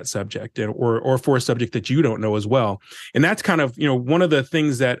know that subject, or for a subject that you don't know as well. And that's kind of one of the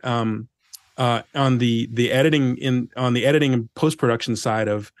things that on the editing and post-production side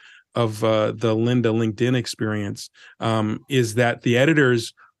of the Lynda LinkedIn experience is that the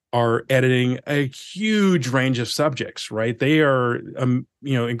editors are editing a huge range of subjects, right? They are,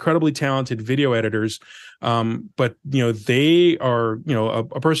 incredibly talented video editors. But, they are,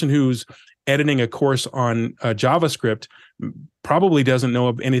 a person who's editing a course on JavaScript probably doesn't know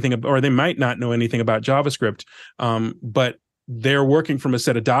anything, or they might not know anything about JavaScript. But they're working from a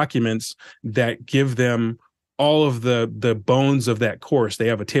set of documents that give them all of the bones of that course. They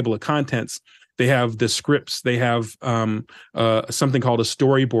have a table of contents. They have the scripts. They have something called a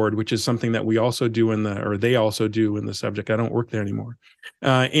storyboard, which is something that we also do they also do in the subject. I don't work there anymore.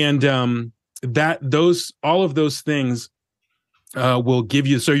 All of those things will give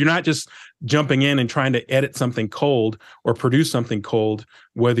you, so you're not just jumping in and trying to edit something cold or produce something cold,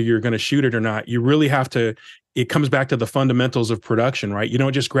 whether you're going to shoot it or not. You really have to, it comes back to the fundamentals of production, right? You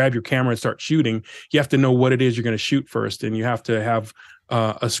don't just grab your camera and start shooting. You have to know what it is you're going to shoot first, and you have to have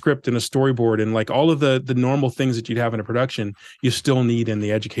a script and a storyboard, and like all of the normal things that you'd have in a production, you still need in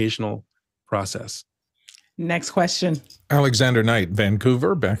the educational process. Next question. Alexander Knight,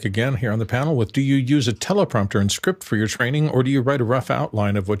 Vancouver, back again here on the panel with, do you use a teleprompter and script for your training, or do you write a rough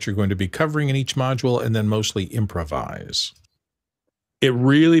outline of what you're going to be covering in each module and then mostly improvise? It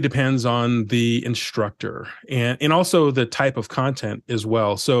really depends on the instructor and also the type of content as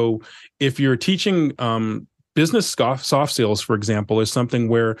well. So if you're teaching business soft skills, for example, is something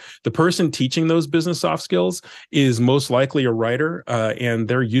where the person teaching those business soft skills is most likely a writer, and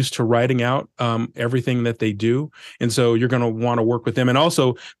they're used to writing out everything that they do. And so you're going to want to work with them. And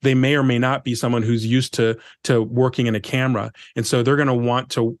also they may or may not be someone who's used to working in a camera. And so they're going to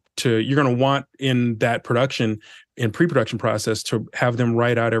want you're going to want in that production and pre-production process to have them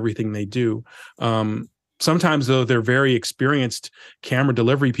write out everything they do. Sometimes, though, they're very experienced camera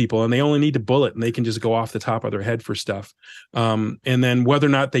delivery people, and they only need to bullet, and they can just go off the top of their head for stuff. And then whether or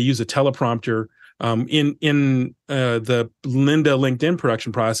not they use a teleprompter in the Lynda LinkedIn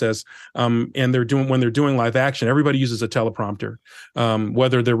production process, and when they're doing live action, everybody uses a teleprompter,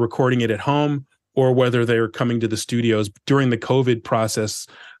 whether they're recording it at home or whether they're coming to the studios. During the COVID process,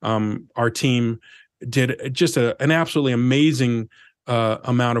 our team did just an absolutely amazing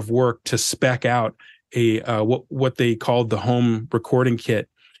amount of work to spec out what they called the home recording kit.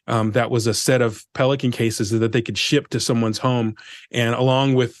 That was a set of Pelican cases that they could ship to someone's home, and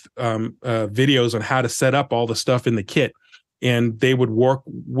along with videos on how to set up all the stuff in the kit. And they would work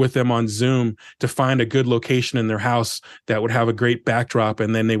with them on Zoom to find a good location in their house that would have a great backdrop.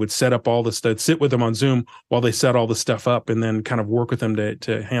 And then they would set up all the stuff, sit with them on Zoom while they set all the stuff up, and then kind of work with them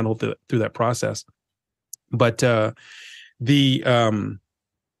to handle through that process. But all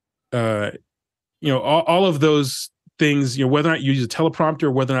of those things, whether or not you use a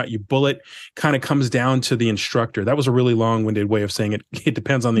teleprompter, whether or not you bullet, kind of comes down to the instructor. That was a really long-winded way of saying it. It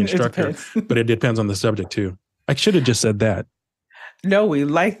depends on the instructor, but it depends on the subject too. I should have just said that. No, we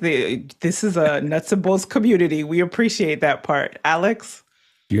like this is a nuts and bolts community. We appreciate that part. Alex?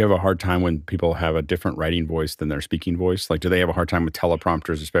 Do you have a hard time when people have a different writing voice than their speaking voice? Like, do they have a hard time with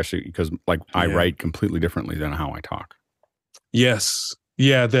teleprompters, especially because I write completely differently than how I talk? Yes.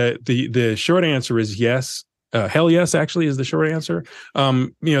 Yeah. The short answer is yes. Hell yes, actually, is the short answer.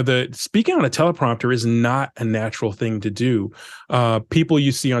 The speaking on a teleprompter is not a natural thing to do. People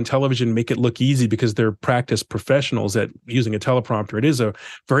you see on television make it look easy because they're practiced professionals at using a teleprompter. It is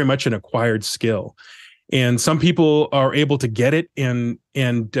very much an acquired skill. And some people are able to get it and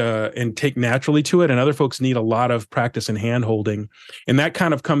take naturally to it, and other folks need a lot of practice and hand holding. And that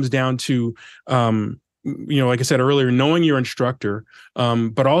kind of comes down to, like I said earlier, knowing your instructor,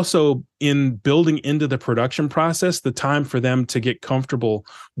 but also in building into the production process the time for them to get comfortable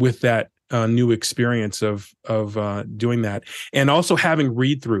with that new experience of doing that, and also having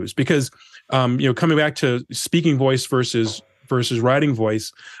read-throughs. Because coming back to speaking voice versus writing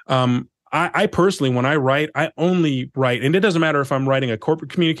voice. I personally, when I write, I only write, and it doesn't matter if I'm writing a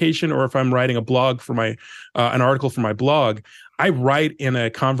corporate communication or if I'm writing a blog for an article for my blog. I write in a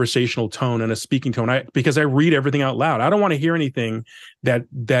conversational tone and a speaking tone because I read everything out loud. I don't want to hear anything that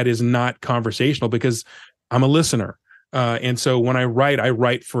is not conversational because I'm a listener. And so when I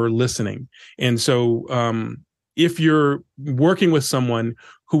write for listening. And so if you're working with someone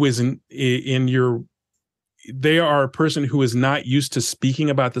who is they are a person who is not used to speaking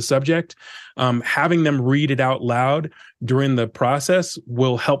about the subject, having them read it out loud during the process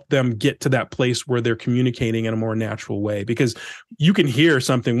will help them get to that place where they're communicating in a more natural way. Because you can hear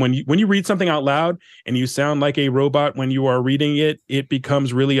something when you read something out loud and you sound like a robot when you are reading it, it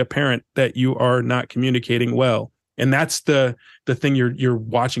becomes really apparent that you are not communicating well. And that's the thing you're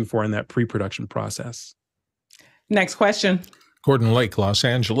watching for in that pre-production process. Next question. Gordon Lake, Los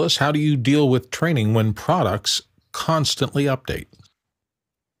Angeles. How do you deal with training when products constantly update?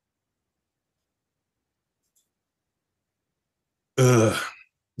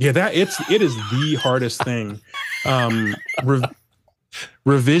 Yeah, it is the hardest thing.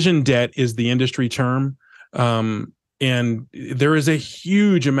 Revision debt is the industry term. And there is a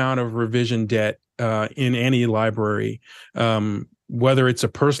huge amount of revision debt in any library, whether it's a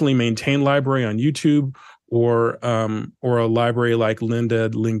personally maintained library on YouTube or a library like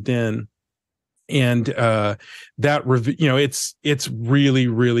LinkedIn. And it's really,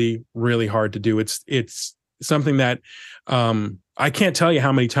 really, really hard to do. It's something that I can't tell you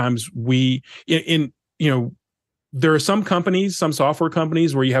how many times there are some companies, some software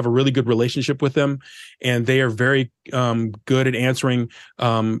companies where you have a really good relationship with them and they are very good at answering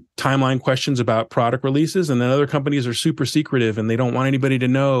timeline questions about product releases. And then other companies are super secretive and they don't want anybody to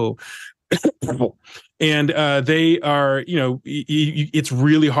know. And they are, it's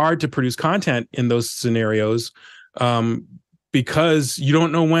really hard to produce content in those scenarios because you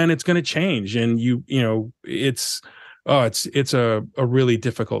don't know when it's going to change. And it's a really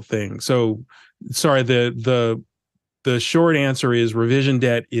difficult thing. So sorry, the short answer is revision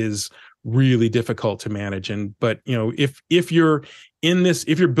debt is really difficult to manage. But if you're in this,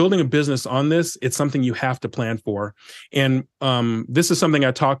 if you're building a business on this, it's something you have to plan for. And this is something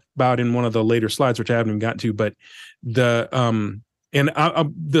I talked about in one of the later slides, which I haven't even gotten to, but the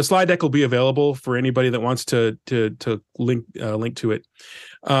slide deck will be available for anybody that wants to link to it.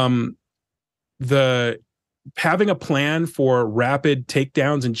 Having a plan for rapid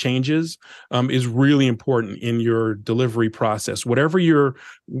takedowns and changes is really important in your delivery process. Whether you're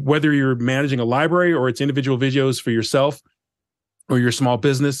managing a library or it's individual videos for yourself or your small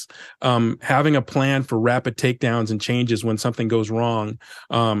business, having a plan for rapid takedowns and changes when something goes wrong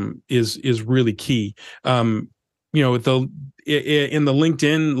is really key. In the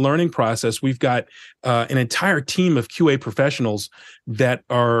LinkedIn learning process, we've got an entire team of QA professionals that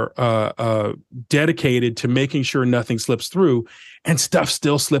are dedicated to making sure nothing slips through, and stuff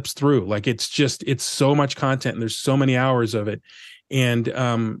still slips through. Like it's so much content and there's so many hours of it.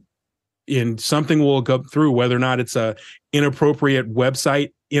 And something will go through, whether or not it's a inappropriate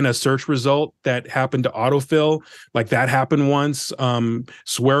website in a search result that happened to autofill, like that happened once.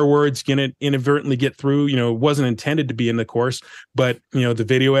 Swear words can inadvertently get through. It wasn't intended to be in the course, but the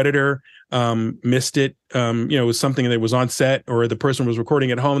video editor missed it. It was something that was on set, or the person was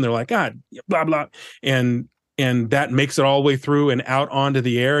recording at home and they're like, God, blah blah, and that makes it all the way through and out onto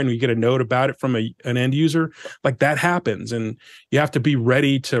the air, and you get a note about it from an end user. Like that happens, and you have to be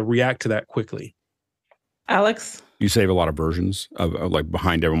ready to react to that quickly. Alex? You save a lot of versions of like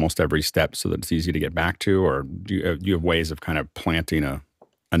behind almost every step so that it's easy to get back to, or do you have ways of kind of planting a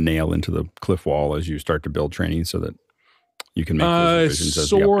nail into the cliff wall as you start to build training so that you can make those revisions as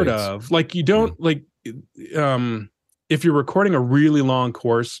sort the updates? of like you don't if you're recording a really long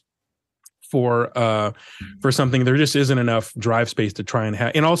course for something, there just isn't enough drive space to try and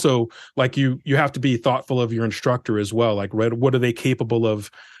have. And also, like you have to be thoughtful of your instructor as well. Like, what are they capable of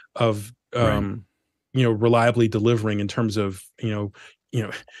Right. Reliably delivering in terms of if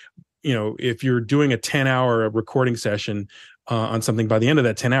you're doing a 10-hour recording session on something, by the end of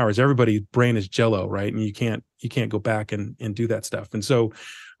that 10 hours, everybody's brain is jello, right? And you can't go back and do that stuff. And so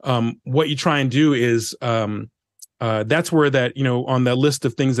what you try and do is that's where that, on the list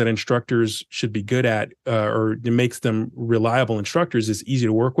of things that instructors should be good at, or it makes them reliable instructors, is easy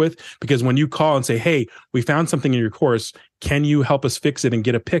to work with. Because when you call and say, hey, we found something in your course, can you help us fix it and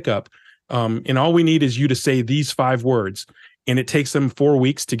get a pickup? And all we need is you to say these 5 words, and it takes them 4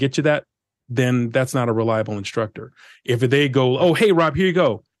 weeks to get you that, then that's not a reliable instructor. If they go, oh, hey, Rob, here you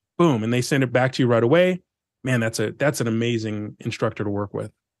go, boom, and they send it back to you right away, man, that's an amazing instructor to work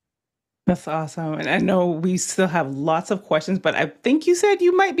with. That's awesome. And I know we still have lots of questions, but I think you said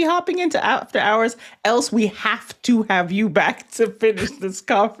you might be hopping into after hours. Else we have to have you back to finish this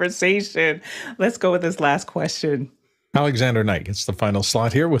conversation. Let's go with this last question. Alexander Knight gets the final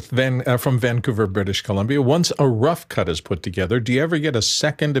slot here with from Vancouver, British Columbia. Once a rough cut is put together, do you ever get a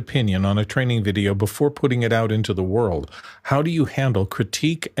second opinion on a training video before putting it out into the world? How do you handle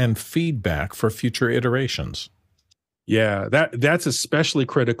critique and feedback for future iterations? Yeah, that's especially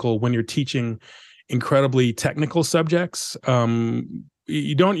critical when you're teaching incredibly technical subjects.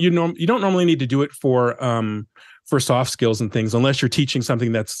 You don't normally need to do it for soft skills and things, unless you're teaching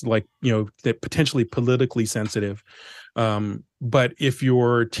something that's like, that potentially politically sensitive. But if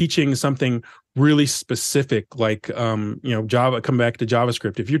you're teaching something really specific, like, Java, come back to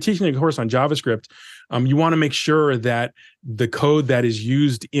JavaScript. If you're teaching a course on JavaScript, you want to make sure that the code that is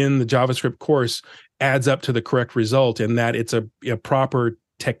used in the JavaScript course adds up to the correct result, and that it's a proper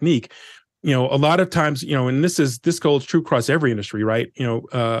technique. A lot of times, and this holds true across every industry, right?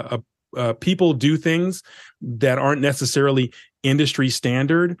 People do things that aren't necessarily industry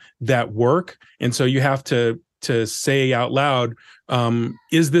standard that work. And so you have to say out loud,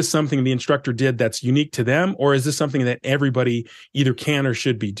 is this something the instructor did that's unique to them, or is this something that everybody either can or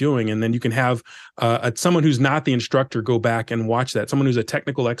should be doing? And then you can have someone who's not the instructor go back and watch that. Someone who's a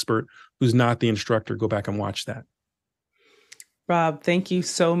technical expert who's not the instructor go back and watch that. Rob, thank you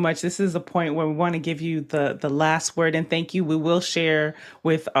so much. This is a point where we want to give you the last word, and thank you. We will share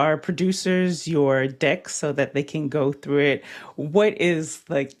with our producers your deck so that they can go through it. What is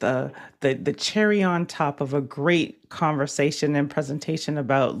like the cherry on top of a great conversation and presentation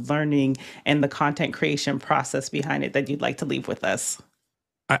about learning and the content creation process behind it that you'd like to leave with us?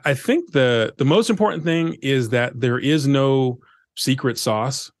 I think the most important thing is that there is no secret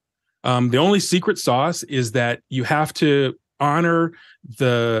sauce. The only secret sauce is that you have to honor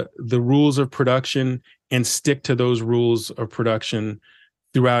the rules of production and stick to those rules of production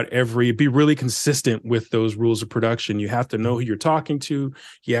throughout be really consistent with those rules of production. You have to know who you're talking to.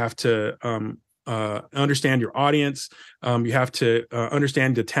 You have to understand your audience. You have to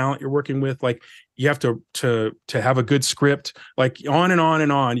understand the talent you're working with. Like, you have to have a good script, like on and on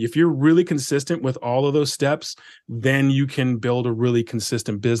and on. If you're really consistent with all of those steps, then you can build a really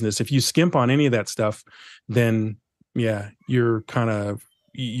consistent business. If you skimp on any of that stuff, then yeah, you're kind of,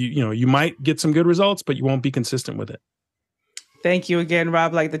 you might get some good results, but you won't be consistent with it. Thank you again,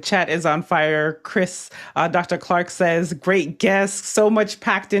 Rob. Like, the chat is on fire. Chris, Dr. Clark says, great guest. So much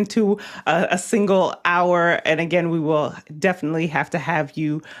packed into a single hour. And again, we will definitely have to have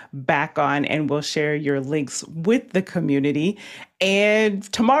you back on, and we'll share your links with the community. And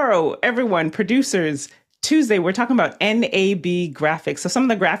tomorrow, everyone, producers, Tuesday, we're talking about NAB graphics. So some of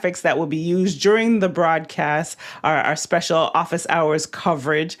the graphics that will be used during the broadcast are our special office hours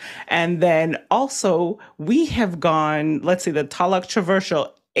coverage. And then also we have gone, let's see, the Talak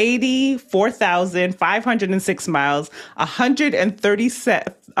Traversal, 84,506 miles,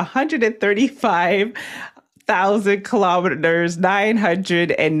 135,000 kilometers,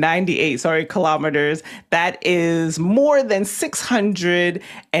 998 kilometers. That is more than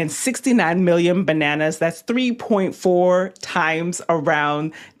 669 million bananas. That's 3.4 times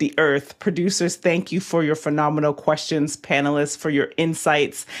around the earth. Producers, thank you for your phenomenal questions. Panelists, for your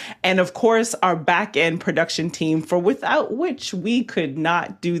insights. And of course, our back-end production team, for without which we could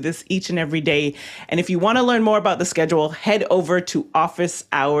not do this each and every day. And if you want to learn more about the schedule, head over to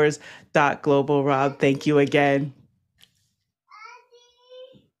officehours.global. Rob, thank you again.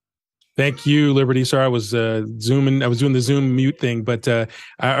 Thank you, Liberty. Sorry, I was zooming. I was doing the Zoom mute thing, but I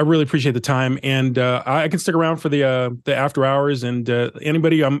really appreciate the time, and I can stick around for the after hours. And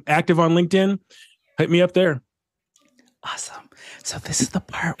anybody, I'm active on LinkedIn. Hit me up there. Awesome. So this is the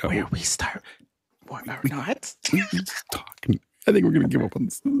part where we start. Or not? I think we're going to give up on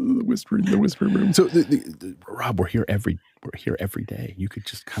the whispering room. So, Rob, we're here every day. You could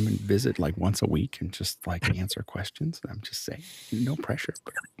just come and visit like once a week and just like answer questions. I'm just saying, no pressure.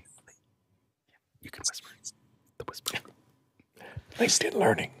 But you can whisper. The whisper. LinkedIn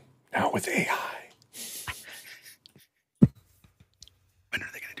Learning now with AI. When are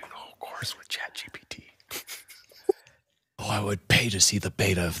they going to do the whole course with ChatGPT? Oh, I would pay to see the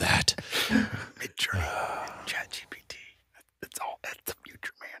beta of that.